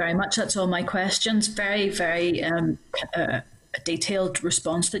 Thank you very much. That's all my questions. Very, very a detailed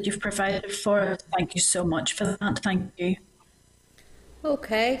response that you've provided for us. Thank you so much for that. Thank you.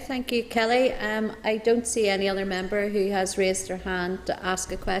 Okay, thank you, Kelly. I don't see any other member who has raised their hand to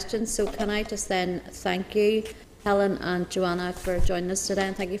ask a question, so can I just then thank you, Helen and Joanna, for joining us today,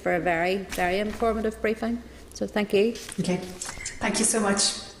 and thank you for a very, very informative briefing. So thank you. Okay, thank you so much.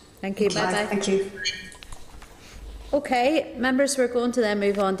 Thank you, bye-bye. Thank you. Okay, members, we're going to then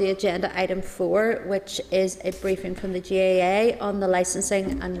move on to agenda item 4, which is a briefing from the GAA on the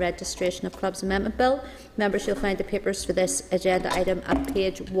Licensing and Registration of Clubs Amendment Bill. Members, you'll find the papers for this agenda item at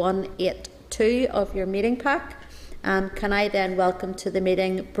page 182 of your meeting pack. Can I then welcome to the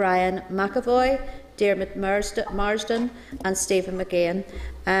meeting Brian McAvoy, Dermot Marsden and Stephen McGeehan.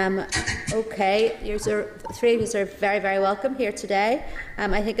 Okay, three of you are very, very welcome here today.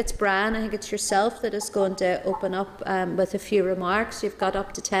 I think it's Brian, I think it's yourself that is going to open up with a few remarks. You've got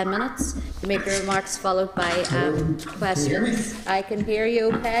up to 10 minutes to make your remarks, followed by questions. I can hear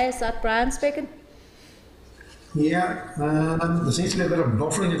you okay. Is that Brian speaking? Yeah, there seems to be a bit of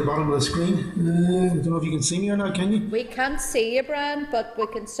buffering at the bottom of the screen. I don't know if you can see me or not, can you? We can't see you, Brian, but we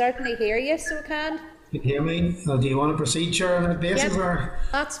can certainly hear you, so we can. You can hear me? Do you want to proceed, Chair, on that basis? Yep, or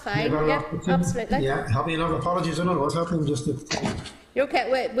that's fine. Yep, absolutely. Yeah, help me enough. Apologies, I don't know what's happening. You're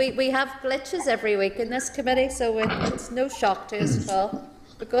okay. We have glitches every week in this committee, so it's no shock to us at all.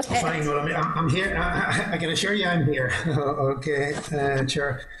 But go ahead. Fine, well, I'm here. I can assure you I'm here. Okay,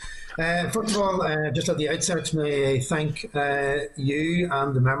 Chair. First of all, just at the outset, may I thank you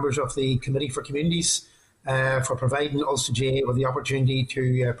and the members of the Committee for Communities for providing Ulster GA with the opportunity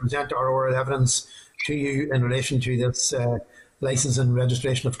to present our oral evidence to you in relation to this Licence and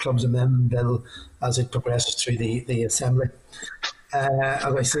Registration of Clubs Amendment Bill as it progresses through the Assembly. As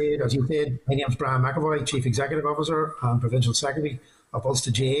you said, my name is Brian McAvoy, Chief Executive Officer and Provincial Secretary of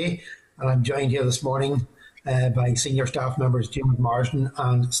Ulster GA, and I'm joined here this morning by senior staff members Dermot Marsden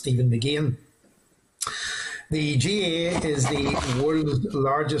and Stephen McGeehan. The GAA is the world's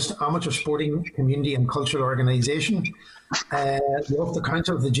largest amateur sporting community and cultural organisation. The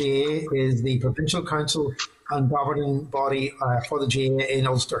Council of the GAA is the provincial council and governing body for the GAA in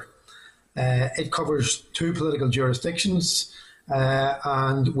Ulster. It covers 2 political jurisdictions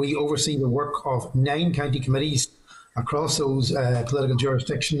and we oversee the work of 9 county committees across those political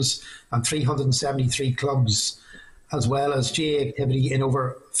jurisdictions and 373 clubs, as well as GAA activity in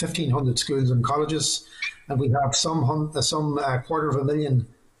over 1,500 schools and colleges. And we have some 250,000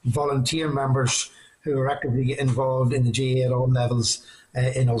 volunteer members who are actively involved in the GAA at all levels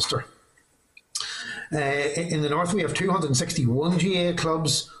in Ulster. In the north, we have 261 GAA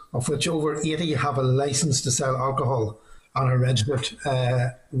clubs, of which over 80 have a licence to sell alcohol and are registered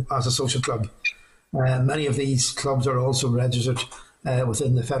as a social club. Many of these clubs are also registered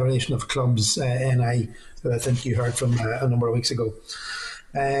within the Federation of Clubs, NI, who I think you heard from a number of weeks ago.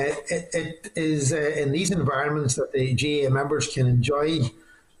 It is in these environments that the GAA members can enjoy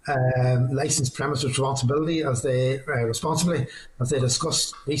licensed premises responsibly as they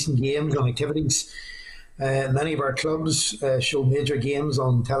discuss recent games and activities. Many of our clubs show major games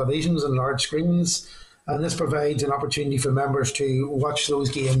on televisions and large screens, and this provides an opportunity for members to watch those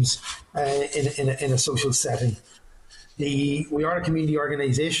games in a social setting. We are a community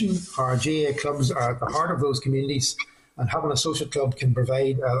organisation. Our GAA clubs are at the heart of those communities, and having a social club can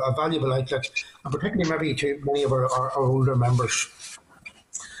provide a valuable outlet, and particularly maybe to many of our older members.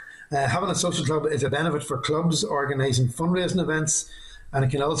 Having a social club is a benefit for clubs organising fundraising events, and it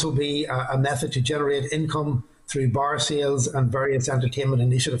can also be a method to generate income through bar sales and various entertainment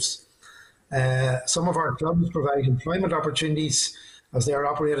initiatives. Some of our clubs provide employment opportunities as they are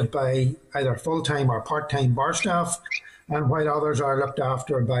operated by either full-time or part-time bar staff, and while others are looked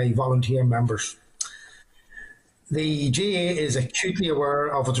after by volunteer members. The GAA is acutely aware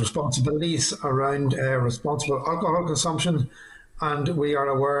of its responsibilities around responsible alcohol consumption, and we are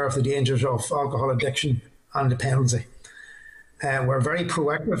aware of the dangers of alcohol addiction and dependency. We're very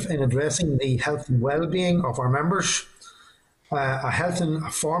proactive in addressing the health and well-being of our members. A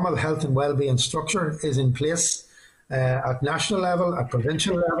formal health and well-being structure is in place at national level, at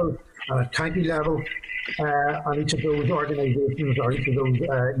provincial level and at county level, and each of those organisations or each of those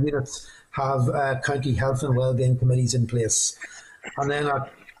units have county health and wellbeing committees in place. And then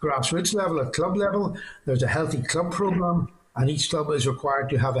at grassroots level, at club level, there's a healthy club programme, and each club is required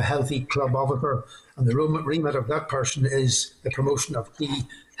to have a healthy club officer, and the remit of that person is the promotion of key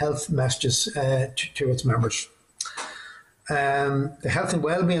health messages to its members. The health and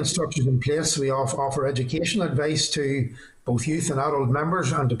wellbeing structures in place, we offer educational advice to both youth and adult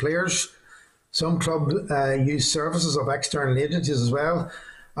members and to players. Some clubs use services of external agencies as well,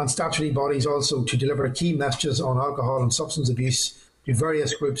 and statutory bodies also to deliver key messages on alcohol and substance abuse to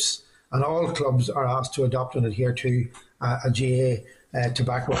various groups, and all clubs are asked to adopt and adhere to a GA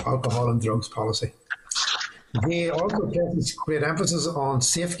tobacco, alcohol and drugs policy. The GA also places great emphasis on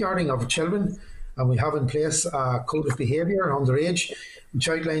safeguarding of children, and we have in place a code of behaviour underage, which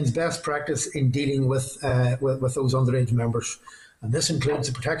outlines best practice in dealing with those underage members. And this includes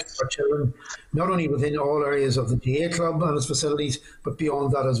the protection of our children, not only within all areas of the GA club and its facilities, but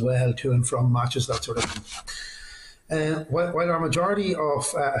beyond that as well, to and from matches, that sort of thing. While our majority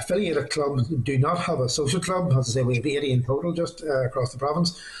of affiliated clubs do not have a social club, as I say, we have 80 in total just across the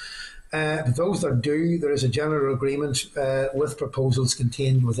province, those that do, there is a general agreement with proposals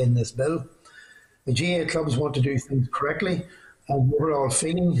contained within this bill. The GA clubs want to do things correctly, and the overall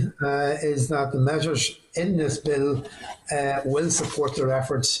feeling is that the measures in this bill will support their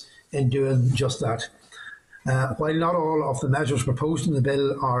efforts in doing just that. While not all of the measures proposed in the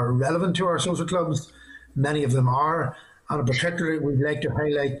bill are relevant to our social clubs, many of them are, and in particular we'd like to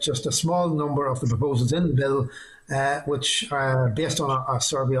highlight just a small number of the proposals in the bill which, based on a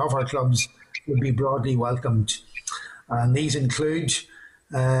survey of our clubs, would be broadly welcomed. And these include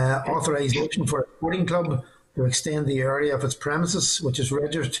authorisation for a sporting club to extend the area of its premises, which is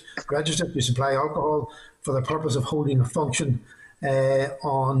registered to supply alcohol for the purpose of holding a function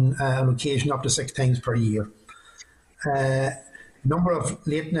on an occasion up to 6 times per year. Number of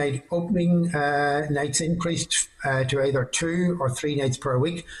late night opening nights increased to either 2 or 3 nights per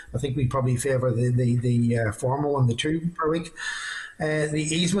week. I think we probably favour the former one, the 2 per week. The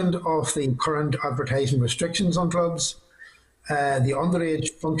easement of the current advertising restrictions on clubs. The underage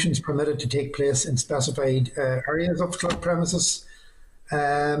functions permitted to take place in specified areas of club premises.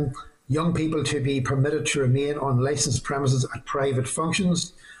 Young people to be permitted to remain on licensed premises at private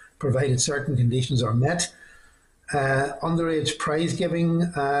functions, provided certain conditions are met. Underage prize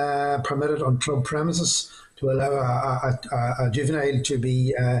giving permitted on club premises to allow a juvenile to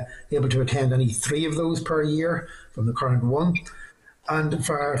be able to attend any 3 of those per year from the current 1. And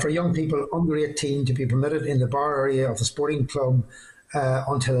for young people under 18 to be permitted in the bar area of the sporting club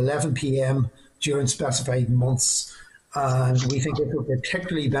until 11 p.m. during specified months. And we think it will be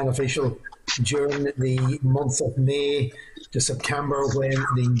particularly beneficial during the months of May to September, when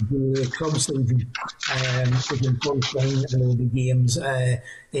the club season is in full swing, and there will be games in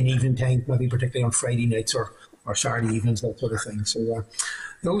evening time, maybe particularly on Friday nights or Saturday evenings, that sort of thing. So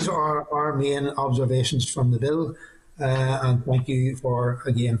those are our main observations from the bill, and thank you for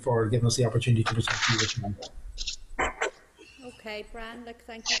giving us the opportunity to present to you this morning. Okay, Brian,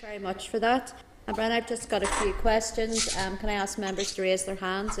 thank you very much for that. And Brian, I've just got a few questions. Can I ask members to raise their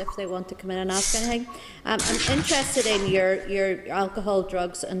hands if they want to come in and ask anything? I'm interested in your alcohol,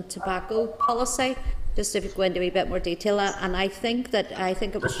 drugs and tobacco policy, just if you go into a bit more detail. And I think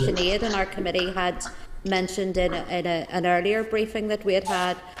it was Sinead in our committee had mentioned in an earlier briefing that we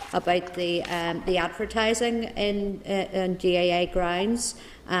had about the advertising in GAA grounds.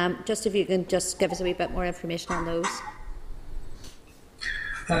 Just if you can just give us a wee bit more information on those.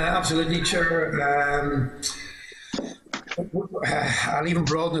 Absolutely, Chair. I'll even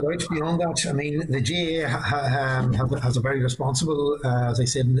broaden it out beyond that. I mean, the GAA has a very responsible, as I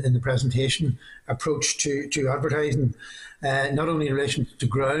said in the presentation, approach to advertising, not only in relation to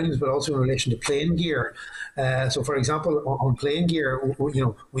grounds, but also in relation to playing gear. So, for example, on playing gear,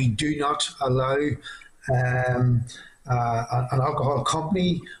 we do not allow an alcohol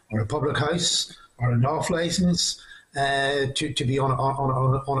company or a public house or an off licence to be on an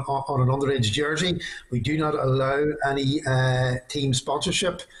underage jersey. We do not allow any team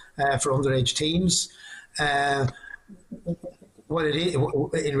sponsorship for underage teams. What it is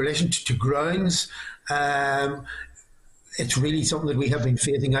in relation to grounds, it's really something that we have been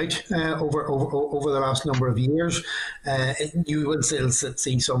phasing out over the last number of years. You will still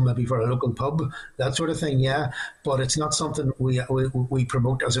see some maybe for a local pub, that sort of thing, yeah. But it's not something we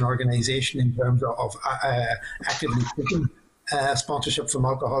promote as an organisation in terms of actively seeking sponsorship from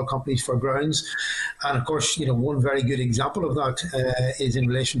alcohol companies for grounds. And of course, one very good example of that is in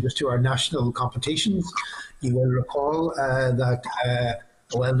relation just to our national competitions. You will recall that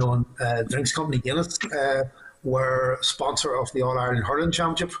a well-known drinks company, Guinness, were sponsor of the All-Ireland Hurling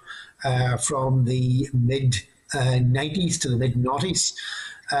Championship from the mid-90s to the mid-noughties.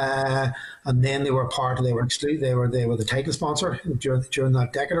 And then they were the title sponsor during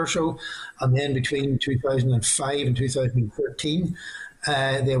that decade or so. And then between 2005 and 2013,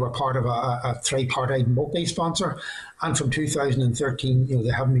 they were part of a tripartite multi-sponsor. And from 2013, they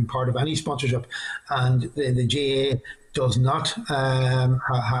haven't been part of any sponsorship. And the GAA does not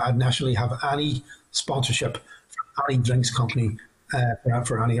nationally have any sponsorship for any drinks company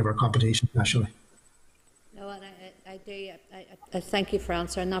for any of our competitions nationally. No, and I do. I thank you for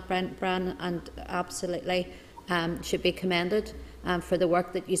answering that, Bran, and absolutely should be commended for the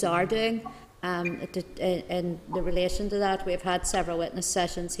work that you are doing. In the relation to that, we've had several witness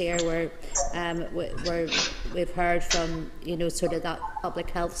sessions here where we've heard from sort of that public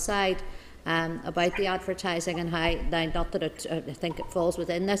health side about the advertising and how, now not that I think it falls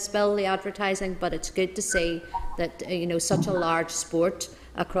within this bill, the advertising, but it's good to see that such a large sport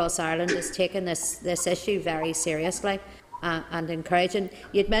across Ireland is taking this issue very seriously and encouraging.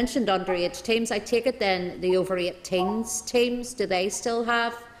 You'd mentioned underage teams. I take it then the over 18s teams, do they still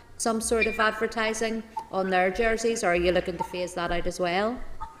have some sort of advertising on their jerseys, or are you looking to phase that out as well?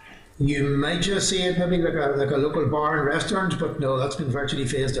 You might just see it maybe like a local bar and restaurant, but no, that's been virtually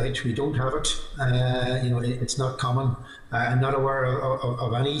phased out. We don't have it. It's not common. I'm not aware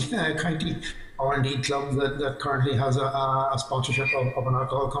of any county or indeed club that currently has a sponsorship of an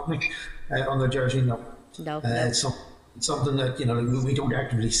alcohol company on their jersey. No. It's something that we don't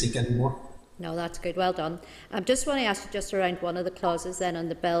actively seek anymore. No, that's good. Well done. I just want to ask you just around one of the clauses then on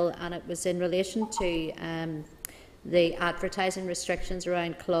the bill, and it was in relation to the advertising restrictions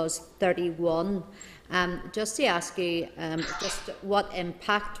around clause 31. Just to ask you, just what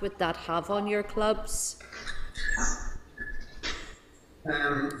impact would that have on your clubs?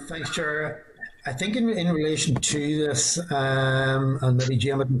 Thanks, Chair. I think in relation to this, and maybe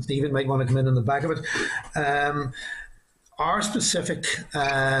Jim and Stephen might want to come in on the back of it, our specific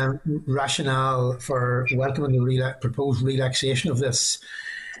rationale for welcoming the proposed relaxation of this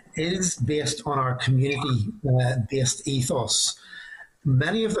is based on our community-based ethos.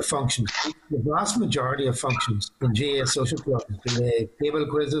 Many of the functions, the vast majority of functions in GAA social clubs, be they table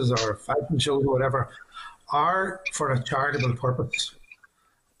quizzes or fashion shows or whatever, are for a charitable purpose.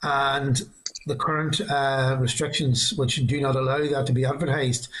 And the current restrictions, which do not allow that to be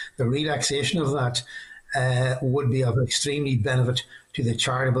advertised, the relaxation of that would be of extremely benefit to the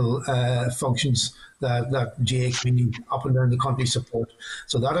charitable functions that GAA community up and down the country support.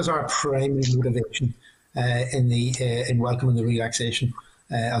 So that is our primary motivation in welcoming the relaxation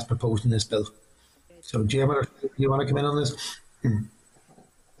as proposed in this bill. So, Jim, do you want to come in on this?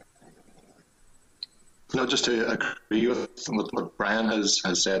 No, just to agree with what Brian has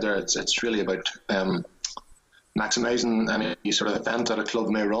said there, it's really about maximising any sort of event that a club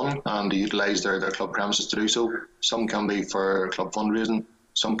may run and to utilise their club premises to do so. Some can be for club fundraising,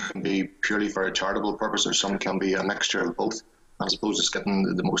 some can be purely for a charitable purpose, or some can be a mixture of both. I suppose it's getting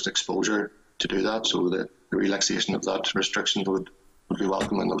the most exposure to do that, so the relaxation of that restriction would be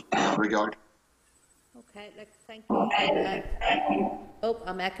welcome in that regard. Okay, thank you.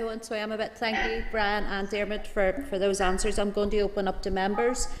 I'm echoing, so I am a bit. Thank you, Brian and Dermot, for those answers. I'm going to open up to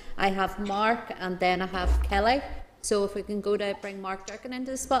members. I have Mark and then I have Kelly. So if we can go to bring Mark Durkin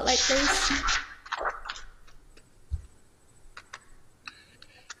into the spotlight, please.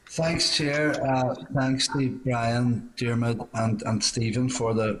 Thanks, Chair. Thanks to Brian, Dermot and Stephen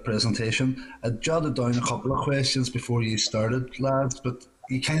for the presentation. I jotted down a couple of questions before you started, lads, but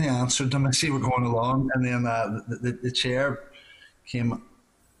you kind of answered them as you were going along, and then the Chair came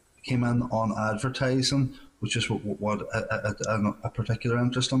in on advertising, which is what a particular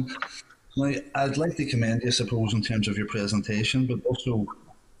interest in. Now, I'd like to commend you, I suppose, in terms of your presentation, but also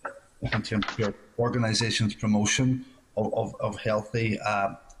in terms of your organisation's promotion of healthy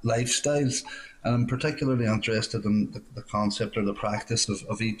lifestyles. And I'm particularly interested in the concept or the practice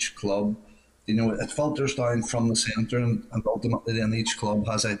of each club. It filters down from the centre, and ultimately then each club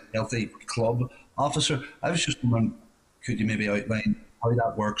has a healthy club officer. I was just wondering, could you maybe outline how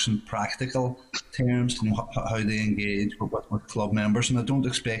that works in practical terms, how they engage with club members? And I don't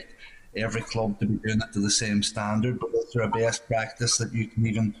expect every club to be doing it to the same standard, but is there a best practice that you can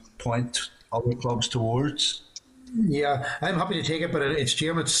even point other clubs towards? Yeah, I'm happy to take it, but it's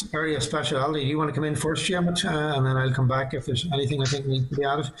Dermot's area of speciality. Do you want to come in first, Dermot? And then I'll come back if there's anything I think needs to be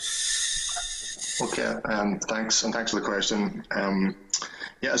added. Okay, thanks for the question.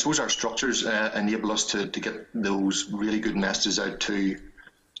 I suppose our structures enable us to get those really good messages out to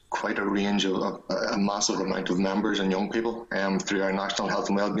quite a range of a massive amount of members and young people, through our National Health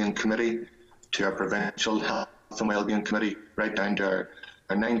and Wellbeing Committee, to our Provincial Health and Wellbeing Committee, right down to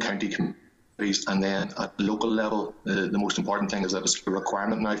our 9 county committees, and then at the local level, the most important thing is that it's a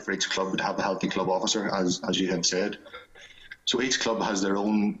requirement now for each club to have a healthy club officer, as you have said. So each club has their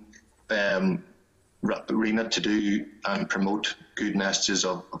own remit to do and promote good messages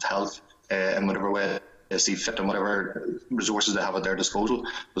of health in whatever way they see fit and whatever resources they have at their disposal.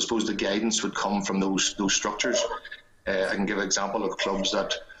 I suppose the guidance would come from those structures. I can give an example of clubs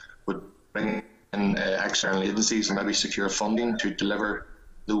that would bring in external agencies and maybe secure funding to deliver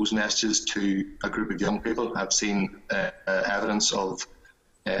those messages to a group of young people. I've seen evidence of,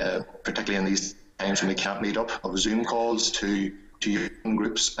 particularly in these times when we can't meet up, of Zoom calls to young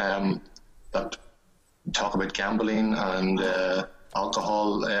groups that talk about gambling and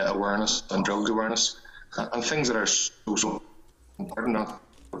alcohol awareness and drugs awareness, and things that are so important.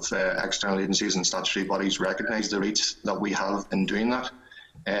 If external agencies and statutory bodies recognise the reach that we have in doing that.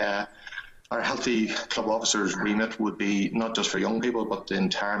 Our healthy club officers' remit would be not just for young people, but the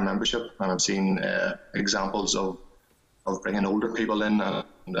entire membership. And I've seen examples of bringing older people in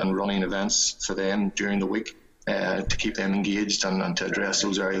and running events for them during the week to keep them engaged and to address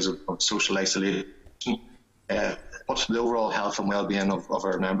those areas of social isolation. But the overall health and well-being of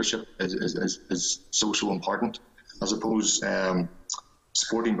our membership is so important. I suppose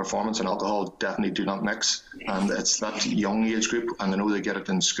sporting performance and alcohol definitely do not mix, and it's that young age group, and I know they get it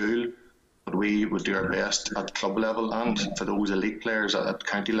in school, but we would do our best at club level and for those elite players at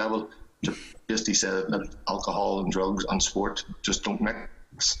county level to basically say that alcohol and drugs and sport just don't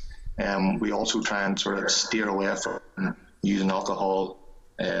mix. We also try and sort of steer away from using alcohol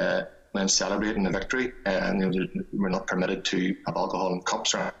when celebrating a victory, and we're not permitted to have alcohol in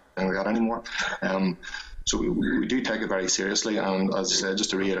cups or anything like that anymore. So we do take it very seriously, and as I said,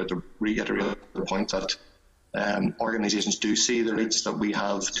 just to reiterate the point that organisations do see the reach that we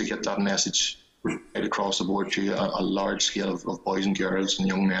have to get that message right across the board to a large scale of boys and girls and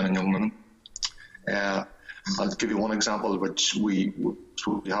young men and young women. I'll give you one example which we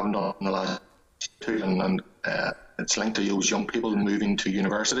haven't done in the last two, and it's linked to those young people moving to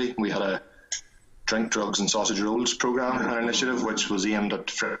university. We had a drink, drugs and sausage rolls programme, an initiative which was aimed at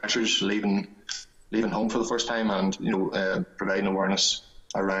freshers leaving home for the first time, and providing awareness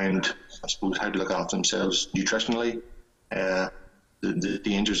around, I suppose, how to look after themselves nutritionally, the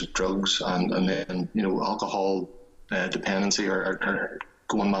dangers of drugs, and then alcohol dependency or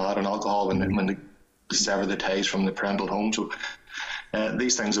going mad on alcohol when they sever the ties from the parental home. So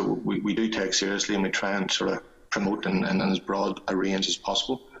these things that we do take seriously, and we try and sort of promote in as broad a range as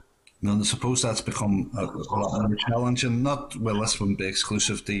possible. And I suppose that's become a lot more challenging. This wouldn't be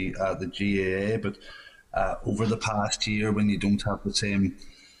exclusive to the GAA, but over the past year, when you don't have the same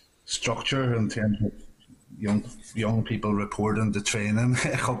structure in terms of young people reporting to training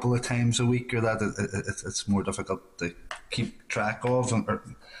a couple of times a week, or that it's more difficult to keep track of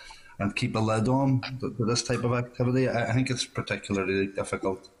and keep a lid on this type of activity. I think it's particularly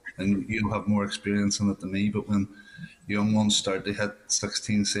difficult, and you'll have more experience in it than me, but when young ones start to hit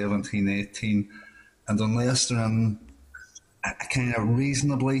 16, 17, 18, and unless they're in a kind of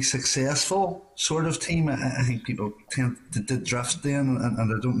reasonably successful sort of team, I think people tend to drift in, and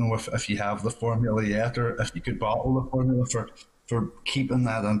I don't know if you have the formula yet, or if you could bottle the formula for keeping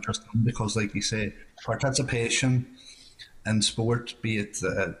that interesting, because like you say, participation in sport, be it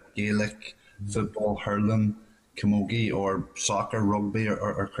Gaelic, football, hurling, camogie, or soccer, rugby,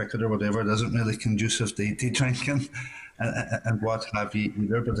 or cricket, or whatever, it isn't really conducive to drinking and what have you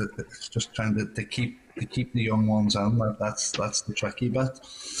either, but it's just trying to keep the young ones in. That's the tricky bit.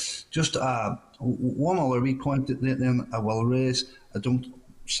 Just one other wee point that then I will raise. I don't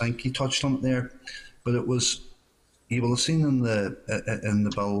think you touched on it there, but it was, you will have seen in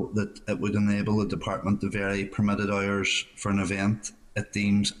the bill that it would enable the department to vary permitted hours for an event it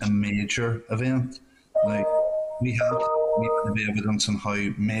deems a major event. Now, we have the evidence on how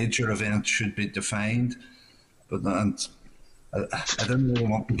major events should be defined, but I didn't really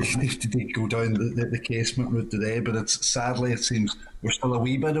want to go down the casement route today, but sadly it seems we're still a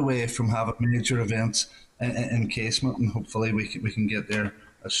wee bit away from having major events in casement, and hopefully we can get there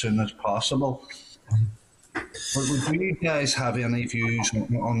as soon as possible. Would you guys have any views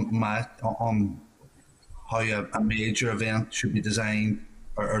on how a major event should be designed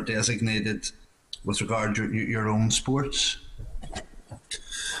or designated with regard to your own sports?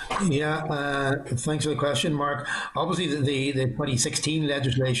 Yeah, thanks for the question, Mark. Obviously, the 2016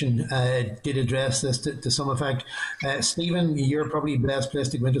 legislation did address this to some effect. Stephen, you're probably best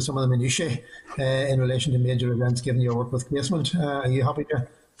placed to go into some of the minutiae in relation to major events, given your work with placement. Are you happy to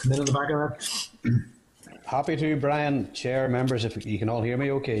Come in the back of that. Happy to, Brian. Chair, members, if you can all hear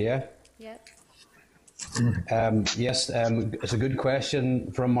me okay, yeah? Yep. Yes, it's a good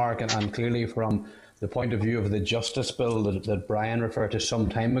question from Mark, and clearly from the point of view of the Justice Bill that Brian referred to some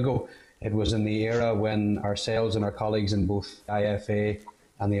time ago. It was in the era when ourselves and our colleagues in both IFA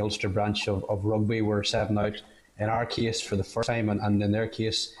and the Ulster branch of rugby were setting out, in our case, for the first time, and in their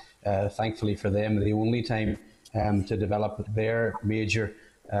case, thankfully for them, the only time, to develop their major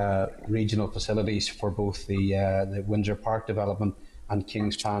regional facilities for both the Windsor Park development and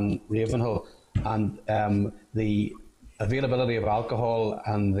Kingspan Ravenhill. And the availability of alcohol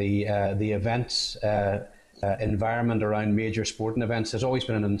and the events environment around major sporting events has always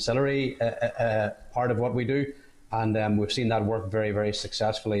been an ancillary part of what we do, and we've seen that work very, very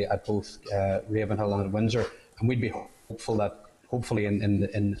successfully at both Ravenhill and at Windsor, and we'd be hopeful that hopefully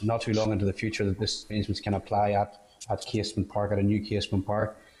in not too long into the future that this arrangements can apply at Casement Park, at a new Casement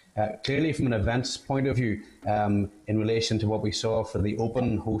Park. Clearly from an events point of view, in relation to what we saw for the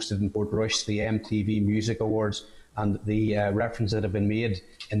Open hosted in Portrush, the MTV Music Awards, and the references that have been made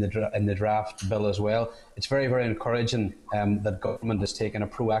in the draft bill as well, it's very, very encouraging that government has taken a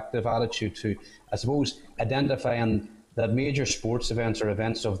proactive attitude to, I suppose, identifying that major sports events or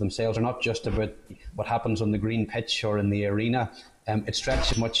events of themselves are not just about what happens on the green pitch or in the arena. It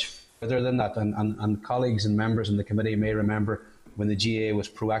stretches much further than that, and colleagues and members in the committee may remember when the GA was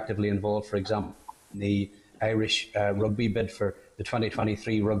proactively involved, for example, in the Irish rugby bid for the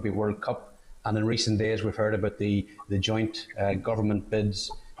 2023 Rugby World Cup. And in recent days, we've heard about the joint government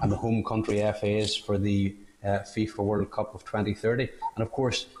bids and the home country FAs for the FIFA World Cup of 2030. And of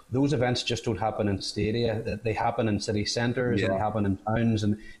course, those events just don't happen in stadia. They happen in city centres, and they happen in towns,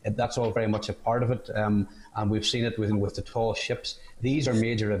 and that's all very much a part of it. And we've seen it with the tall ships. These are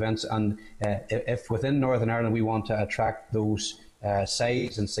major events, and if within Northern Ireland we want to attract those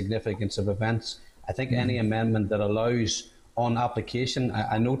size and significance of events, I think any amendment that allows on application,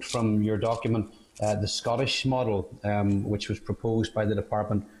 I note from your document the Scottish model, which was proposed by the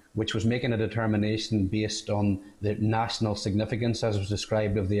department, which was making a determination based on the national significance, as was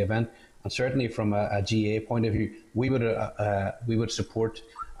described, of the event. And certainly from a GA point of view, we would support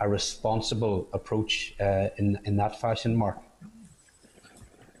a responsible approach in that fashion, Mark.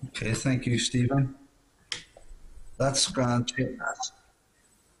 Okay, thank you, Stephen. That's grand.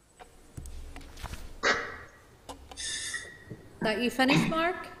 That you finished,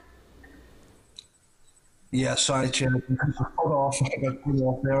 Mark? Yeah, sorry, Chair. I got put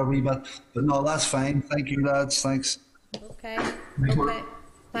off there a wee bit, but no, that's fine. Thank you, lads. Thanks. Okay. Okay.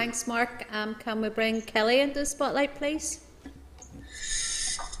 Thanks, Mark. Can we bring Kelly into the spotlight, please?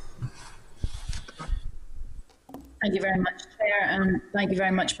 Thank you very much, Chair, and thank you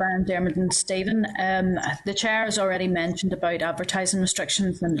very much, Brian, Dermot and Stephen. The Chair has already mentioned about advertising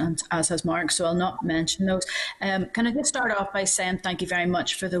restrictions, and as has Mark, so I'll not mention those. Can I just start off by saying thank you very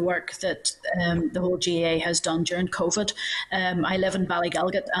much for the work that the whole GA has done during COVID. I live in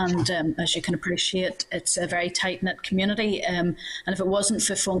Ballygalget, and as you can appreciate, it's a very tight-knit community, and if it wasn't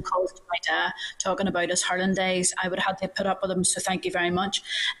for phone calls to my dad talking about his hurling days, I would have had to put up with them, so thank you very much.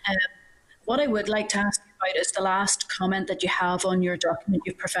 What I would like to ask you about is the last comment that you have on your document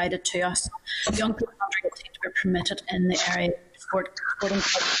you've provided to us. Young people under 18 were permitted in the area of sporting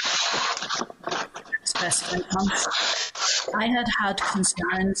specified months. I had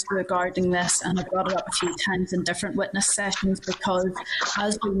concerns regarding this, and I brought it up a few times in different witness sessions, because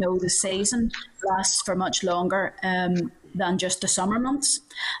as we know, the season lasts for much longer than just the summer months,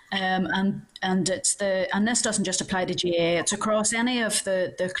 and this doesn't just apply to GA; it's across any of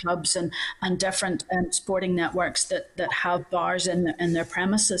the clubs and different sporting networks that have bars in their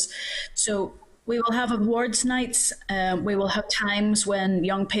premises. So we will have awards nights. We will have times when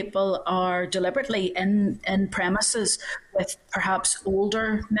young people are deliberately in premises with perhaps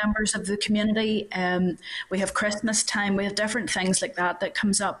older members of the community. We have Christmas time. We have different things like that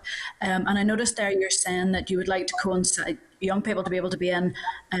comes up. And I noticed there you're saying that you would like to coincide young people to be able to be in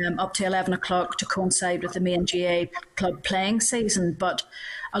up to 11 o'clock to coincide with the main GA club playing season. But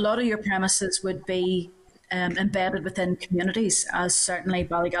a lot of your premises would be embedded within communities, as certainly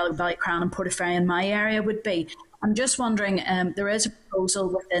Ballygallig, Ballycran and Portaferry in my area would be. I'm just wondering, there is a proposal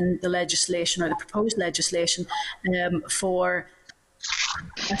within the legislation, or the proposed legislation, for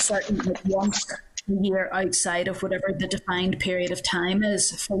a certain once a year outside of whatever the defined period of time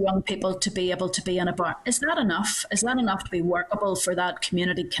is for young people to be able to be in a bar. Is that enough? Is that enough to be workable for that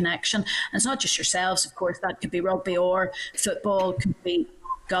community connection? And it's not just yourselves, of course, that could be rugby or football, could be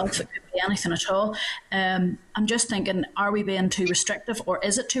golf, it could be anything at all. I'm just thinking, are we being too restrictive, or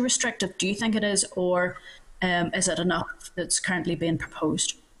is it too restrictive? Do you think it is, or is it enough that's currently being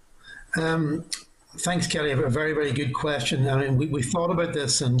proposed? Thanks, Kelly. A very, very good question. I mean, we thought about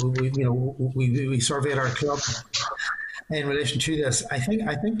this, and we surveyed our club in relation to this. I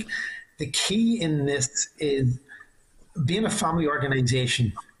think the key in this is being a family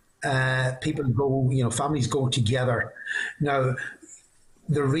organisation. People go, families go together. Now,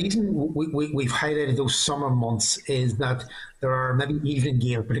 the reason we've highlighted those summer months is that there are maybe evening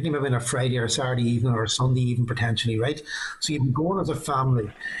games, particularly maybe on a Friday or Saturday evening or a Sunday evening potentially, right? So you'd be going as a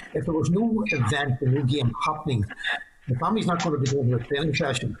family. If there was no event, no game happening, the family's not going to be going to a training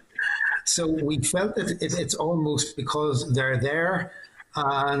session. So we felt that it's almost because they're there,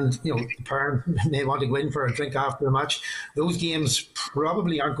 and the parent may want to go in for a drink after the match. Those games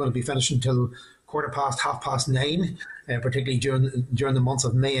probably aren't going to be finished until 9:15, particularly during the months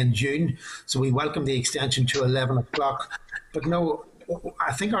of May and June. So we welcome the extension to 11 o'clock. But no,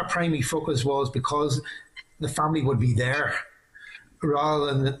 I think our primary focus was because the family would be there,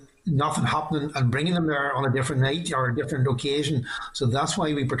 rather than nothing happening and bringing them there on a different night or a different occasion. So that's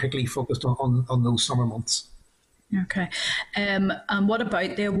why we particularly focused on those summer months. Okay. And what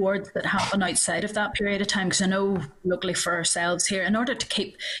about the awards that happen outside of that period of time? Because I know locally for ourselves here, in order to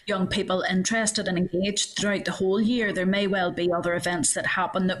keep young people interested and engaged throughout the whole year, there may well be other events that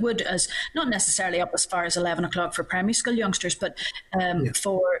happen that would, as not necessarily up as far as 11 o'clock for primary school youngsters, but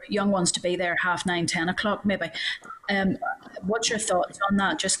for young ones to be there 9:30, 10 o'clock maybe. What's your thoughts on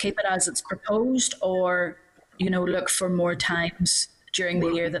that? Just keep it as it's proposed, or look for more times during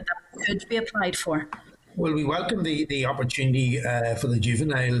the year that could be applied for? Well, we welcome the opportunity for the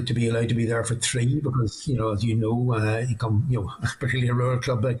juvenile to be allowed to be there for 3, because as you come, particularly a rural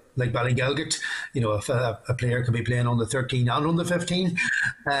club like Ballygalgate, if a player can be playing on the 13 and on the 15,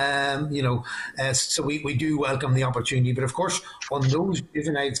 so we do welcome the opportunity. But of course, on those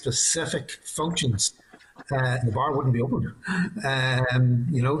juvenile specific functions, the bar wouldn't be open.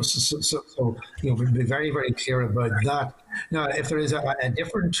 So we'd be very, very clear about that. Now, if there is a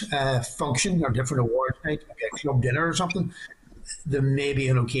different function or different award night, like a club dinner or something, there may be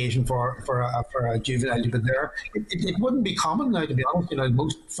an occasion for a juvenile to be there. It wouldn't be common now, to be honest.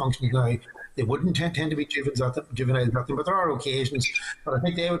 Most functions now, they wouldn't tend to be juveniles at them, but there are occasions. But I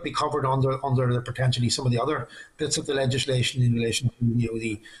think they would be covered under the potentially some of the other bits of the legislation in relation to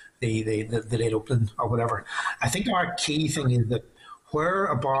the late opening or whatever. I think our key thing is that where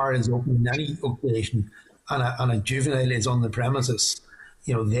a bar is open in any occasion and a juvenile is on the premises,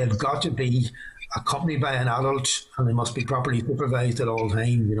 they've got to be accompanied by an adult, and they must be properly supervised at all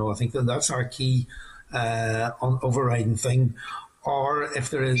times. I think that's our key overriding thing. Or if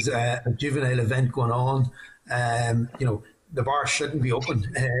there is a juvenile event going on, the bar shouldn't be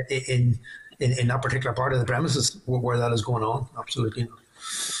open in that particular part of the premises where that is going on. Absolutely not.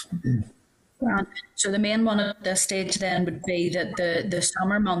 So the main one at this stage then would be that the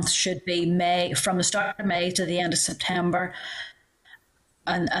summer months should be May, from the start of May to the end of September,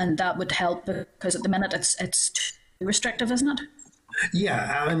 and that would help, because at the minute it's too restrictive, isn't it?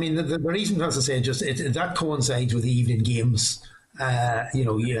 Yeah, I mean the reason, as I say, just that coincides with the evening games.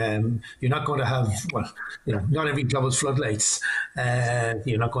 You're not going to have, not every club has floodlights.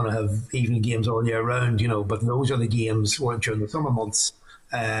 You're not going to have evening games all year round, but those are the games during the summer months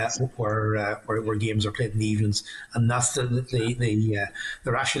where games are played in the evenings, and that's the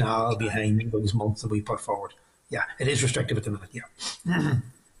rationale behind those months that we put forward. Yeah, it is restrictive at the minute. Yeah.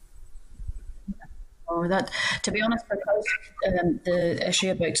 Or that, to be honest, because the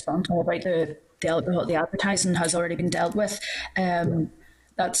issue about sponsor, about the alcohol, the advertising has already been dealt with.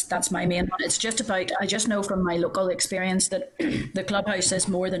 That's my main one. It's just about, I just know from my local experience that the clubhouse is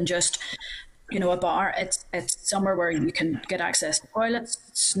more than just a bar. It's somewhere where you can get access to toilets.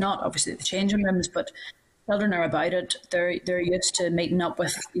 It's not obviously the changing rooms, but children are about it. They're used to meeting up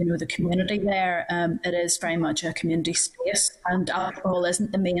with the community there. It is very much a community space, and alcohol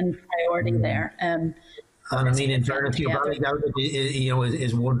isn't the main priority there. And I mean, in fairness, Ballygalgate,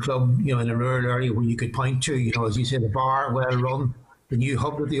 is one club, in a rural area where you could point to, as you say, the bar, well run, the new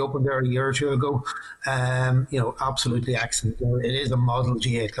hub that they opened there a year or two ago, absolutely excellent. It is a model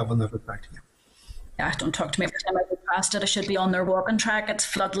GA club in that respect. Yeah, don't talk to me every time I go past it. I should be on their walking track. It's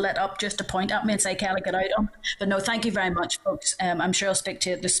flood lit up just to point at me and say, Kelly, get out on. But no, thank you very much, folks. I'm sure I'll speak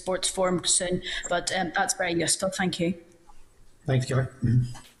to the sports forum soon, but that's very useful. Thank you. Thanks, Kelly.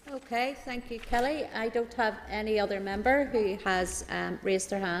 Okay, thank you, Kelly. I don't have any other member who has raised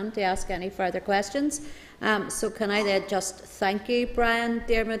their hand to ask any further questions. So can I then just thank you, Brian,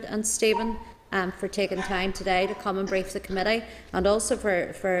 Dermot and Stephen, for taking time today to come and brief the committee, and also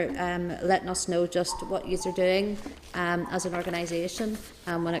for letting us know just what you are doing as an organisation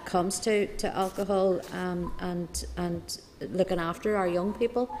when it comes to alcohol and looking after our young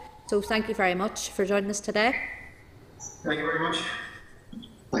people So thank you very much for joining us today. Thank you very much.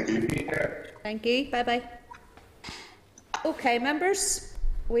 Thank you. Thank you. Bye-bye. Okay, members,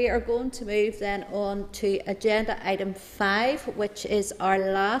 we are going to move then on to agenda item 5, which is our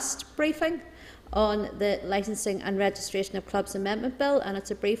last briefing on the Licensing and Registration of Clubs Amendment Bill, and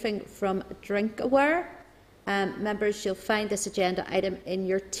it's a briefing from Drinkaware. Members, you'll find this agenda item in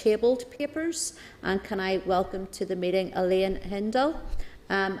your tabled papers, and can I welcome to the meeting Elaine Hindle.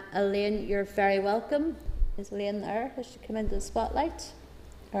 Elaine, you're very welcome. Is Elaine there? Has she come into the spotlight?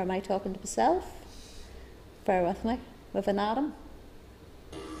 Or am I talking to myself? Bear with me. With an Adam.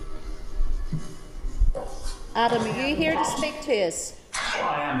 Adam, are you here to speak to us?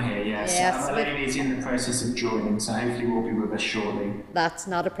 I am here, yes. Elaine is in the process of joining, so hopefully will be with us shortly. That's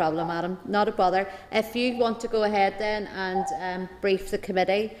not a problem, Adam. Not a bother. If you want to go ahead then and brief the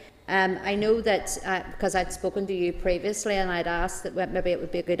committee, I know that because I'd spoken to you previously and I'd asked that maybe it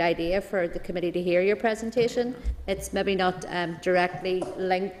would be a good idea for the committee to hear your presentation. It's maybe not directly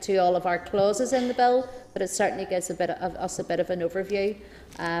linked to all of our clauses in the bill, but it certainly gives us a bit of an overview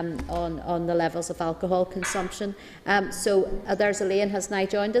on the levels of alcohol consumption. So there's Elaine has now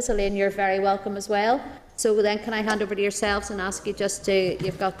joined us. Elaine, you're very welcome as well. So then can I hand over to yourselves and ask you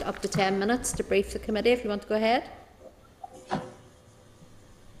you've got up to 10 minutes to brief the committee if you want to go ahead.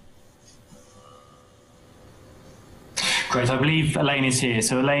 Great, I believe Elaine is here.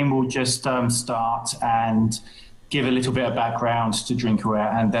 So Elaine will just start and give a little bit of background to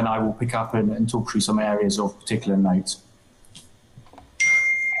Drinkaware, and then I will pick up and talk through some areas of particular note.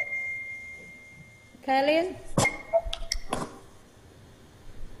 Okay, Elaine?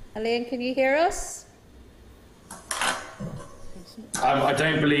 Elaine, can you hear us? I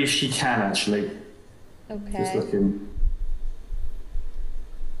don't believe she can, actually. Okay. Just looking.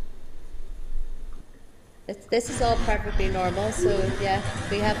 This is all perfectly normal, so yeah,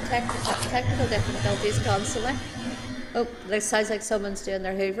 we have technical difficulties constantly. Oh, it sounds like someone's doing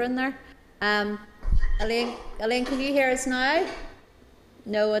their hoovering there. Elaine, can you hear us now?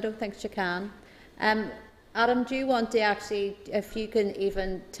 No, I don't think she can. Adam, do you want to actually, if you can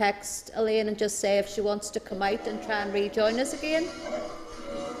even text Elaine and just say if she wants to come out and try and rejoin us again?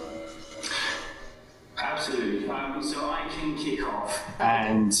 Absolutely. So I can kick off,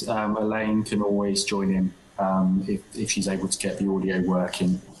 and Elaine can always join in if she's able to get the audio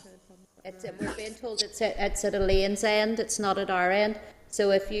working. We're being told it's at Elaine's end, it's not at our end.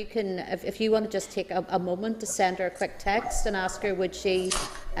 So if you can, if you want to just take a moment to send her a quick text and ask her would she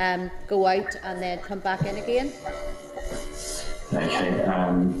go out and then come back in again.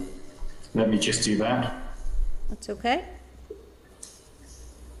 Okay. Let me just do that. That's okay.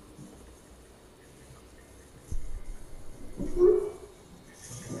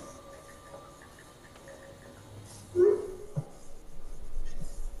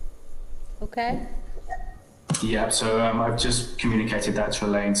 Okay. Yeah, so I've just communicated that to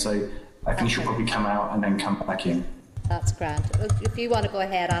Elaine, so I think she'll probably come out and then come back in. That's grand. If you want to go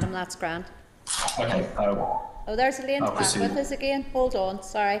ahead, Adam, that's grand. Okay. Oh, there's Elaine back proceed. with us again. Hold on,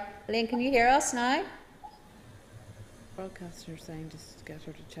 sorry. Elaine, can you hear us now? Broadcaster saying just get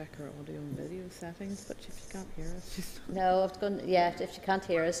her to check her audio and video settings, but if she can't hear us, she's not. No, I was going. Yeah, if she can't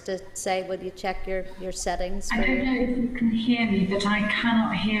hear us, to say, will you check your settings? I don't know if you can hear me, but I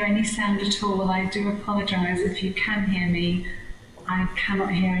cannot hear any sound at all. I do apologise if you can hear me. I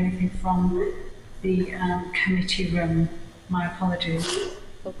cannot hear anything from the committee room. My apologies.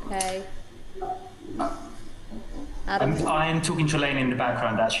 Okay. I am talking to Elaine in the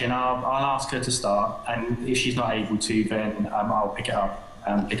background actually, and I'll ask her to start, and if she's not able to, then I'll pick it up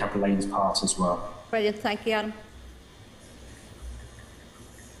and pick up Elaine's part as well. Brilliant, thank you, Adam.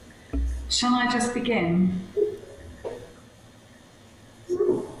 Shall I just begin?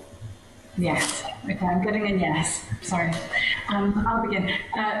 Yes. Okay, I'm getting a yes. Sorry. I'll begin.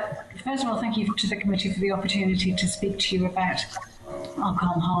 First of all, thank you to the committee for the opportunity to speak to you about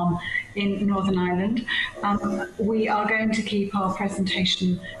alcohol harm in Northern Ireland. We are going to keep our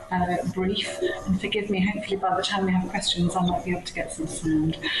presentation brief, and forgive me, hopefully by the time we have questions I might be able to get some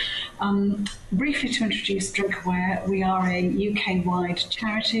sound. Briefly to introduce Drinkaware, we are a UK-wide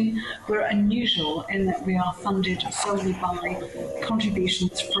charity. We're unusual in that we are funded solely by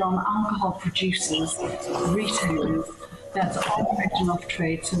contributions from alcohol producers, retailers, that's on-trade and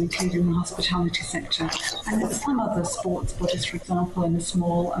off-trade, so including the hospitality sector, and some other sports bodies, for example, and a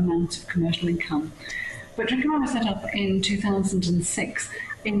small amount of commercial income. But Drinkaware was set up in 2006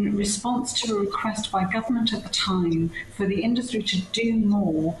 in response to a request by government at the time for the industry to do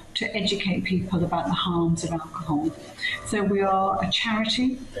more to educate people about the harms of alcohol. So we are a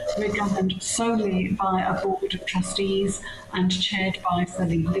charity. We're governed solely by a board of trustees and chaired by Sir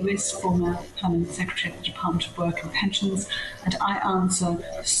Lee Lewis, former Permanent Secretary of the Department of Work and Pensions, and I answer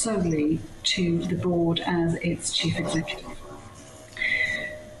solely to the board as its chief executive.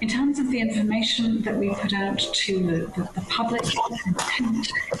 In terms of the information that we put out to the public, we intend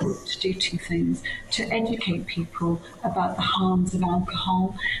to do two things: to educate people about the harms of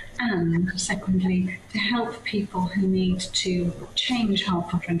alcohol, and secondly, to help people who need to change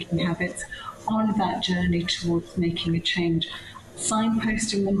harmful drinking habits on that journey towards making a change.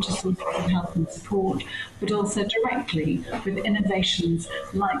 Signposting them to sources of help and support, but also directly with innovations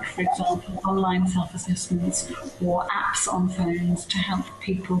like, for example, online self-assessments or apps on phones to help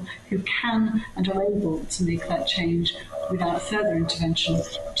people who can and are able to make that change without further intervention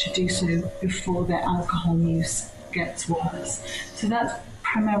to do so before their alcohol use gets worse. So that's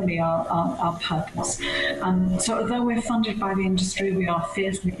primarily our purpose. So although we're funded by the industry, we are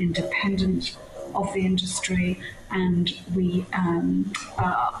fiercely independent of the industry, and we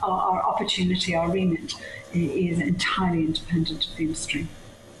our opportunity, our remit is entirely independent of the industry.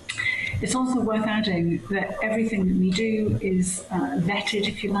 It's also worth adding that everything that we do is vetted,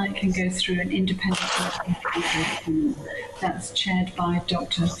 if you like, and goes through an independent panel that's chaired by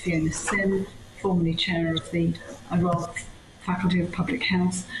Dr. Fiona Sim, formerly chair of the Royal Faculty of Public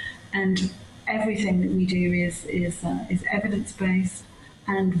Health, and everything that we do is evidence-based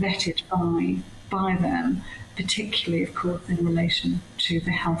and vetted by them, particularly, of course, in relation to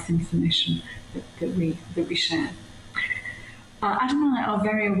the health information that we share. Adam and I are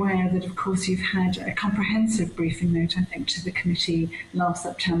very aware that, of course, you've had a comprehensive briefing note, I think, to the committee last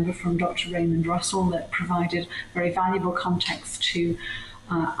September from Dr. Raymond Russell that provided very valuable context to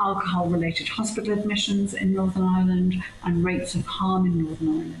alcohol-related hospital admissions in Northern Ireland and rates of harm in Northern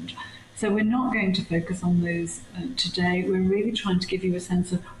Ireland. So we're not going to focus on those today. We're really trying to give you a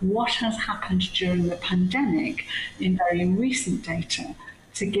sense of what has happened during the pandemic in very recent data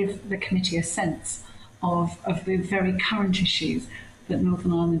to give the committee a sense of the very current issues that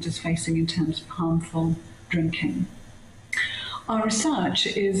Northern Ireland is facing in terms of harmful drinking. Our research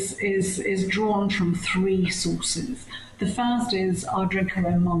is drawn from three sources. The first is our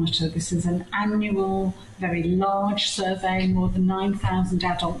Drinkaware Monitor. This is an annual, very large survey, more than 9,000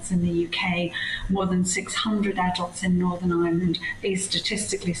 adults in the UK, more than 600 adults in Northern Ireland, a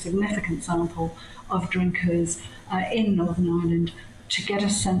statistically significant sample of drinkers in Northern Ireland to get a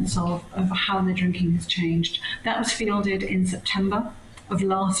sense of how their drinking has changed. That was fielded in September of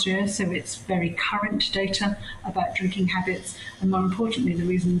last year, so it's very current data about drinking habits and, more importantly, the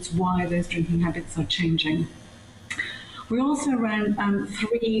reasons why those drinking habits are changing. We also ran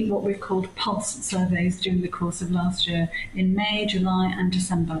three what we've called pulse surveys during the course of last year in May, July and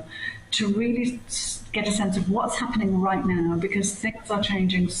December to really get a sense of what's happening right now, because things are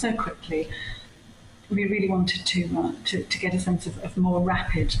changing so quickly. We really wanted to get a sense of more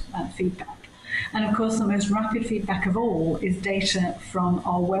rapid feedback. And of course, the most rapid feedback of all is data from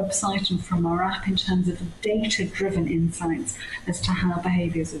our website and from our app in terms of data-driven insights as to how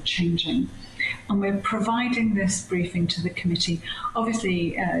behaviours are changing. And we're providing this briefing to the committee.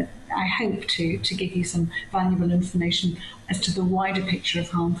 Obviously, I hope to give you some valuable information as to the wider picture of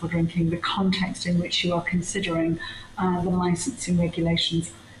harmful drinking, the context in which you are considering the licensing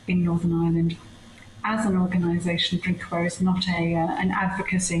regulations in Northern Ireland. As an organisation, Drinkaware is not an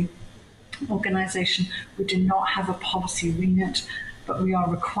advocacy organisation. We do not have a policy remit, but we are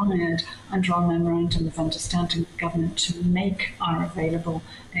required under our Memorandum of Understanding with Government to make our available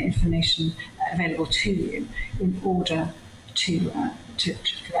information available to you in order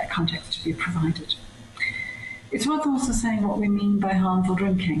for that context to be provided. It's worth also saying what we mean by harmful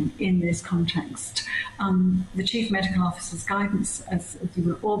drinking in this context. The Chief Medical Officer's guidance, as you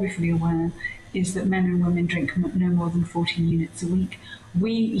will all be fully aware, is that men and women drink no more than 14 units a week.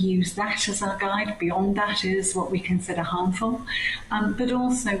 We use that as our guide. Beyond that is what we consider harmful. But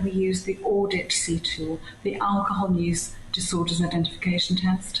also we use the Audit-C tool, the Alcohol Use Disorders Identification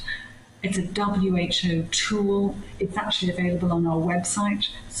Test. It's a WHO tool. It's actually available on our website.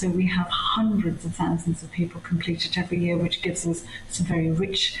 So we have hundreds of thousands of people complete it every year, which gives us some very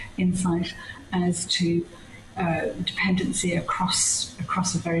rich insight as to dependency across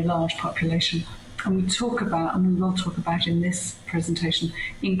a very large population. And we talk about, and we will talk about in this presentation,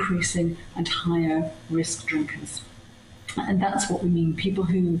 increasing and higher risk drinkers. And that's what we mean, people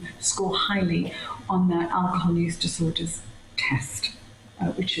who score highly on their alcohol use disorders test,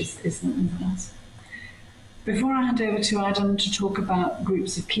 which is nothing else. Before I hand over to Adam to talk about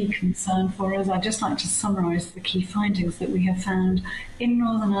groups of key concern for us, I'd just like to summarise the key findings that we have found in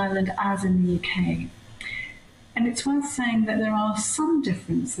Northern Ireland as in the UK. And it's worth saying that there are some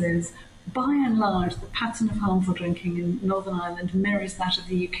differences. By and large, the pattern of harmful drinking in Northern Ireland mirrors that of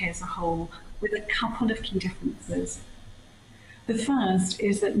the UK as a whole, with a couple of key differences. The first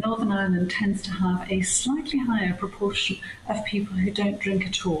is that Northern Ireland tends to have a slightly higher proportion of people who don't drink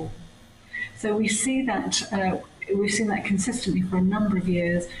at all. So we've seen that consistently for a number of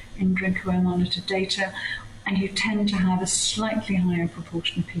years in Drinkaware monitored data, and you tend to have a slightly higher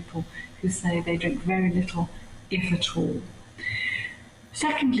proportion of people who say they drink very little, if at all.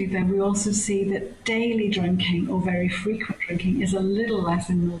 Secondly, then, we also see that daily drinking or very frequent drinking is a little less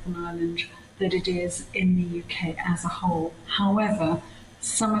in Northern Ireland than it is in the UK as a whole. However,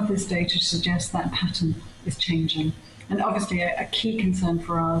 some of this data suggests that pattern is changing. And obviously a key concern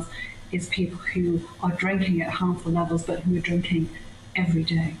for us is people who are drinking at harmful levels but who are drinking every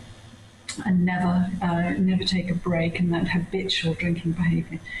day and never take a break, and that habitual drinking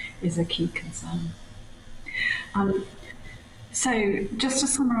behaviour is a key concern. So just to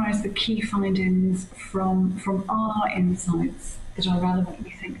summarise the key findings from our insights that are relevant, we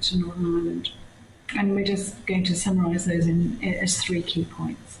think, to Northern Ireland, and we're just going to summarise those as 3 key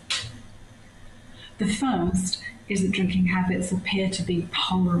points. The first is that drinking habits appear to be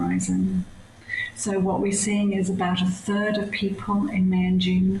polarising. So what we're seeing is about 1/3 of people in May and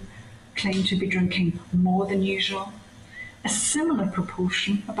June claim to be drinking more than usual. A similar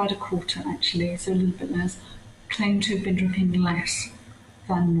proportion, about 1/4 actually, so a little bit less, claim to have been drinking less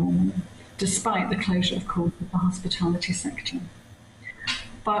than normal, despite the closure, of course, of the hospitality sector.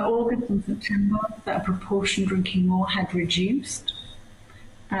 By August and September, that proportion drinking more had reduced.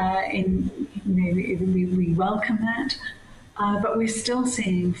 We welcome that, but we're still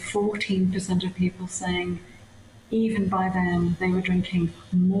seeing 14% of people saying even by then they were drinking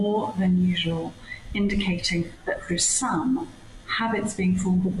more than usual, indicating that for some, habits being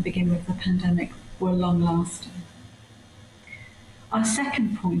formed at the beginning of the pandemic were long-lasting. Our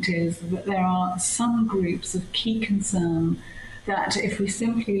second point is that there are some groups of key concern that if we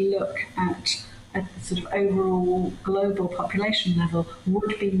simply look at the sort of overall global population level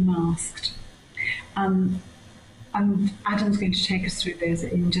would be masked. And Adam's going to take us through those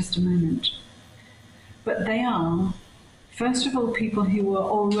in just a moment. But they are, first of all, people who were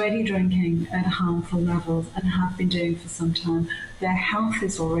already drinking at harmful levels and have been doing for some time. Their health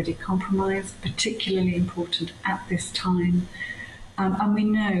is already compromised, particularly important at this time. And we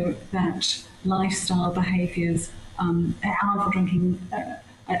know that lifestyle behaviours, harmful drinking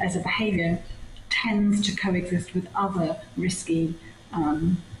as a behaviour, tends to coexist with other risky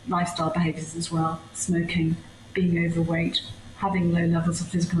lifestyle behaviours as well: smoking, being overweight, having low levels of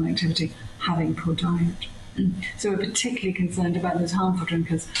physical activity, having poor diet. So we're particularly concerned about those harmful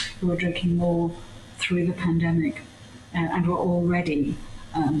drinkers who are drinking more through the pandemic and were already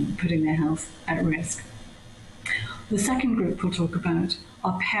putting their health at risk. The second group we'll talk about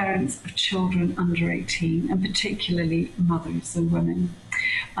are parents of children under 18, and particularly mothers and women.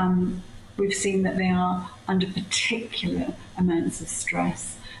 We've seen that they are under particular amounts of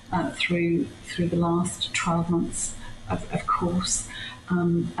stress through the last 12 months, of course,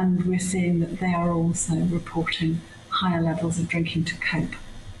 and we're seeing that they are also reporting higher levels of drinking to cope.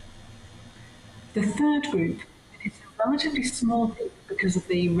 The third group is a relatively small group because of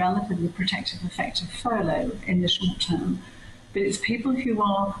the relatively protective effect of furlough in the short term, but it's people who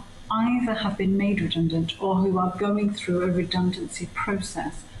are either have been made redundant or who are going through a redundancy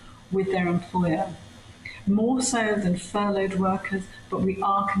process with their employer. More so than furloughed workers, but we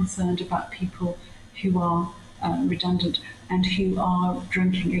are concerned about people who are redundant and who are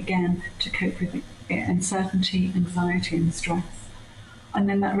drinking again to cope with uncertainty, anxiety and stress. And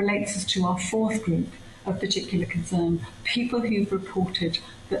then that relates us to our fourth group of particular concern, people who've reported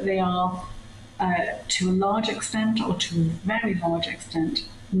that they are to a large extent or to a very large extent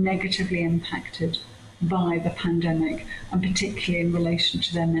negatively impacted by the pandemic, and particularly in relation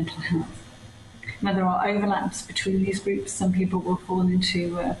to their mental health. Now, there are overlaps between these groups. Some people will fall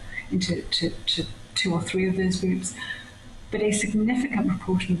into 2 or 3 of those groups, but a significant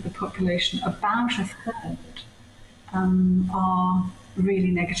proportion of the population, about 1/3, are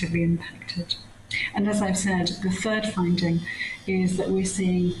really negatively impacted. And as I've said, the third finding is that we're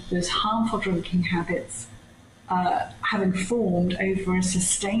seeing those harmful drinking habits having formed over a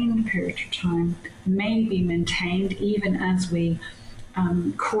sustained period of time may be maintained even as we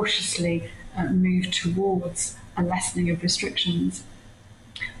cautiously move towards a lessening of restrictions,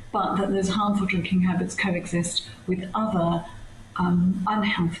 but that those harmful drinking habits coexist with other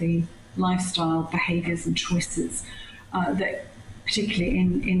unhealthy lifestyle behaviours and choices that, particularly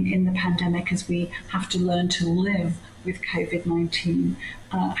in the pandemic, as we have to learn to live with COVID-19,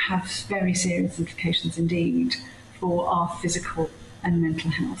 have very serious implications indeed for our physical and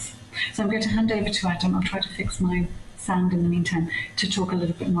mental health. So I'm going to hand over to Adam. I'll try to fix my sound in the meantime to talk a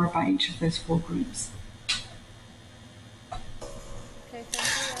little bit more about each of those 4 groups. Okay, thank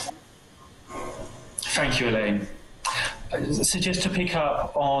you, Adam. Thank you, Elaine. So just to pick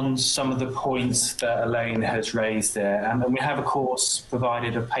up on some of the points that Elaine has raised there, and we have, of course,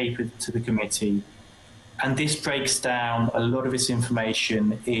 provided a paper to the committee, and this breaks down a lot of this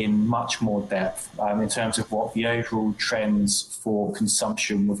information in much more depth in terms of what the overall trends for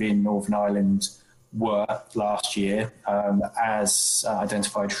consumption within Northern Ireland were last year, as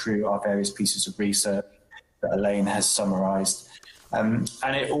identified through our various pieces of research that Elaine has summarised. And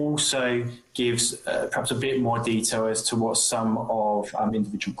it also gives perhaps a bit more detail as to what some of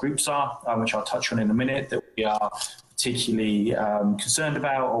individual groups are, which I'll touch on in a minute, that we are particularly concerned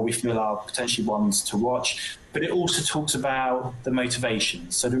about or we feel are potentially ones to watch. But it also talks about the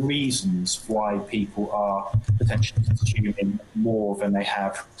motivations, so the reasons why people are potentially consuming more than they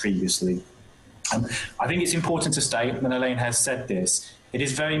have previously. I think it's important to state, and Elaine has said this, it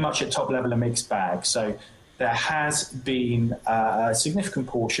is very much at top level a mixed bag. So there has been a significant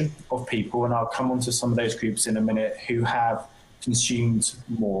portion of people, and I'll come on to some of those groups in a minute, who have consumed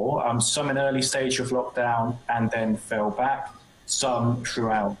more, some in early stage of lockdown and then fell back, some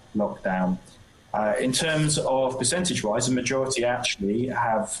throughout lockdown. In terms of percentage-wise, the majority actually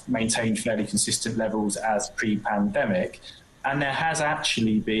have maintained fairly consistent levels as pre-pandemic, and there has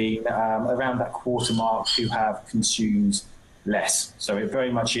actually been around that quarter mark who have consumed less. So it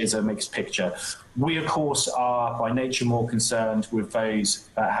very much is a mixed picture. We, of course, are by nature more concerned with those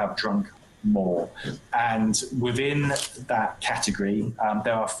that have drunk more. And within that category,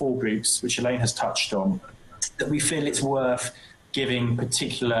 there are 4 groups, which Elaine has touched on, that we feel it's worth giving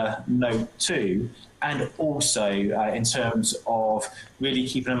particular note to, and also in terms of really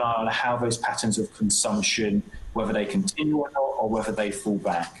keeping an eye on how those patterns of consumption, whether they continue or not, or whether they fall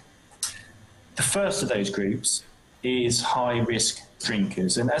back. The first of those groups is high-risk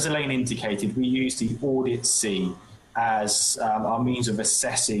drinkers. And as Elaine indicated, we use the Audit C as our means of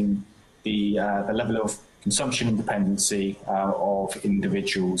assessing the level of consumption and dependency of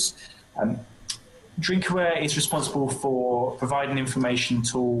individuals. Drinkaware is responsible for providing information,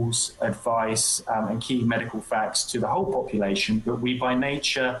 tools, advice, and key medical facts to the whole population, but we by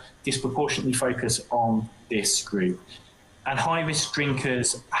nature disproportionately focus on this group. And high-risk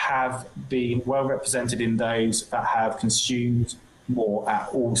drinkers have been well represented in those that have consumed more at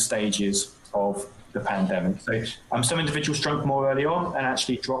all stages of the pandemic. So some individuals drank more early on and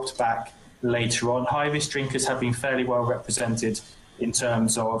actually dropped back later on. High-risk drinkers have been fairly well represented in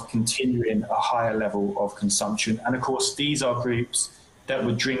terms of continuing a higher level of consumption. And of course, these are groups that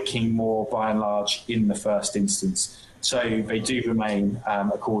were drinking more by and large in the first instance. So they do remain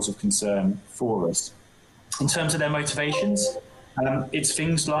a cause of concern for us. In terms of their motivations, it's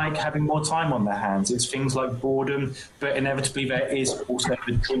things like having more time on their hands. It's things like boredom, but inevitably there is also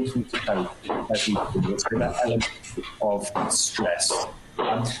the drinking to cope, as we call it, so that element of stress.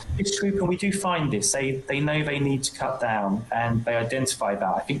 This group, and we do find this, they know they need to cut down and they identify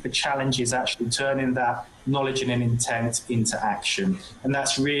that. I think the challenge is actually turning that knowledge and an intent into action. And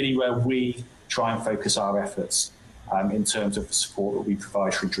that's really where we try and focus our efforts in terms of the support that we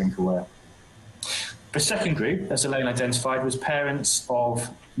provide through Drinkaware. The second group, as Elaine identified, was parents of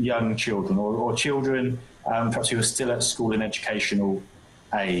young children or children perhaps who are still at school and educational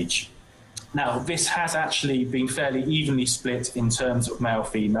age. Now, this has actually been fairly evenly split in terms of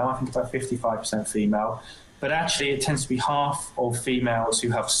male-female. I think about 55% female, but actually it tends to be half of females who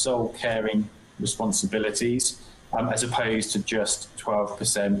have sole caring responsibilities, as opposed to just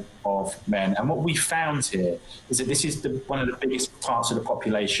 12% of men. And what we found here is that this is one of the biggest parts of the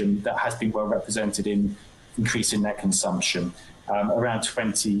population that has been well represented in increasing their consumption, around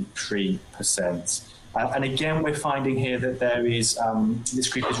 23%. And again, we're finding here that there is, this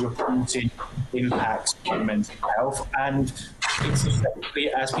group is reporting impacts on mental health, and it's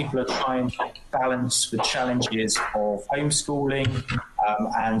effectively as people are trying to balance the challenges of homeschooling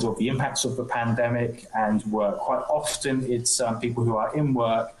and of the impacts of the pandemic and work. Quite often it's people who are in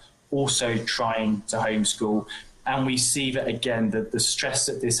work also trying to homeschool, and we see that again that the stress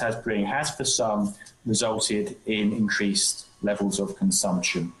that this has for some resulted in increased levels of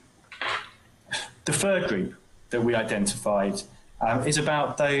consumption. The third group that we identified is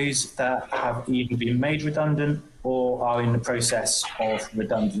about those that have either been made redundant or are in the process of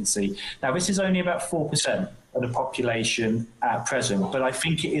redundancy. Now, this is only about 4% of the population at present, but I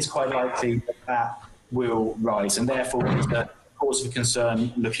think it is quite likely that that will rise, and therefore is a cause of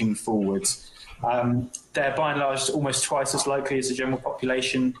concern looking forwards. They're by and large almost twice as likely as the general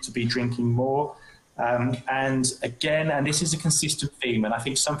population to be drinking more. And again, and this is a consistent theme, and I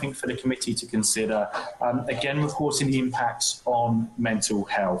think something for the committee to consider, again, reporting the impacts on mental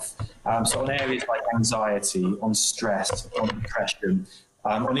health. So on areas like anxiety, on stress, on depression,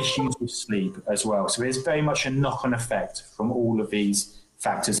 on issues with sleep as well. So there's very much a knock-on effect from all of these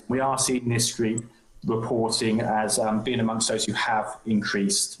factors. We are seeing this group reporting as being amongst those who have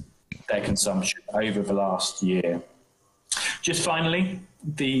increased their consumption over the last year. Just finally,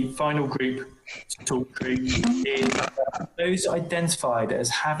 the final group to talk through is those identified as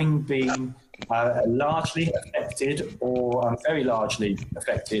having been largely affected or very largely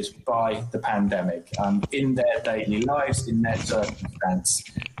affected by the pandemic in their daily lives, in their circumstance.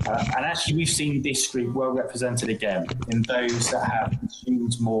 And actually we've seen this group well represented again in those that have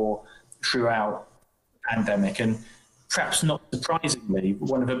consumed more throughout the pandemic. And perhaps not surprisingly,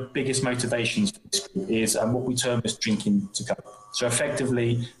 one of the biggest motivations for this group is what we term as drinking to cope. So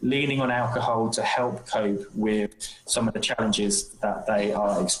effectively leaning on alcohol to help cope with some of the challenges that they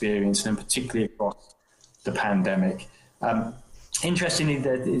are experiencing, and particularly across the pandemic. Interestingly,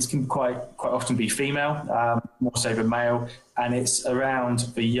 that it can quite often be female, more so than male, and it's around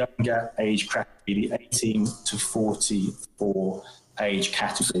the younger age category, the 18 to 44 age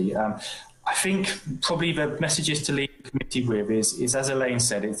category. I think probably the messages to leave the committee with is as Elaine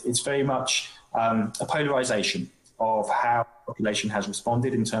said, it's very much a polarisation of how the population has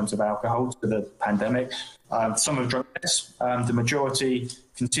responded in terms of alcohol to the pandemic. Some have drunk less, the majority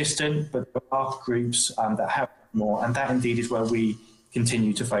consistent, but there are groups that have more, and that indeed is where we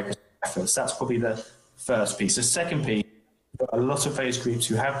continue to focus efforts. That's probably the first piece. The second piece, a lot of those groups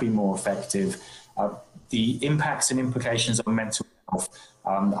who have been more effective, the impacts and implications on mental health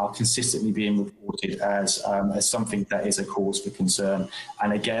are consistently being reported as something that is a cause for concern.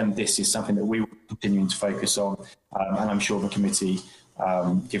 And again, this is something that we will continue to focus on, and I'm sure the committee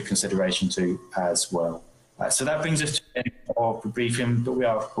give consideration to as well. So that brings us to the end of the briefing, but we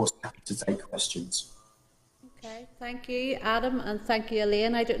are, of course, happy to take questions. Okay, thank you, Adam, and thank you,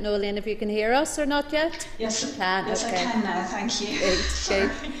 Elaine. I don't know, Elaine, if you can hear us or not yet? Yes, you can. Yes, okay. I can now, thank you.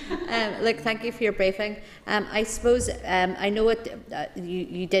 Good. Look, thank you for your briefing. I suppose, I know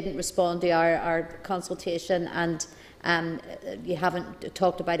you didn't respond to our consultation, and you haven't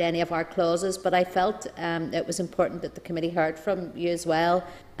talked about any of our clauses, but I felt it was important that the committee heard from you as well.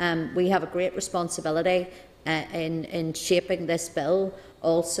 We have a great responsibility in shaping this bill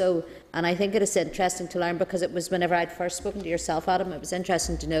also, and I think it is interesting to learn, because it was whenever I'd first spoken to yourself, Adam, it was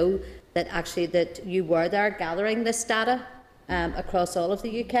interesting to know that actually that you were there gathering this data across all of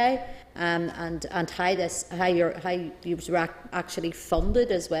the UK, and how you were actually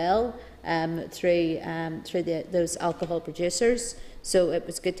funded as well through those alcohol producers. So it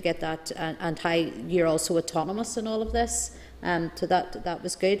was good to get that, and how you're also autonomous in all of this. So that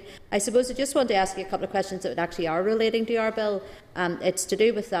was good. I suppose I just want to ask you a couple of questions that actually are relating to our bill. It's to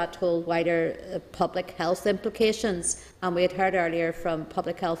do with that whole wider public health implications. And we had heard earlier from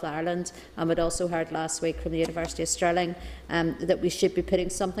Public Health Ireland, and we'd also heard last week from the University of Stirling, that we should be putting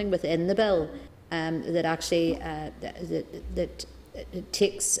something within the bill that actually that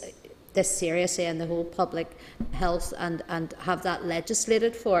takes this seriously and the whole public health, and have that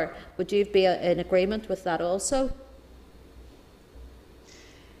legislated for. Would you be in agreement with that also?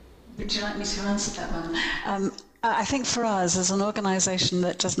 Would you like me to answer that one? I think for us, as an organisation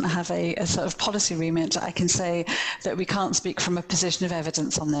that doesn't have a sort of policy remit, I can say that we can't speak from a position of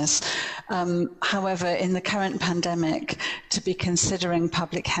evidence on this. However, in the current pandemic, to be considering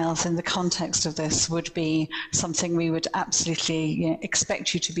public health in the context of this would be something we would absolutely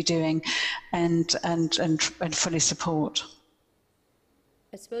expect you to be doing and fully support.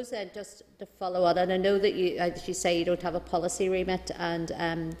 I suppose then, just to follow on, and I know that you, as you say, you don't have a policy remit, and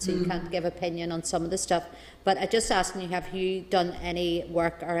so you can't give opinion on some of the stuff, but I just asking you, have you done any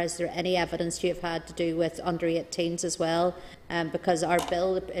work, or is there any evidence you've had to do with under 18s as well? Because our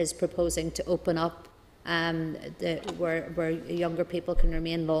bill is proposing to open up where younger people can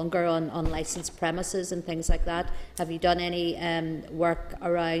remain longer on licensed premises and things like that. Have you done any work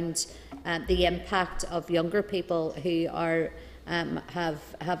around the impact of younger people who are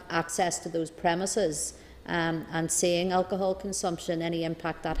have access to those premises and seeing alcohol consumption, any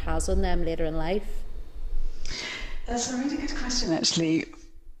impact that has on them later in life? That's a really good question, actually.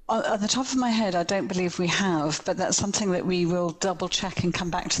 At the top of my head, I don't believe we have, but that's something that we will double check and come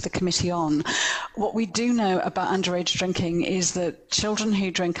back to the committee on. What we do know about underage drinking is that children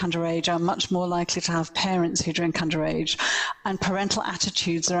who drink underage are much more likely to have parents who drink underage, and parental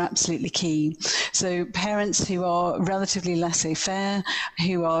attitudes are absolutely key. So parents who are relatively laissez-faire,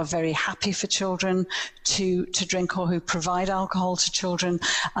 who are very happy for children to drink, or who provide alcohol to children,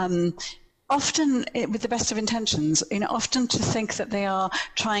 often with the best of intentions, often to think that they are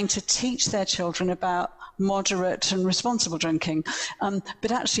trying to teach their children about moderate and responsible drinking.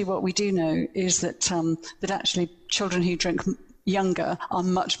 But actually what we do know is that that actually children who drink younger are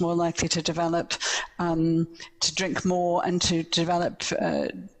much more likely to develop, to drink more and to develop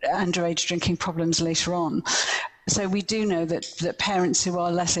underage drinking problems later on. So we do know that parents who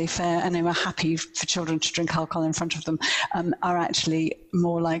are laissez-faire and who are happy for children to drink alcohol in front of them are actually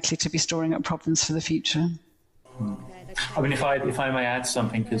more likely to be storing up problems for the future. I mean, if I may add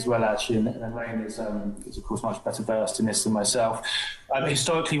something as well, actually, and Elaine is of course much better versed in this than myself.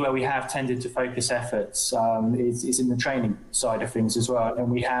 Historically, where we have tended to focus efforts is in the training side of things as well, and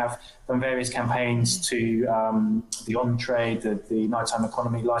we have done various campaigns to the on-trade, the nighttime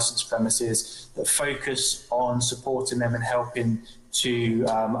economy, licensed premises, that focus on supporting them and helping to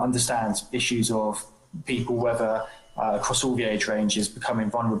understand issues of people, whether across all the age ranges, becoming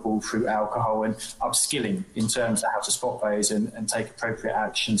vulnerable through alcohol, and upskilling in terms of how to spot those and take appropriate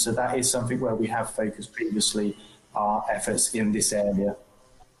action. So that is something where we have focused previously our efforts in this area.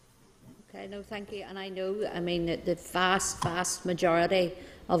 Okay, no, thank you. And I know, I mean, the vast majority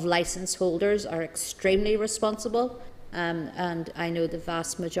of licence holders are extremely responsible. And I know the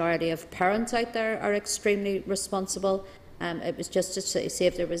vast majority of parents out there are extremely responsible. It was just to see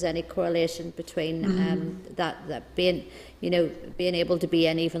if there was any correlation between that being, being able to be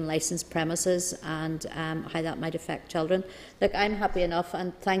in even licensed premises and how that might affect children. Look, I'm happy enough,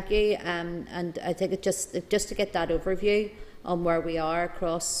 and thank you. And I think it just to get that overview on where we are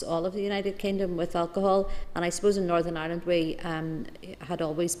across all of the United Kingdom with alcohol. And I suppose in Northern Ireland we had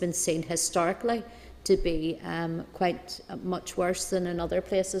always been seen historically to be quite much worse than in other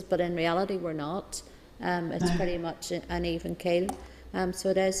places, but in reality we're not. It's pretty much an even keel. So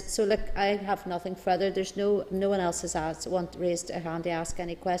it is. So look, I have nothing further. There's no one else has raised a hand to ask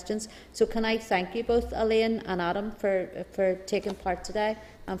any questions. So can I thank you both, Elaine and Adam, for taking part today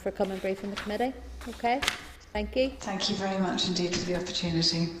and for coming briefing the committee. Okay, thank you. Thank you very much indeed for the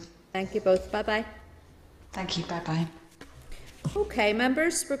opportunity. Thank you both. Bye bye. Thank you. Bye bye. Okay,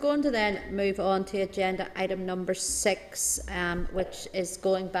 members, we're going to then move on to agenda item number 6, which is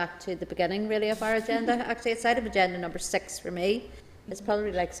going back to the beginning, really, of our agenda. Actually, it's item agenda number 6 for me. It's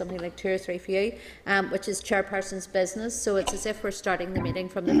probably like something like 2 or 3 for you, which is chairperson's business. So it's as if we're starting the meeting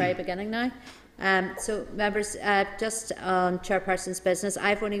from the very beginning now. So, members, just on chairperson's business,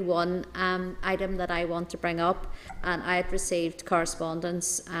 I've only one item that I want to bring up, and I had received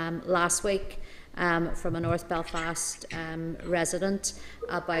correspondence last week from a North Belfast resident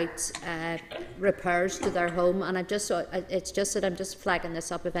about repairs to their home, and it's just that I'm just flagging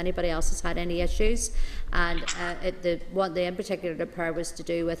this up if anybody else has had any issues. And the in particular repair was to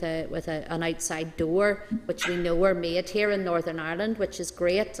do with an outside door, which we know are made here in Northern Ireland, which is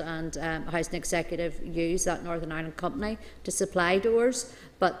great, and Housing Executive use that Northern Ireland company to supply doors,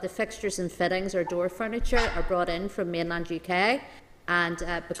 but the fixtures and fittings or door furniture are brought in from mainland UK. And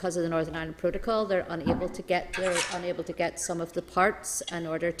because of the Northern Ireland Protocol, they're unable to get some of the parts in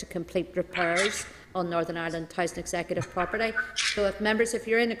order to complete repairs on Northern Ireland Housing Executive property. So, if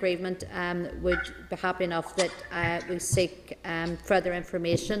you're in agreement, would be happy enough that we seek further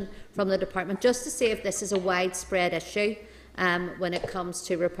information from the department, just to see if this is a widespread issue when it comes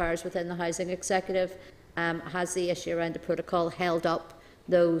to repairs within the Housing Executive. Has the issue around the protocol held up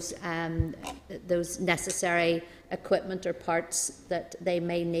those necessary equipment or parts that they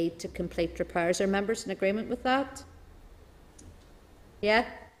may need to complete repairs? Are members in agreement with that? Yeah?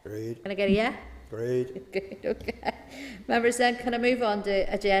 Great. Can I get a yeah? Great. Good, okay. Members, then can I move on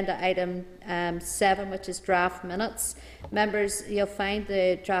to agenda item 7, which is draft minutes. Members, you'll find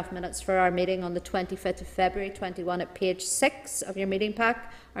the draft minutes for our meeting on the 25th of February 21 at page 6 of your meeting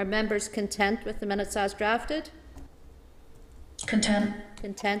pack. Are members content with the minutes as drafted? Content.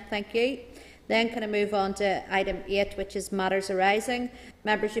 Content, thank you. Then can I move on to item 8, which is matters arising.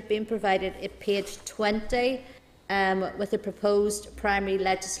 Members, you've been provided at page 20 with a proposed primary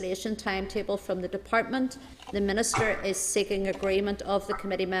legislation timetable from the department. The Minister is seeking agreement of the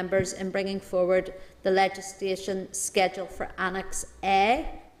committee members in bringing forward the legislation schedule for Annex A.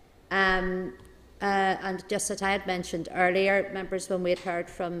 and just as I had mentioned earlier, members, when we had heard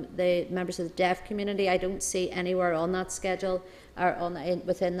from the members of the deaf community, I don't see anywhere on that schedule or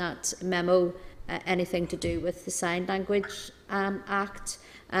within that memo anything to do with the Sign Language Act.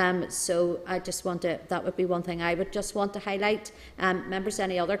 So I just want to, that would be one thing I would just want to highlight. Members,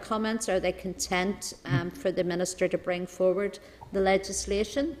 any other comments? Are they content for the Minister to bring forward the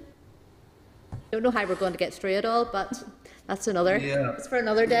legislation? I don't know how we're going to get through it all, but that's another, it's for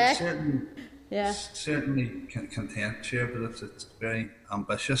another day. Certainly content, Chair, but it's very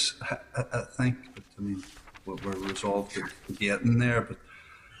ambitious, I think. But I mean, we're resolved to get in there, but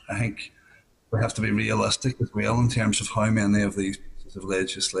I think we have to be realistic as well in terms of how many of these pieces of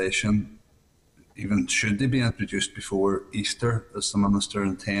legislation, even should they be introduced before Easter, as the Minister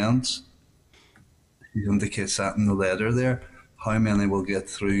intends. He indicates that in the letter there. How many will get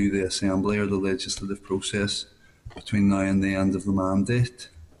through the Assembly or the legislative process between now and the end of the mandate?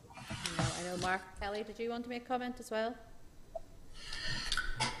 I know Mark Kelly, did you want to make a comment as well?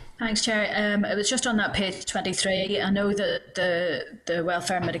 Thanks, Chair. It was just on that page 23. I know that the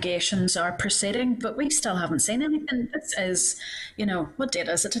welfare mitigations are proceeding, but we still haven't seen anything. This is, what date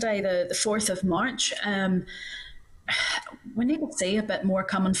is it today? The 4th of March. We need to see a bit more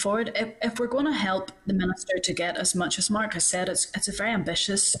coming forward. If we're going to help the Minister to get as much, as Mark has said, it's a very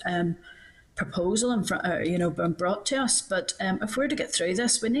ambitious proposal been brought to us. But if we're to get through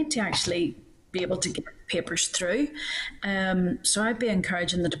this, we need to actually be able to get papers through. So I'd be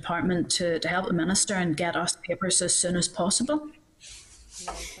encouraging the department to help the Minister and get us papers as soon as possible.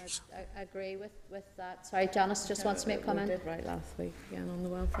 Yes, I agree with that. Sorry, Janice just wants to make a comment. We did write last week again on the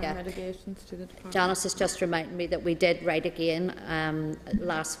welfare mitigations to the department. Janice is just reminding me that we did write again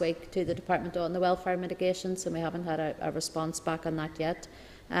last week to the department on the welfare mitigations, and we haven't had a response back on that yet.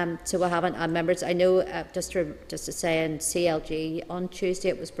 So we haven't. Members, I know just to say in CLG on Tuesday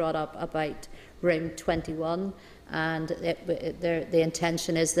it was brought up about room 21, and the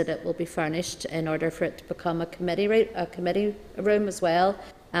intention is that it will be furnished in order for it to become a committee room as well.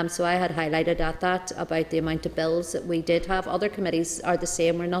 So I had highlighted at that about the amount of bills that we did have. Other committees are the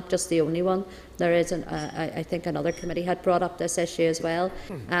same. We're not just the only one. There is, I think, another committee had brought up this issue as well.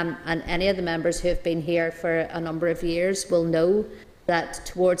 And any of the members who have been here for a number of years will know that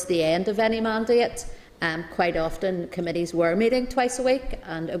towards the end of any mandate, quite often committees were meeting twice a week,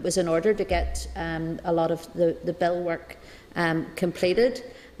 and it was in order to get a lot of the bill work completed.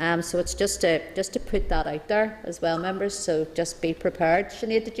 So it's just to put that out there as well, members. So just be prepared.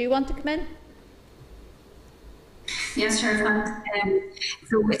 Sinead, did you want to come in? Yes, Chair.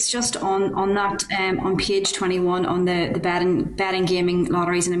 So it's just on that on page 21 on the betting, gaming,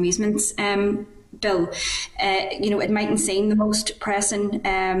 lotteries and amusements bill. It mightn't seem the most pressing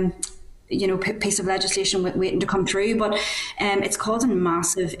piece of legislation waiting to come through, but it's causing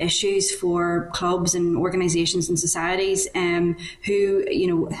massive issues for clubs and organisations and societies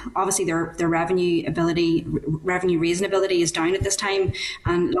who, obviously their revenue raising ability is down at this time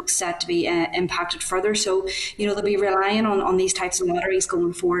and looks set to be impacted further. So, they'll be relying on these types of lotteries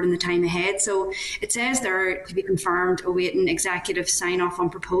going forward in the time ahead. So it says there to be confirmed awaiting executive sign off on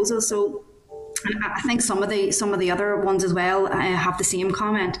proposals. So I think some of the other ones as well have the same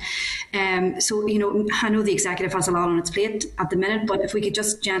comment. So I know the executive has a lot on its plate at the minute, but if we could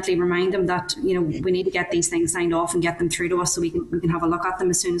just gently remind them that we need to get these things signed off and get them through to us so we can have a look at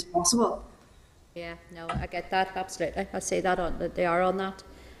them as soon as possible. Yeah, no, I get that absolutely. I say that they are on that.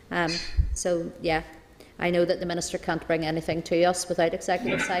 So yeah, I know that the Minister can't bring anything to us without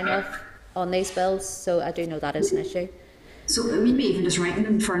executive sign off on these bills. So I do know that is an issue. So maybe even just writing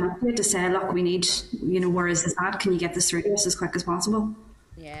them for an update to say, look, we need, where is this at? Can you get this through to us as quick as possible?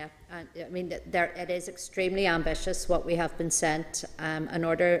 Yeah, I mean, it is extremely ambitious what we have been sent in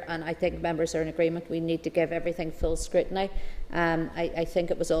order, and I think members are in agreement. We need to give everything full scrutiny. I think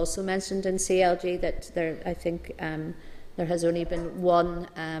it was also mentioned in CLG that there has only been one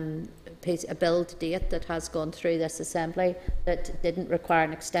a bill to date that has gone through this Assembly that didn't require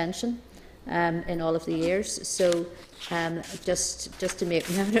an extension in all of the years. So just to make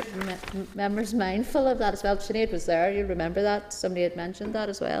members mindful of that as well. Sinead was there, you remember that, somebody had mentioned that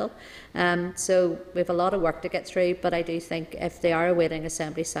as well. So we have a lot of work to get through, but I do think if they are awaiting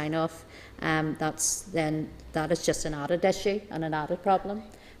Assembly sign off, that is just an added issue and an added problem.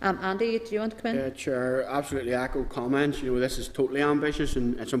 Andy, do you want to come in? Yeah, Chair, absolutely echo comments. This is totally ambitious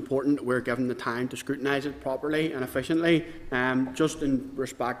and it's important that we're given the time to scrutinise it properly and efficiently. Just in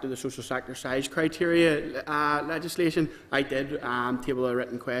respect to the social sector size criteria legislation, I did table a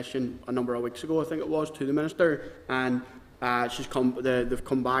written question a number of weeks ago, I think it was, to the Minister, and They've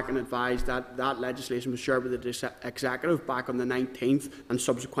come back and advised that that legislation was shared with the executive back on the 19th, and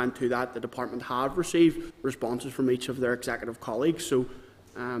subsequent to that, the department have received responses from each of their executive colleagues. So,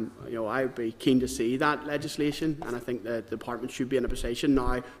 I would be keen to see that legislation, and I think the department should be in a position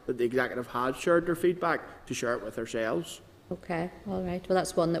now that the executive has shared their feedback to share it with ourselves. Okay, all right. Well,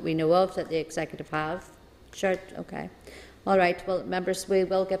 that's one that we know of that the executive have shared. Okay. All right, well, members, we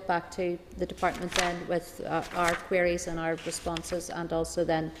will get back to the department then with our queries and our responses, and also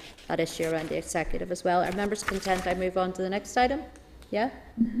then that issue around the executive as well. Are members content I move on to the next item? Yeah?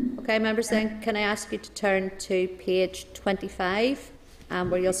 Okay, members, then can I ask you to turn to page 25,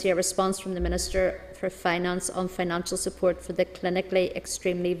 where you'll see a response from the Minister for Finance on financial support for the clinically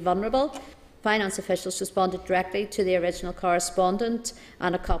extremely vulnerable. Finance officials responded directly to the original correspondent,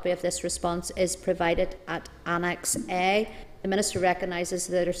 and a copy of this response is provided at Annex A. The Minister recognises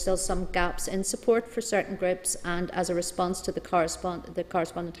that there are still some gaps in support for certain groups, and as a response to the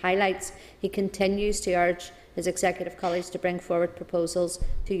correspondent highlights, he continues to urge his executive colleagues to bring forward proposals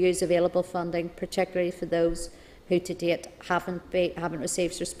to use available funding, particularly for those who to date haven't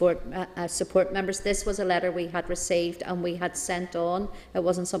received support. Members, this was a letter we had received and we had sent on. It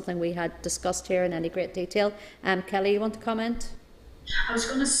wasn't something we had discussed here in any great detail. Kelly, you want to comment? I was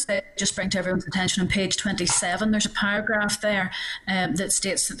going to say, just bring to everyone's attention on page 27, there's a paragraph there that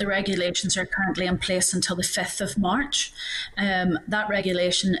states that the regulations are currently in place until the 5th of March. That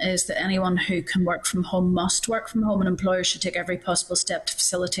regulation is that anyone who can work from home must work from home, and employers should take every possible step to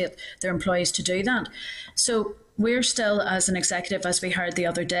facilitate their employees to do that. So we're still, as an executive, as we heard the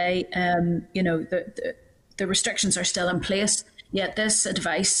other day, the restrictions are still in place, yet this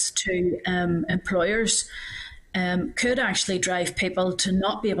advice to employers could actually drive people to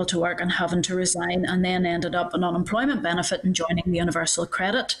not be able to work and having to resign, and then ended up an unemployment benefit and joining the universal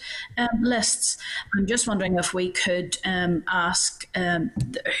credit lists. I'm just wondering if we could ask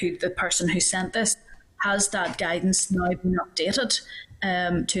the person who sent this, has that guidance now been updated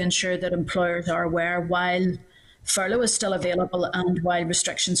to ensure that employers are aware, while furlough is still available and while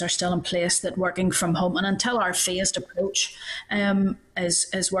restrictions are still in place, that working from home, and until our phased approach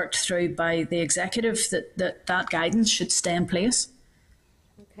is worked through by the executive, that guidance should stay in place.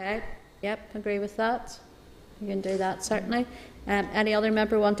 Okay, yep, agree with that. You can do that, certainly. Any other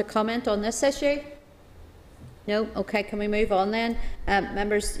member want to comment on this issue? No? Okay, can we move on then?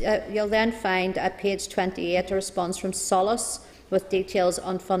 Members, you'll then find at page 28 a response from Solace with details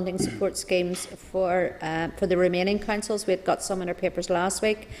on funding support schemes for the remaining councils. We had got some in our papers last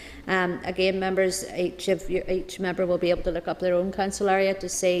week. Again, members, each member will be able to look up their own council area to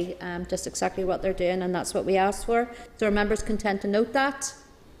see just exactly what they're doing, and that's what we asked for. So are members content to note that?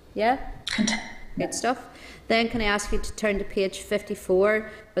 Yeah? Content. Good stuff. Then can I ask you to turn to page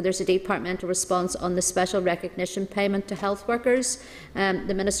 54, where there's a departmental response on the special recognition payment to health workers.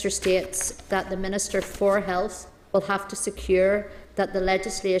 The Minister states that the Minister for Health will have to secure that the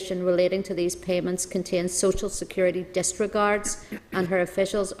legislation relating to these payments contains social security disregards, and her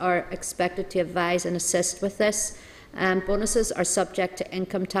officials are expected to advise and assist with this. Bonuses are subject to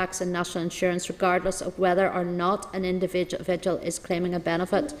income tax and national insurance regardless of whether or not an individual is claiming a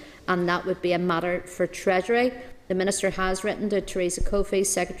benefit, and that would be a matter for Treasury. The Minister has written to Theresa Kofi,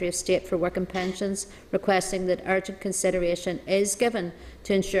 Secretary of State for Work and Pensions, requesting that urgent consideration is given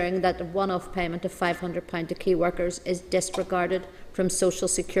to ensuring that the one-off payment of £500 to key workers is disregarded from social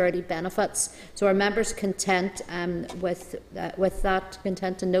security benefits. So are members content with that,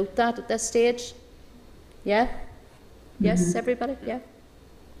 content to note that at this stage? Yeah? Yes, everybody? Yeah?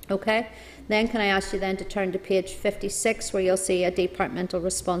 Okay. Then can I ask you then to turn to page 56, where you'll see a departmental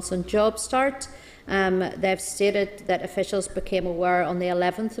response on Job Start. They've stated that officials became aware on the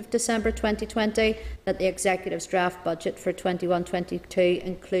 11th of December 2020 that the Executive's draft budget for 21-22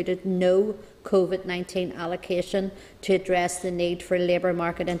 included no COVID-19 allocation to address the need for labour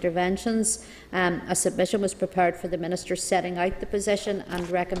market interventions. A submission was prepared for the Minister setting out the position and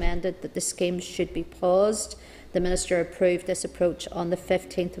recommended that the schemes should be paused. The Minister approved this approach on the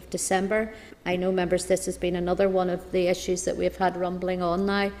 15th of December. I know, members, this has been another one of the issues that we've had rumbling on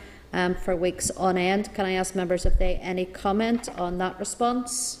now for weeks on end. Can I ask members if they any comment on that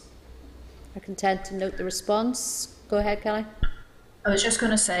response? Are content to note the response? Go ahead, Kelly. I was just going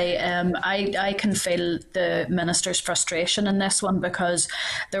to say, I can feel the Minister's frustration in this one, because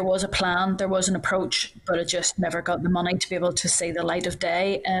there was a plan, there was an approach, but it just never got the money to be able to see the light of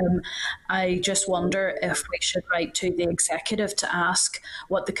day. I just wonder if we should write to the Executive to ask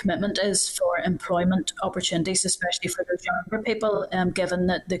what the commitment is for employment opportunities, especially for those younger people, given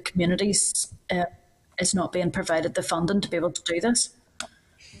that the communities is not being provided the funding to be able to do this.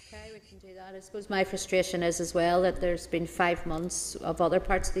 Okay, we can do that. I suppose my frustration is as well that there's been 5 months of other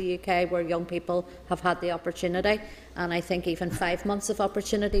parts of the UK where young people have had the opportunity, and I think even 5 months of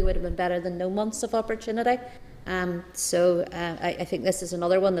opportunity would have been better than no months of opportunity. I think this is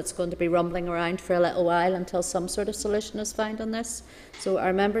another one that's going to be rumbling around for a little while until some sort of solution is found on this. So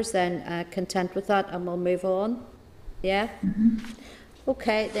are members then content with that, and we'll move on? Yeah?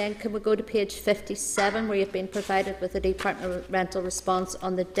 Okay, then can we go to page 57, where you've been provided with a departmental response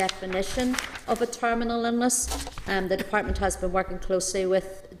on the definition of a terminal illness. The department has been working closely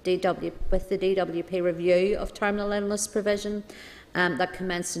with the DWP review of terminal illness provision that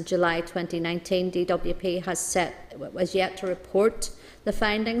commenced in July 2019. DWP was yet to report the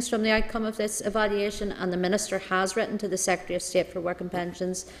findings from the outcome of this evaluation, and the Minister has written to the Secretary of State for Work and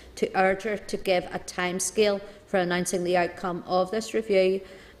Pensions to urge her to give a timescale for announcing the outcome of this review,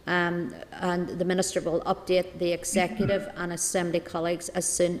 and the Minister will update the Executive and Assembly colleagues as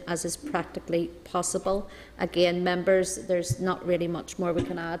soon as is practically possible. Again, members, there's not really much more we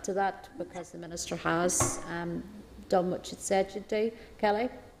can add to that because the Minister has done what she said she'd do. Kelly?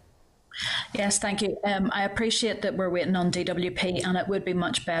 Yes, thank you. I appreciate that we're waiting on DWP, and it would be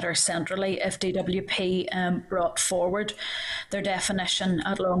much better centrally if DWP brought forward their definition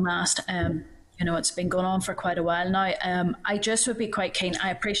at long last. You know, it's been going on for quite a while now. I just would be quite keen.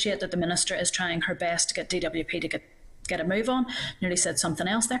 I appreciate that the Minister is trying her best to get DWP to get a move on. Nearly said something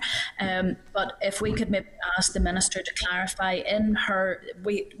else there. But if we could maybe ask the Minister to clarify in her,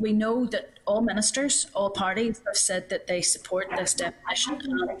 we know that all ministers, all parties have said that they support this definition,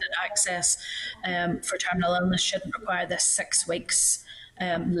 and that access for terminal illness shouldn't require this 6 weeks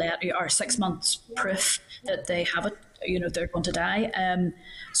or 6 months proof that they have it, you know, they're going to die.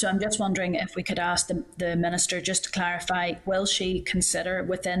 So I'm just wondering if we could ask the Minister just to clarify, will she consider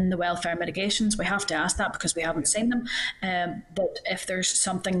within the welfare mitigations, we have to ask that because we haven't seen them, but if there's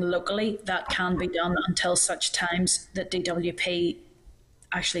something locally that can be done until such times that DWP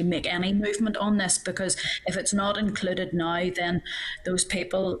actually make any movement on this, because if it's not included now, then those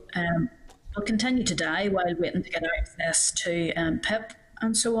people will continue to die while waiting to get access to PIP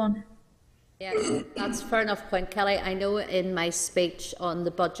and so on. Yeah, that's a fair enough point, Kelly. I know in my speech on the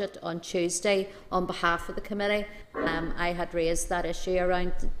budget on Tuesday on behalf of the committee, I had raised that issue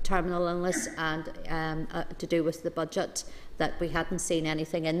around terminal illness and to do with the budget, that we hadn't seen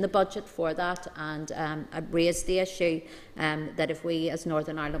anything in the budget for that, and I raised the issue that if we as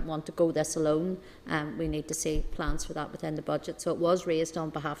Northern Ireland want to go this alone, we need to see plans for that within the budget. So it was raised on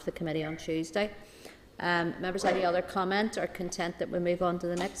behalf of the committee on Tuesday. Members, any other comment or content that we move on to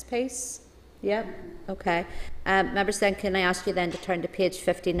the next piece? Yeah, okay. Members, then can I ask you then to turn to page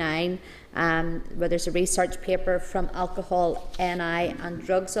 59, where there's a research paper from Alcohol, NI and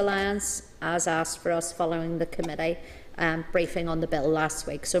Drugs Alliance, as asked for us following the committee briefing on the bill last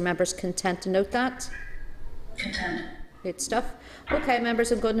week. So members, content to note that? Content. Good stuff. Okay,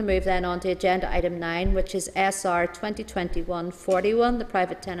 members, I'm going to move then on to agenda item 9, which is SR 2021-41, the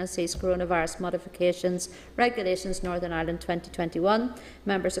Private Tenancies Coronavirus Modifications Regulations Northern Ireland 2021.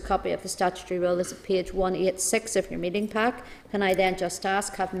 Members, a copy of the statutory rule is at page 186 of your meeting pack. Can I then just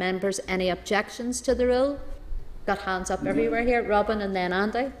ask, have members any objections to the rule? Got hands up everywhere here. Robin and then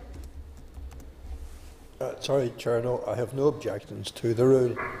Andy. Sorry, Chair, no, I have no objections to the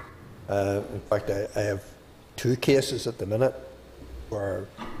rule. In fact, I have 2 cases at the minute where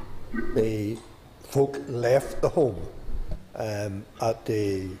the folk left the home at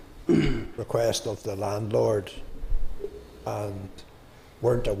the request of the landlord and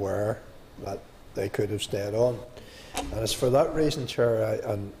weren't aware that they could have stayed on. And it's for that reason, Chair,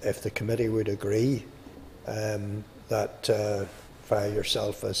 and if the committee would agree, that via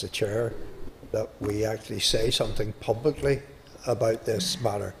yourself as the Chair, that we actually say something publicly about this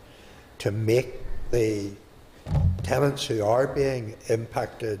matter to make the tenants who are being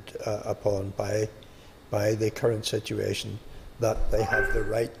impacted upon by the current situation, that they have the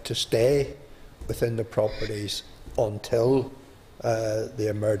right to stay within the properties until the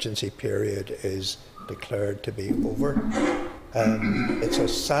emergency period is declared to be over. It's a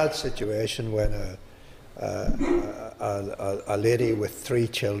sad situation when a lady with 3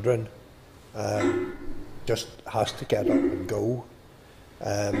 children just has to get up and go,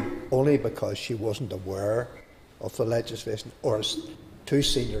 only because she wasn't aware of the legislation, or 2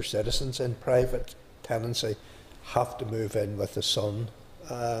 senior citizens in private tenancy have to move in with the son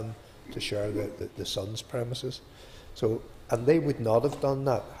to share the son's premises. So, and they would not have done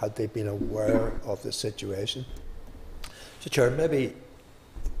that had they been aware of the situation. So, Chair, maybe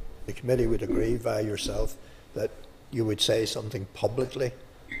the committee would agree via yourself that you would say something publicly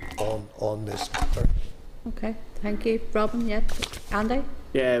on this matter. Okay, thank you. Robin, yeah. Andy?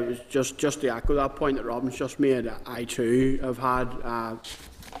 Yeah, it was just to echo that point that Robin's just made. I too have had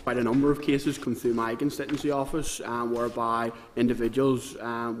quite a number of cases come through my constituency office whereby individuals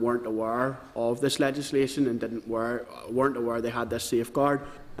weren't aware of this legislation and weren't aware they had this safeguard.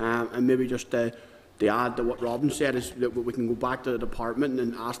 And maybe just to add to what Robin said is that we can go back to the department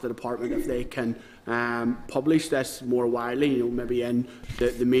and ask the department if they can publish this more widely, maybe in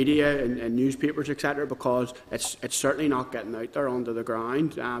the media and newspapers, etc., because it's certainly not getting out there onto the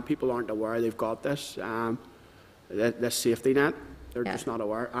ground. People aren't aware they've got this safety net. They're just not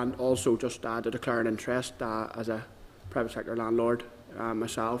aware. And also just to declare an interest as a private sector landlord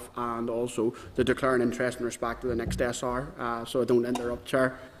myself, and also to declare an interest in respect to the next SR, so I don't interrupt,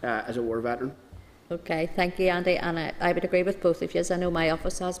 Chair, as a war veteran. Okay, thank you, Andy, and I would agree with both of you. I know my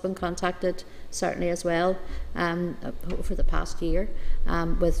office has been contacted, certainly as well, over the past year,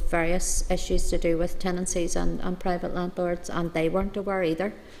 with various issues to do with tenancies and private landlords, and they weren't aware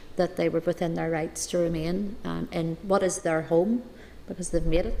either that they were within their rights to remain in what is their home, because they've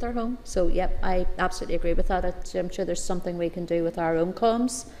made it their home. So, yep, I absolutely agree with that. I'm sure there's something we can do with our own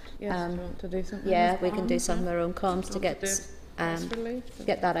comms. Yes, do you want to do something? Yeah, we can do some of our own comms to get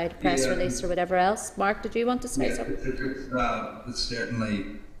that out, press release or whatever else. Mark, did you want to say something? It's certainly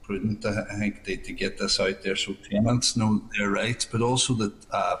prudent, I think, to get this out there so tenants know their rights, but also that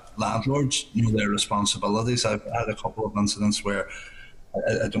landlords know their responsibilities. I've had a couple of incidents where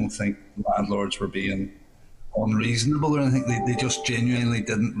I don't think landlords were being unreasonable or anything. They just genuinely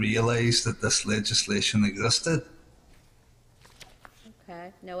didn't realise that this legislation existed.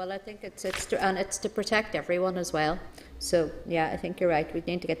 Okay. No, well, I think it's to protect everyone as well. So, yeah, I think you're right. We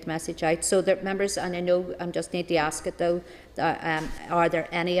need to get the message out. So, the members, and I know I just need to ask it though, are there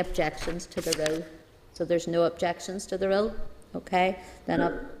any objections to the rule? So, there's no objections to the rule. Okay. Then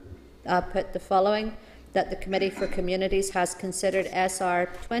I'll put the following: that the Committee for Communities has considered SR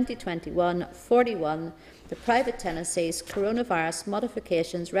 2021-41, the Private Tenancies Coronavirus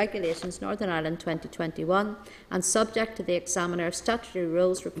Modifications Regulations Northern Ireland 2021, and subject to the Examiner of Statutory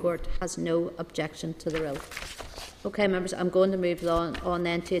Rules report, has no objection to the rule. Okay, members, I'm going to move on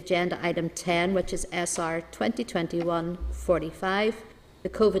then to agenda item 10, which is SR 2021-45, the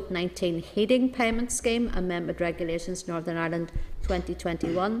COVID-19 Heating Payment Scheme Amendment Regulations Northern Ireland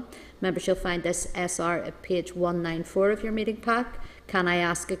 2021. Members, you'll find this SR at page 194 of your meeting pack. Can I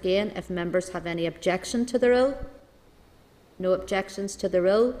ask again if members have any objection to the rule? No objections to the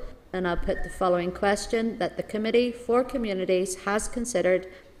rule. Then I'll put the following question: that the Committee for Communities has considered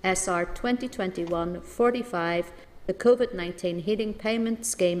SR 2021-45, the COVID-19 Heating Payment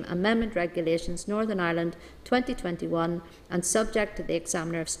Scheme Amendment Regulations Northern Ireland 2021, and subject to the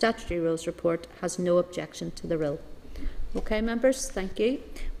Examiner of Statutory Rules report, has no objection to the rule. Okay, members, thank you.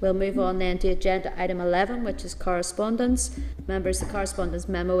 We'll move on then to agenda item 11, which is correspondence. Members, the correspondence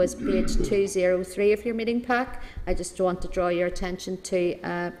memo is page 203 of your meeting pack. I just want to draw your attention to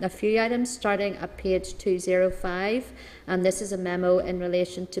a few items, starting at page 205. And this is a memo in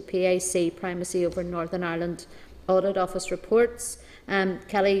relation to PAC primacy over Northern Ireland Audit Office reports.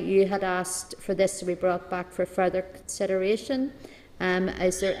 Kelly, you had asked for this to be brought back for further consideration.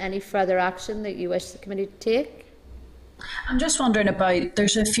 Is there any further action that you wish the committee to take? I'm just wondering about,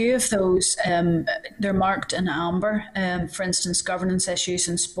 there's a few of those, they're marked in amber, for instance, governance issues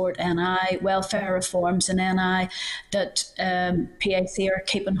in sport NI, welfare reforms in NI, that PAC are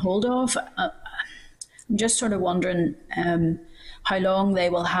keeping hold of. I'm just sort of wondering how long they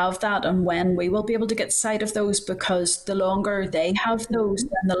will have that and when we will be able to get sight of those, because the longer they have those,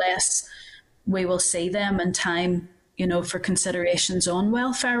 then the less we will see them in time, you know, for considerations on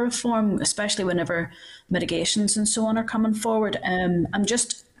welfare reform, especially whenever mitigations and so on are coming forward. I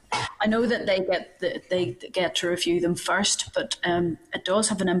know that they get to review them first, but it does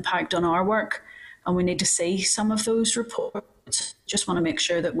have an impact on our work, and we need to see some of those reports. Just want to make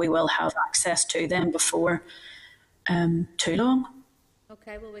sure that we will have access to them before too long.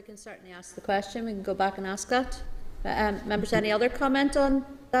 Okay, well, we can certainly ask the question. We can go back and ask that. Members, any other comment on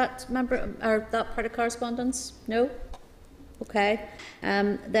that that part of correspondence? No? Okay.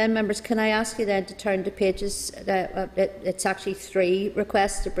 Then, members, can I ask you then to turn to pages, it's actually 3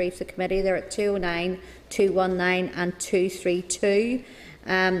 requests to brief the committee. They're at 209, 219 and 232.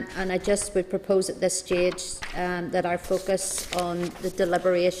 And I just would propose at this stage that our focus on the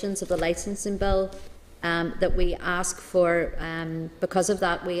deliberations of the licensing bill, that we ask for, because of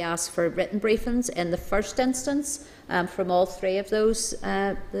that, we ask for written briefings in the first instance from all 3 of those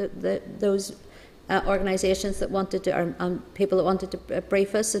organisations that wanted to, or people that wanted to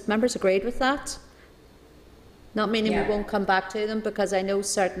brief us. If members agreed with that? Not meaning we won't come back to them, because I know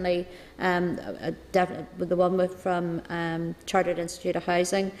certainly the one from Chartered Institute of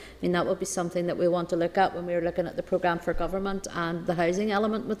Housing, I mean, that would be something that we want to look at when we were looking at the programme for government and the housing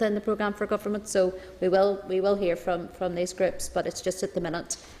element within the programme for government. So we will hear from these groups, but it's just at the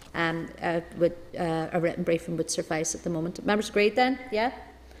minute a written briefing would suffice at the moment. Members agreed then? Yeah?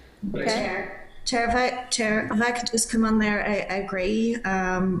 Okay. Chair, if I could just come on there, I agree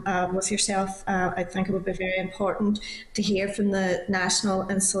with yourself. I think it would be very important to hear from the National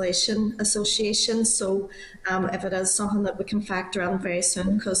Insulation Association. So if it is something that we can factor in very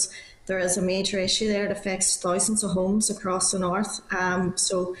soon, because there is a major issue there that affects thousands of homes across the north.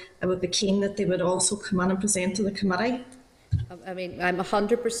 So I would be keen that they would also come in and present to the committee. I mean, I'm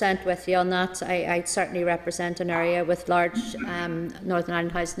 100% with you on that. I certainly represent an area with large Northern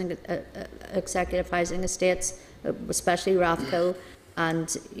Ireland housing, executive housing estates, especially Rathkill,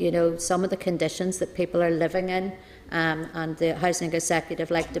 and you know some of the conditions that people are living in. And the housing executive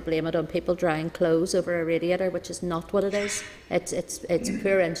like to blame it on people drying clothes over a radiator, which is not what it is. It's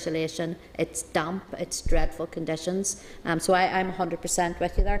poor insulation, it's damp, it's dreadful conditions. So I'm 100%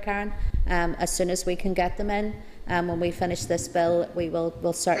 with you there, Karen. As soon as we can get them in, when we finish this bill,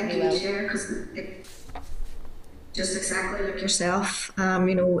 we'll certainly will. Thank you, Chair, because just exactly like yourself,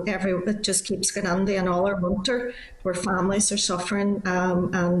 you know, it just keeps going on and all our winter where families are suffering,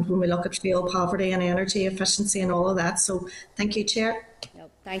 and when we look at fuel poverty and energy efficiency and all of that. So thank you, Chair. No,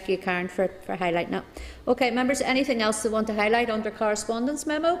 thank you, Karen, for highlighting that. Okay, members, anything else they want to highlight under correspondence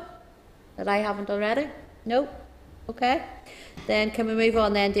memo that I haven't already? No? Okay. Then can we move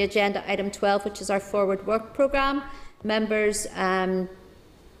on then to agenda item 12, which is our forward work programme. Members, the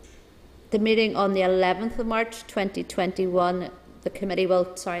meeting on the 11th of March 2021, the committee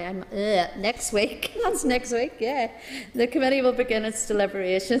will, next week, that's next week, yeah. The committee will begin its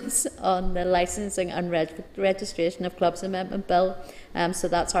deliberations on the licensing and registration of clubs amendment bill. So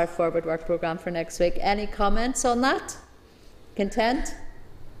that's our forward work programme for next week. Any comments on that? Content?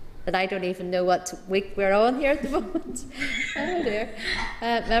 That I don't even know what week we're on here at the moment. Oh dear.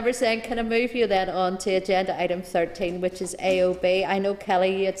 Members saying, can I move you then on to agenda item 13, which is AOB. I know,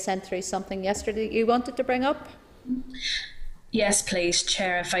 Kelly, you had sent through something yesterday that you wanted to bring up. Yes, please,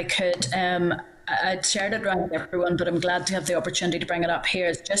 Chair, if I could. I'd shared it around with everyone, but I'm glad to have the opportunity to bring it up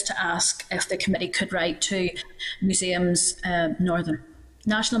here, just to ask if the committee could write to Museums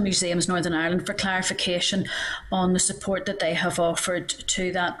National Museums Northern Ireland for clarification on the support that they have offered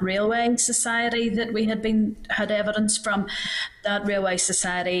to that railway society that we had evidence from. That railway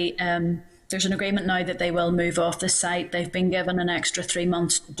society, there's an agreement now that they will move off the site. They've been given an extra 3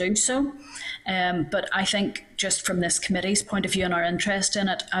 months to do so. But I think just from this committee's point of view and our interest in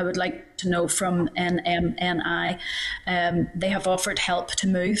it, I would like to know from NMNI, they have offered help to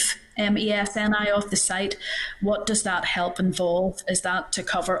move MESNI off the site. What does that help involve? Is that to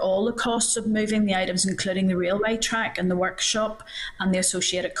cover all the costs of moving the items, including the railway track and the workshop and the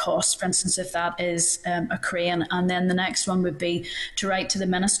associated costs, for instance, if that is a crane? And then the next one would be to write to the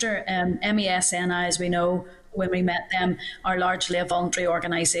Minister. MESNI, as we know, when we met them, are largely a voluntary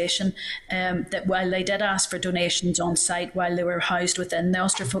organisation, that while they did ask for donations on site while they were housed within the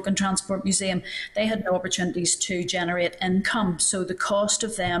Ulster Folk and Transport Museum, they had no opportunities to generate income. So the cost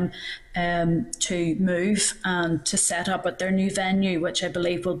of them to move and to set up at their new venue, which I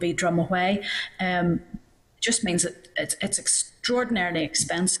believe will be Drumaway, just means that it's extraordinarily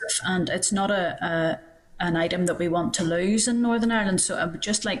expensive, and it's not an item that we want to lose in Northern Ireland. So I would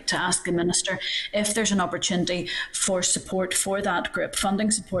just like to ask the Minister if there's an opportunity for support for that group, funding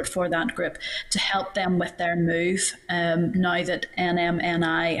support for that group, to help them with their move, now that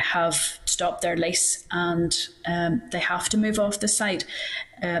NMNI have stopped their lease and they have to move off the site.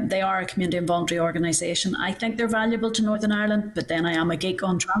 They are a community and voluntary organisation. I think they're valuable to Northern Ireland, but then I am a geek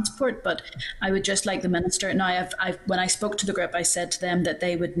on transport. But I would just like the Minister, now when I spoke to the group, I said to them that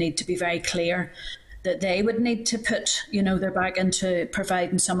they would need to be very clear that they would need to put, their bag into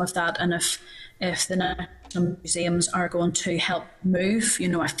providing some of that. And if the national museums are going to help move,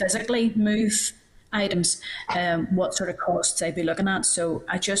 physically move items, what sort of costs they'd be looking at. So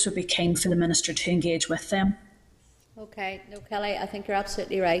I just would be keen for the Minister to engage with them. Okay, no, Kelly, I think you're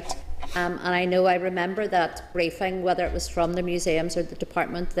absolutely right. And I remember that briefing, whether it was from the museums or the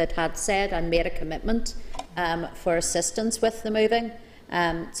department, that had said and made a commitment for assistance with the moving.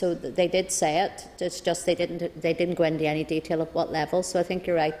 So they did say it. It's just they didn't go into any detail of what level. So I think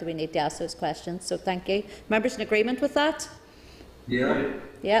you're right that we need to ask those questions. So thank you. Members in agreement with that? Yeah.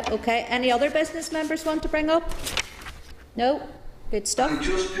 Yeah. Okay. Any other business members want to bring up? No. Good stuff.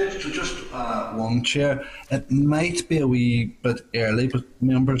 Just one, Chair. It might be a wee bit early, but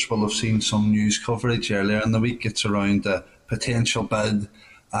members will have seen some news coverage earlier in the week. It's around a potential bid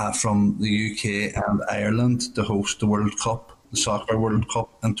from the UK and Ireland to host the World Cup, the Soccer World Cup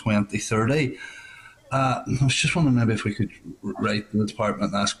in 2030. I was just wondering maybe if we could write to the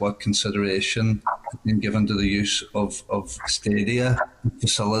department and ask what consideration has been given to the use of stadia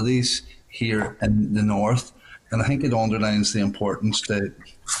facilities here in the north. And I think it underlines the importance to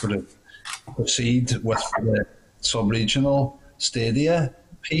sort of proceed with the sub-regional stadia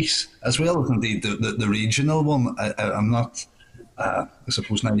piece, as well as indeed the regional one. I'm not, I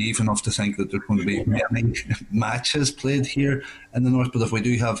suppose, naive enough to think that there's going to be many matches played here in the north, but if we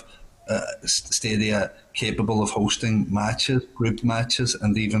do have stadia capable of hosting matches, group matches,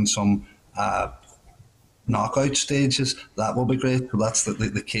 and even some knockout stages, that will be great. So that's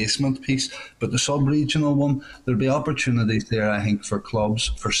the casement piece. But the sub-regional one, there'll be opportunities there, I think, for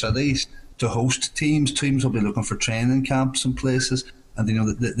clubs, for cities to host teams. Teams will be looking for training camps and places, and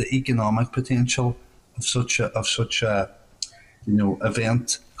the economic potential of such a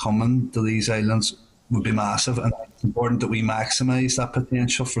event coming to these islands would be massive, and it's important that we maximise that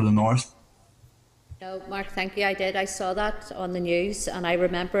potential for the north. No, Mark, thank you. I did. I saw that on the news, and I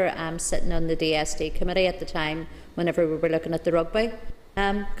remember sitting on the DSD committee at the time whenever we were looking at the rugby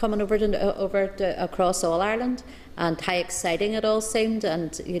coming over across all Ireland, and how exciting it all seemed,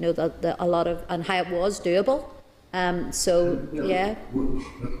 and a lot of, and how it was doable. Yeah.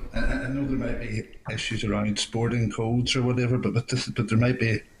 I know there might be issues around sporting codes or whatever, but there might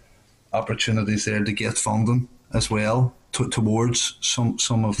be opportunities there to get funding as well towards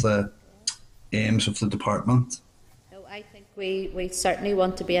some of the aims of the department. No, I think we certainly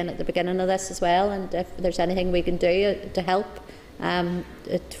want to be in at the beginning of this as well, and if there's anything we can do to help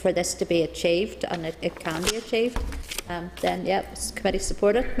for this to be achieved, and it can be achieved, then yeah, committee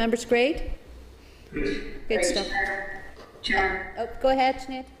supported. Members agreed? Good stuff. Chair. Oh, go ahead,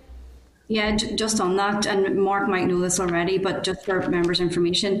 Sinead. Yeah, just on that, and Mark might know this already, but just for members'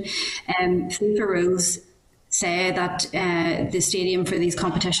 information, FIFA rules say that the stadium for these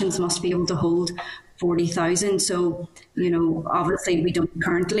competitions must be able to hold 40,000. So, obviously we don't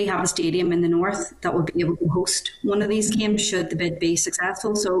currently have a stadium in the north that would be able to host one of these games should the bid be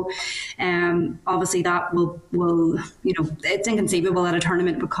successful. So, obviously that will it's inconceivable that a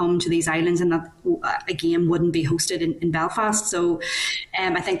tournament would come to these islands and that a game wouldn't be hosted in Belfast. So,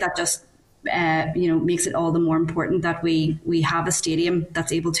 I think that just makes it all the more important that we have a stadium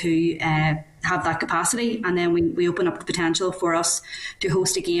that's able to have that capacity, and then we open up the potential for us to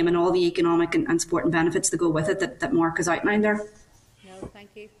host a game and all the economic and sporting benefits that go with it that Mark has outlined there. No,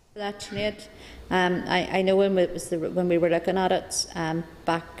 thank you for that, Sinead. I know when we were looking at it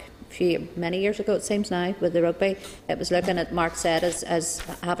back many years ago, it seems now, with the rugby, it was looking at, Mark said, as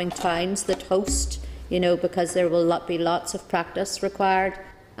having towns that host, because there will be lots of practice required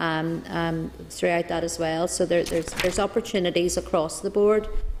throughout that as well. So there's opportunities across the board,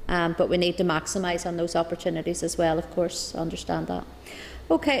 but we need to maximise on those opportunities as well, of course. Understand that.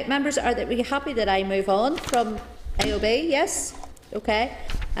 Okay, members, are you happy that I move on from AOB? Yes? Okay.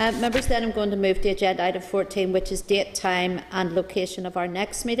 Members, then I'm going to move to agenda item 14, which is date, time and location of our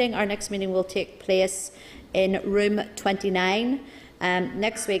next meeting. Our next meeting will take place in room 29.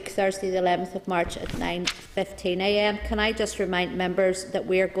 Next week, Thursday the 11th of March at 9:15 a.m. Can I just remind members that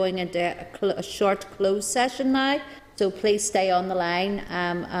we are going into a short closed session now, so please stay on the line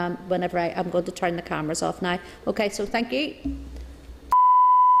whenever I'm going to turn the cameras off now. Okay, so thank you.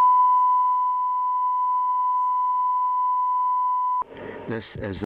 This is